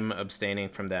 I'm abstaining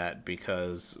from that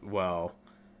because, well,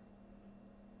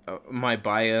 my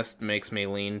bias makes me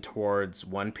lean towards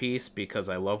One Piece because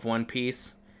I love One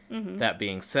Piece. Mm-hmm. That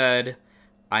being said,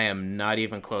 I am not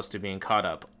even close to being caught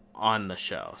up on the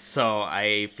show, so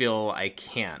I feel I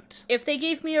can't. If they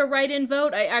gave me a write-in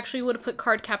vote, I actually would have put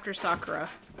Cardcaptor Sakura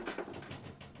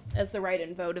as the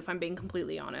write-in vote, if I'm being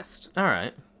completely honest. All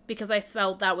right. Because I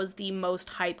felt that was the most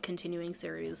hype continuing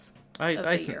series of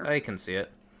the year. I can see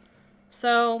it.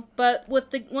 So, but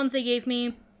with the ones they gave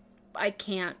me, I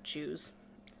can't choose.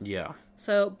 Yeah.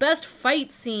 So, best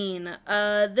fight scene.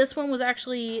 This one was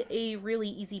actually a really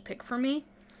easy pick for me.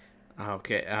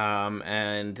 Okay,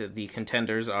 and the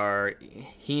contenders are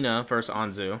Hina versus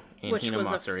Anzu in Which Hina was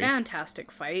Matsuri. a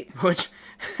fantastic fight. Which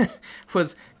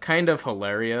was kind of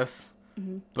hilarious,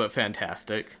 but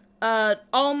fantastic.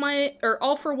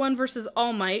 All For One versus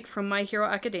All Might from My Hero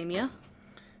Academia.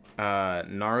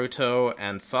 Naruto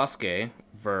and Sasuke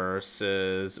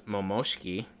versus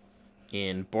Momoshiki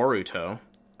in Boruto.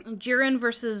 Jiren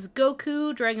versus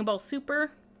Goku, Dragon Ball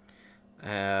Super.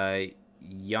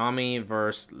 Yami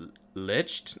versus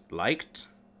Licht,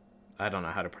 I don't know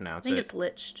how to pronounce it. I think it's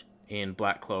Lich. In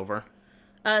Black Clover.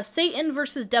 Satan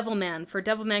versus Devilman for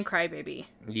Devilman Crybaby.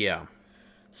 Yeah.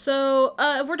 So,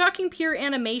 if we're talking pure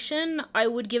animation, I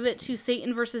would give it to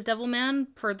Satan versus Devilman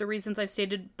for the reasons I've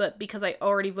stated, but because I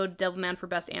already voted Devilman for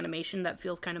best animation, that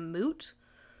feels kind of moot.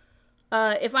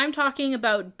 If I'm talking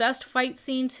about best fight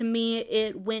scene, to me,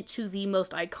 it went to the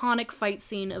most iconic fight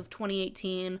scene of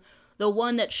 2018, the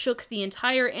one that shook the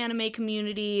entire anime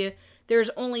community. There's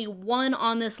only one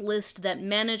on this list that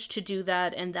managed to do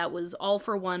that, and that was All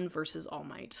for One versus All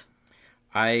Might.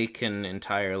 I can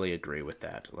entirely agree with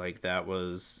that. Like, it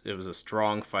was a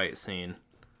strong fight scene.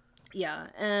 Yeah,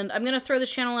 and I'm going to throw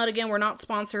this channel out again. We're not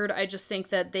sponsored. I just think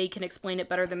that they can explain it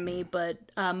better than me, but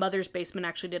Mother's Basement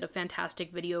actually did a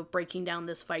fantastic video breaking down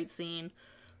this fight scene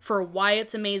for why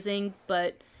it's amazing,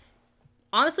 but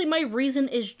honestly, my reason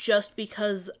is just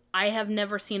because I have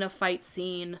never seen a fight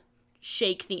scene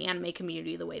shake the anime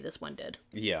community the way this one did.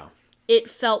 Yeah. It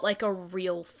felt like a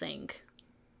real thing.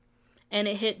 And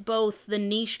it hit both the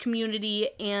niche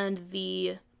community and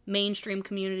the mainstream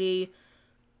community.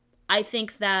 I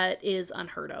think that is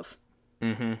unheard of.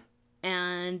 Mm-hmm.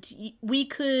 And we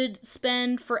could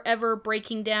spend forever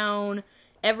breaking down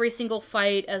every single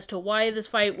fight as to why this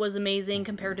fight was amazing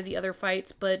compared to the other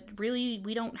fights, but really,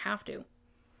 we don't have to.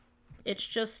 It's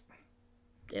just,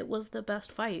 it was the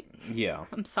best fight. Yeah.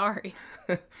 I'm sorry.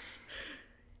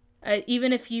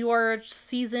 Even if you are a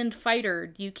seasoned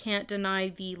fighter, you can't deny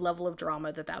the level of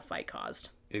drama that fight caused.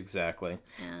 Exactly.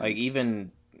 And... like,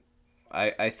 even,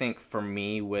 I think for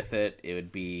me with it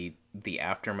would be the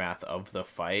aftermath of the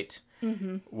fight,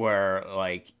 where,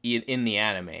 like, in the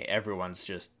anime, everyone's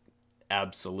just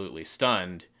absolutely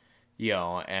stunned,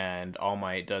 and All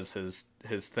Might does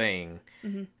his thing,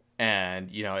 and,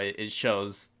 it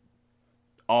shows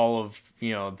all of,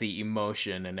 the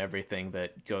emotion and everything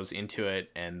that goes into it,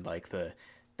 and, like, the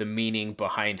meaning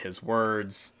behind his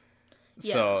words.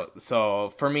 Yeah.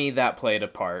 So for me, that played a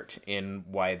part in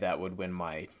why that would win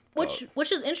my vote.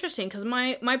 Which is interesting, because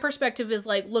my perspective is,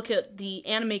 like, look at the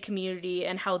anime community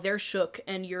and how they're shook,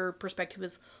 and your perspective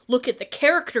is look at the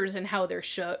characters and how they're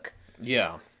shook.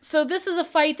 Yeah. So this is a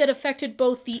fight that affected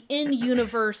both the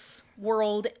in-universe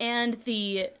world and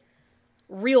the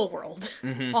real world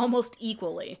almost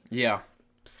equally. Yeah.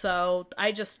 So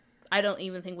I don't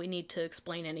even think we need to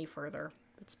explain any further.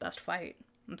 It's best fight.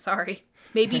 I'm sorry.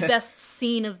 Maybe best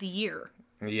scene of the year.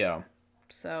 Yeah.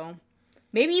 So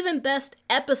maybe even best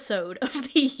episode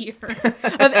of the year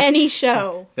of any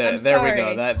show. There we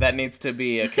go. That needs to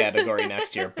be a category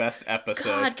next year. Best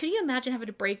episode. God, could you imagine having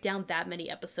to break down that many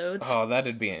episodes? Oh,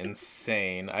 that'd be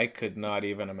insane. I could not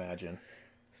even imagine.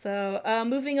 So,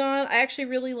 moving on, I actually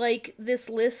really like this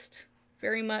list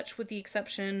very much, with the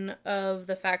exception of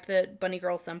the fact that Bunny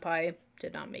Girl Senpai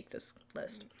did not make this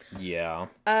list. Yeah.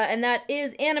 And that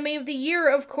is Anime of the Year,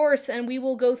 of course, and we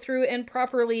will go through and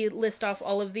properly list off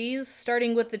all of these.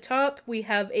 Starting with the top, we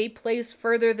have A Place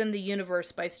Further Than the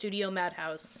Universe by Studio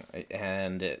Madhouse.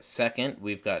 And second,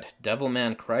 we've got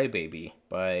Devilman Crybaby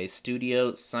by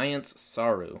Studio Science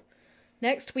Saru.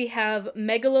 Next, we have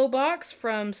Megalobox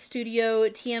from Studio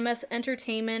TMS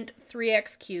Entertainment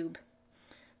 3X Cube.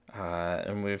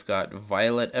 And we've got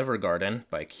Violet Evergarden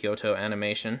by Kyoto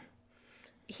Animation.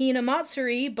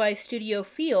 Hinamatsuri by Studio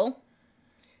Feel.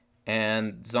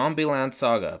 And Zombieland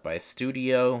Saga by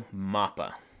Studio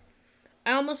MAPPA.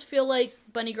 I almost feel like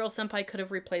Bunny Girl Senpai could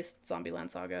have replaced Zombieland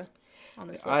Saga on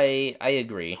this list. I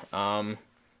agree. But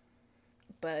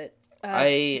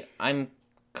I'm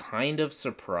kind of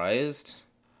surprised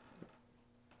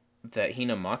that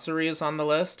Hinamatsuri is on the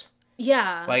list.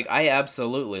 Yeah. Like, I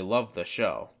absolutely love the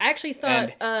show. I actually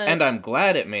thought... And I'm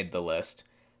glad it made the list,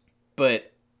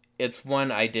 but it's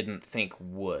one I didn't think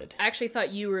would. I actually thought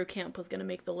Yuru Camp was going to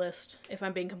make the list, if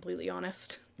I'm being completely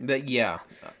honest. Yeah.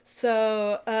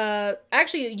 So,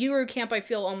 actually, Yuru Camp, I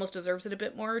feel, almost deserves it a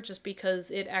bit more, just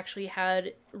because it actually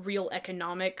had real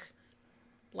economic,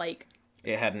 like...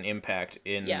 It had an impact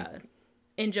in... Yeah.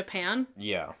 In Japan?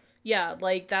 Yeah. Yeah,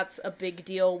 like, that's a big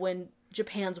deal when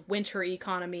Japan's winter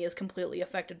economy is completely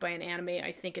affected by an anime.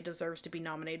 I think it deserves to be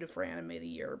nominated for Anime of the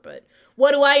Year, but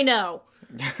what do I know?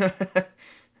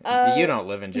 You don't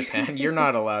live in Japan. You're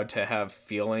not allowed to have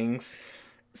feelings.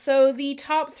 So the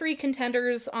top 3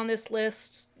 contenders on this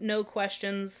list, no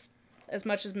questions, as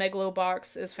much as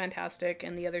Megalobox is fantastic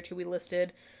and the other 2 we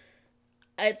listed,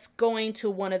 it's going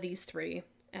to one of these 3.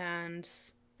 And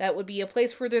that would be A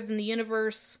Place Further Than the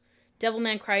Universe,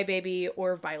 Devilman Crybaby,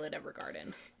 or Violet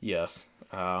Evergarden. Yes.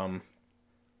 I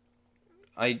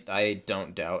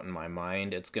don't doubt in my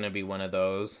mind it's going to be one of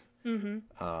those.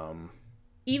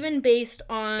 Even based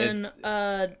on...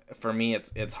 for me,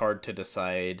 it's hard to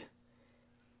decide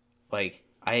like,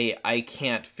 I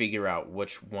can't figure out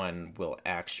which one will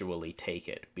actually take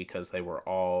it, because they were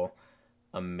all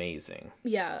amazing.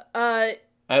 Yeah.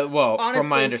 Well, honestly, from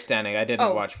my understanding, I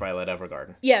didn't watch Violet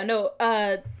Evergarden. Yeah, no,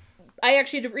 I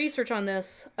actually did research on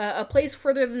this. A Place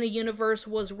Further Than the Universe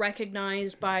was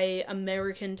recognized by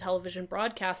American television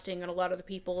broadcasting, and a lot of the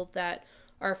people that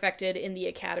are affected in the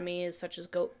academies, such as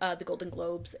the Golden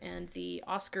Globes and the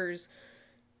Oscars,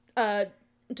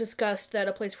 discussed that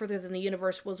A Place Further Than the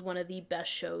Universe was one of the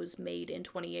best shows made in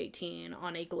 2018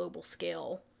 on a global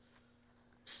scale.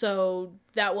 So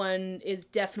that one is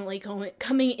definitely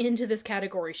coming into this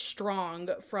category strong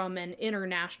from an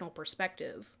international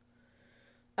perspective.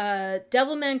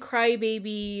 Devilman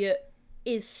Crybaby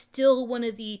is still one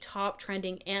of the top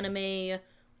trending anime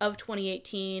of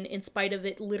 2018, in spite of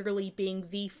it literally being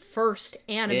the first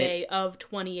anime of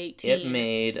 2018. It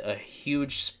made a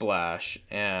huge splash,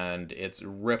 and its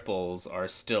ripples are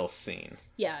still seen.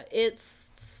 Yeah, it's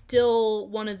still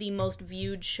one of the most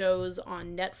viewed shows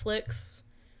on Netflix.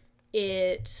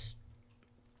 It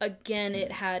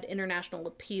had international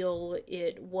appeal.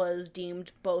 It was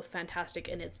deemed both fantastic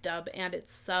in its dub and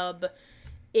its sub.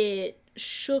 It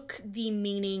shook the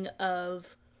meaning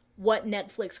of what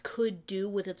Netflix could do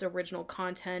with its original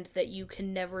content that you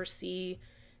can never see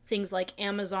things like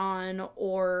Amazon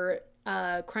or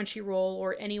Crunchyroll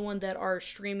or anyone that are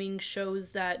streaming shows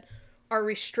that are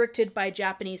restricted by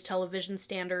Japanese television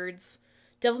standards.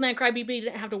 Devilman Crybaby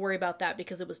didn't have to worry about that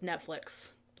because it was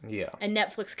Netflix. Yeah. And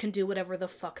Netflix can do whatever the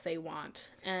fuck they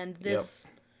want. And this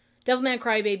Devilman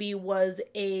Crybaby was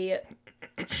a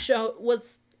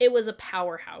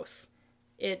powerhouse.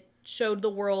 It showed the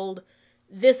world,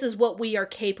 this is what we are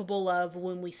capable of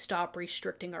when we stop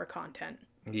restricting our content.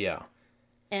 Yeah.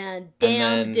 And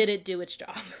damn, did it do its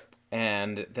job.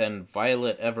 And then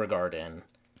Violet Evergarden,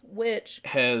 which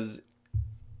has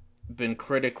been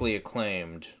critically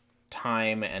acclaimed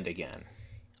time and again.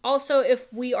 Also,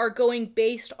 if we are going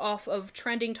based off of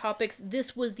trending topics,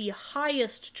 this was the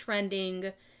highest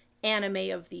trending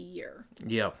anime of the year.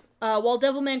 Yep. While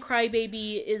Devilman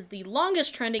Crybaby is the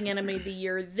longest trending anime of the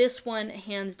year, this one,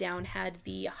 hands down, had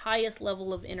the highest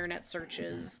level of internet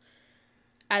searches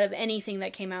out of anything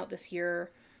that came out this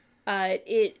year.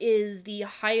 It is the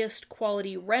highest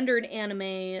quality rendered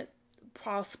anime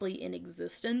possibly in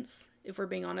existence. If we're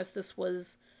being honest, this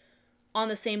was on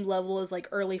the same level as like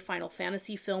early Final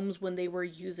Fantasy films when they were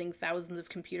using thousands of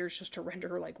computers just to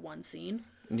render like one scene.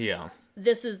 Yeah.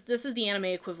 This is the anime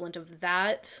equivalent of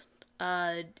that.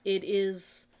 It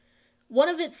is one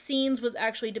of its scenes was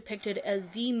actually depicted as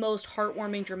the most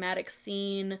heartwarming dramatic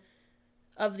scene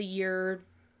of the year.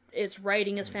 Its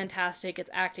writing is fantastic,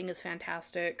 its acting is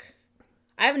fantastic.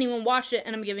 I haven't even watched it,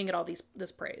 and I'm giving it all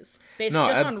this praise based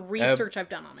on research I've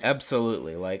done on it.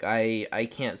 Absolutely. Like, I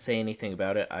can't say anything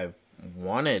about it. I've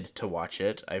wanted to watch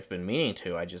it. I've been meaning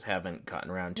to. I just haven't gotten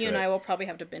around to it. You and I will probably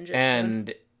have to binge it soon.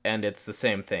 And it's the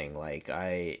same thing. Like,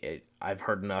 I've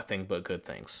heard nothing but good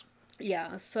things.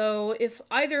 Yeah, so if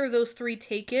either of those three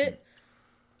take it,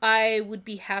 I would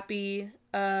be happy.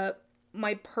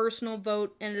 My personal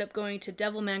vote ended up going to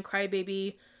Devilman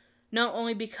Crybaby, not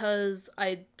only because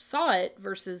I saw it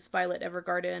versus Violet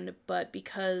Evergarden, but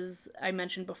because I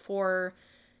mentioned before,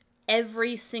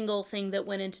 every single thing that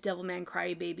went into Devilman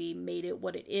Crybaby made it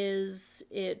what it is.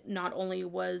 It not only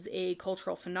was a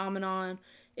cultural phenomenon,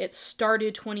 it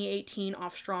started 2018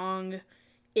 off strong.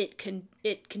 It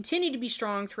continued to be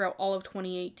strong throughout all of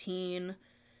 2018.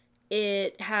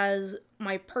 It has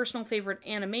my personal favorite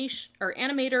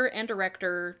animator and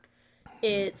director.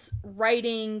 Its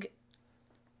writing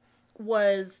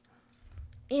was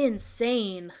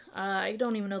insane. I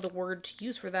don't even know the word to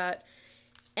use for that.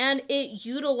 And it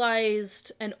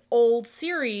utilized an old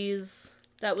series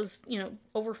that was,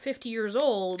 over 50 years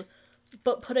old,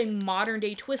 but put a modern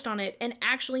day twist on it and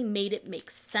actually made it make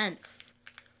sense.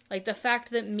 Like, the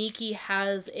fact that Miki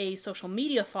has a social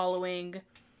media following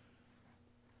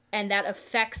and that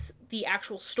affects the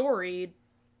actual story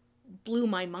blew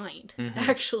my mind,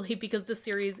 actually, because this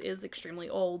series is extremely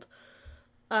old.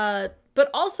 But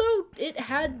also, it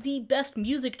had the best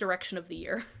music direction of the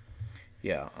year.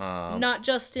 Yeah. Not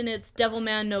just in its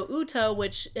Devilman no Uta,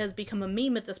 which has become a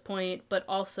meme at this point, but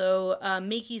also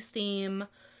Miki's theme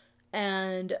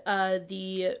and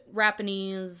the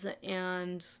Rapanese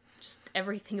and just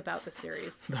everything about the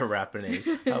series. The Rapanese.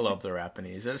 I love the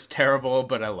Rapanese. It's terrible,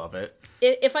 but I love it.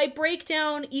 If I break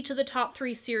down each of the top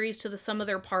 3 series to the sum of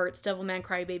their parts, Devilman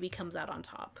Crybaby comes out on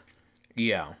top.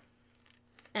 Yeah.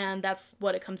 And that's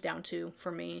what it comes down to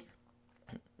for me.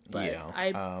 But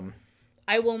yeah.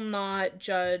 I will not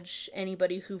judge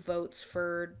anybody who votes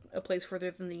for A Place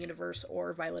Further Than the Universe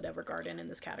or Violet Evergarden in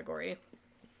this category.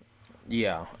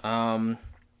 Yeah. I'm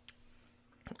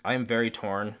very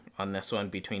torn on this one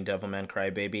between Devilman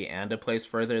Crybaby and A Place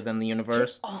Further Than the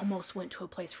Universe. It almost went to A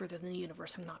Place Further Than the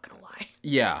Universe, I'm not gonna lie.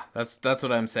 Yeah, that's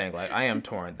what I'm saying. Like, I am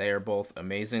torn. They are both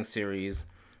amazing series,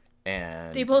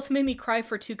 and they both made me cry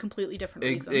for two completely different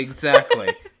reasons.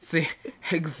 Exactly. See,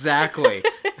 exactly.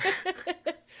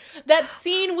 That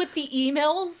scene with the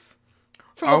emails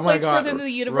from A Place Further Than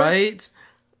the Universe, right?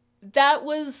 That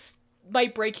was my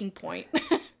breaking point.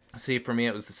 See, for me,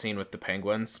 it was the scene with the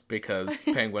penguins, because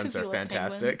penguins are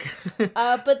fantastic.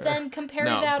 Penguins. But then compare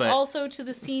also to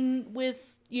the scene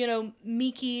with,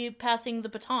 Miki passing the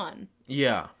baton.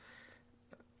 Yeah.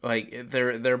 Like,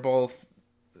 they're both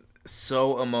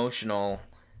so emotional.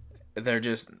 They're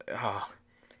just,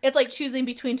 It's like choosing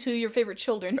between two of your favorite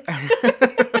children.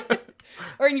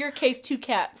 Or in your case, two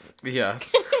cats.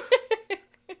 Yes.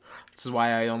 This is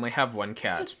why I only have one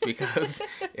cat, because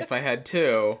if I had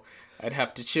two, I'd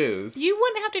have to choose. You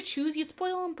wouldn't have to choose, you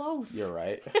spoil them both. You're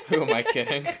right. Who am I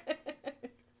kidding?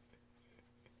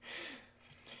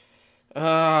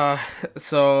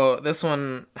 So this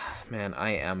one, man,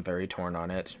 I am very torn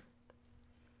on it.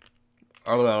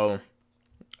 Although,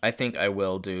 I think I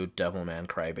will do Devilman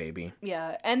Crybaby.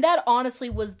 Yeah, and that honestly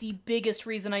was the biggest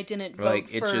reason I didn't vote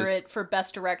it for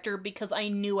Best Director, because I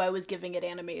knew I was giving it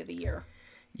Anime of the Year.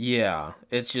 Yeah,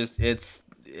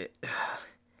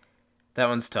 that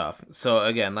one's tough. So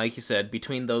again, like you said,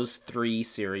 between those three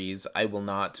series, I will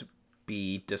not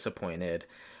be disappointed.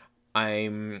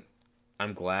 I'm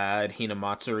glad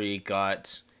Hinamatsuri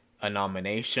got a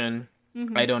nomination.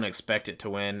 Mm-hmm. I don't expect it to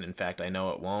win. In fact, I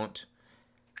know it won't.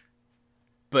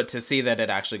 But to see that it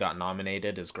actually got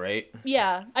nominated is great.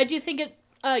 Yeah, I do think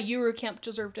Yuru Camp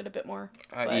deserved it a bit more.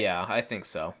 Yeah, I think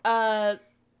so.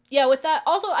 Yeah, with that,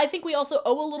 also, I think we also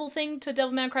owe a little thing to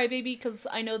Devilman Crybaby, because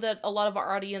I know that a lot of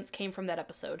our audience came from that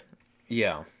episode.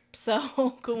 Yeah. So,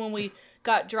 when we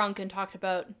got drunk and talked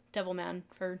about Devilman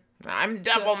for... I'm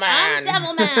Devilman! I'm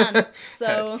Devilman!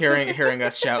 So... hearing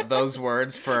us shout those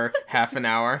words for half an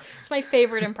hour. It's my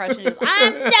favorite impression, is,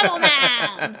 I'm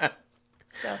Devilman!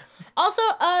 So... Also,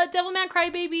 Devilman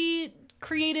Crybaby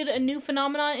created a new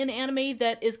phenomena in anime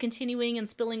that is continuing and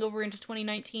spilling over into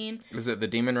 2019. Is it the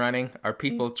demon running? Are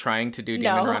people trying to do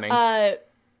demon running?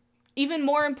 Even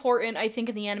more important, I think,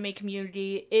 in the anime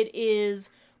community, it is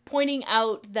pointing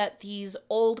out that these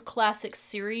old classic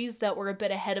series that were a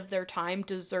bit ahead of their time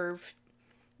deserve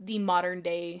the modern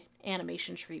day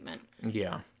animation treatment.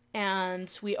 Yeah.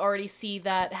 And we already see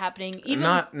that happening.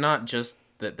 Even not just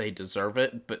that they deserve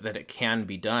it, but that it can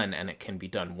be done, and it can be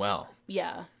done well.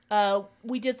 Yeah.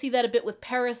 We did see that a bit with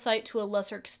Parasite to a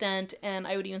lesser extent, and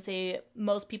I would even say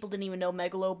most people didn't even know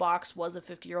Megalobox was a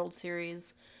 50-year-old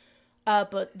series.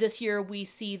 But this year we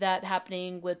see that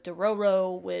happening with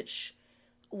Dororo, which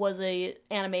was a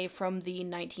anime from the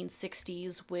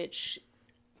 1960s, which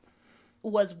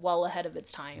was well ahead of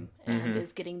its time and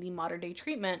is getting the modern day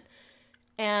treatment.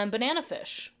 And Banana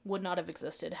Fish would not have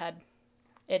existed had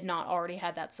it not already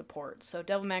had that support. So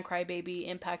Devilman Crybaby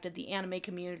impacted the anime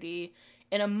community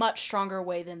in a much stronger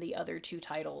way than the other two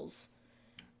titles.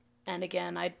 And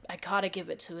again, I gotta give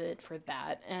it to it for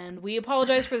that. And we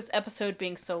apologize for this episode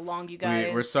being so long, you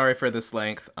guys. We're sorry for this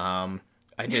length. I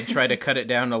did try to cut it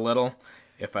down a little.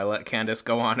 If I let Candace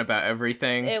go on about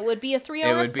everything, it would be a 3-hour episode.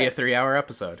 It would be a 3-hour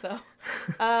episode. So,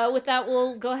 with that,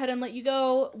 we'll go ahead and let you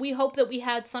go. We hope that we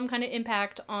had some kind of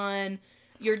impact on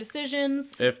your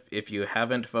decisions. If you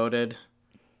haven't voted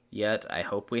yet, I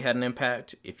hope we had an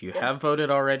impact. If you have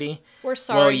voted already, we're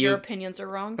sorry your opinions are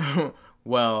wrong.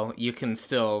 Well, you can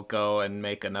still go and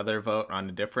make another vote on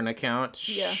a different account.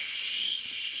 Yeah.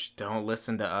 Shh, don't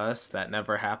listen to us. That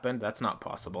never happened. That's not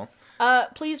possible.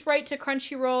 Please write to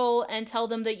Crunchyroll and tell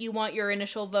them that you want your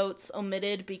initial votes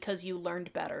omitted because you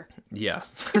learned better.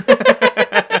 Yes.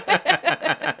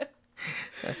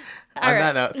 On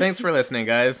that note, thanks for listening,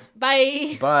 guys.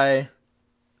 Bye. Bye.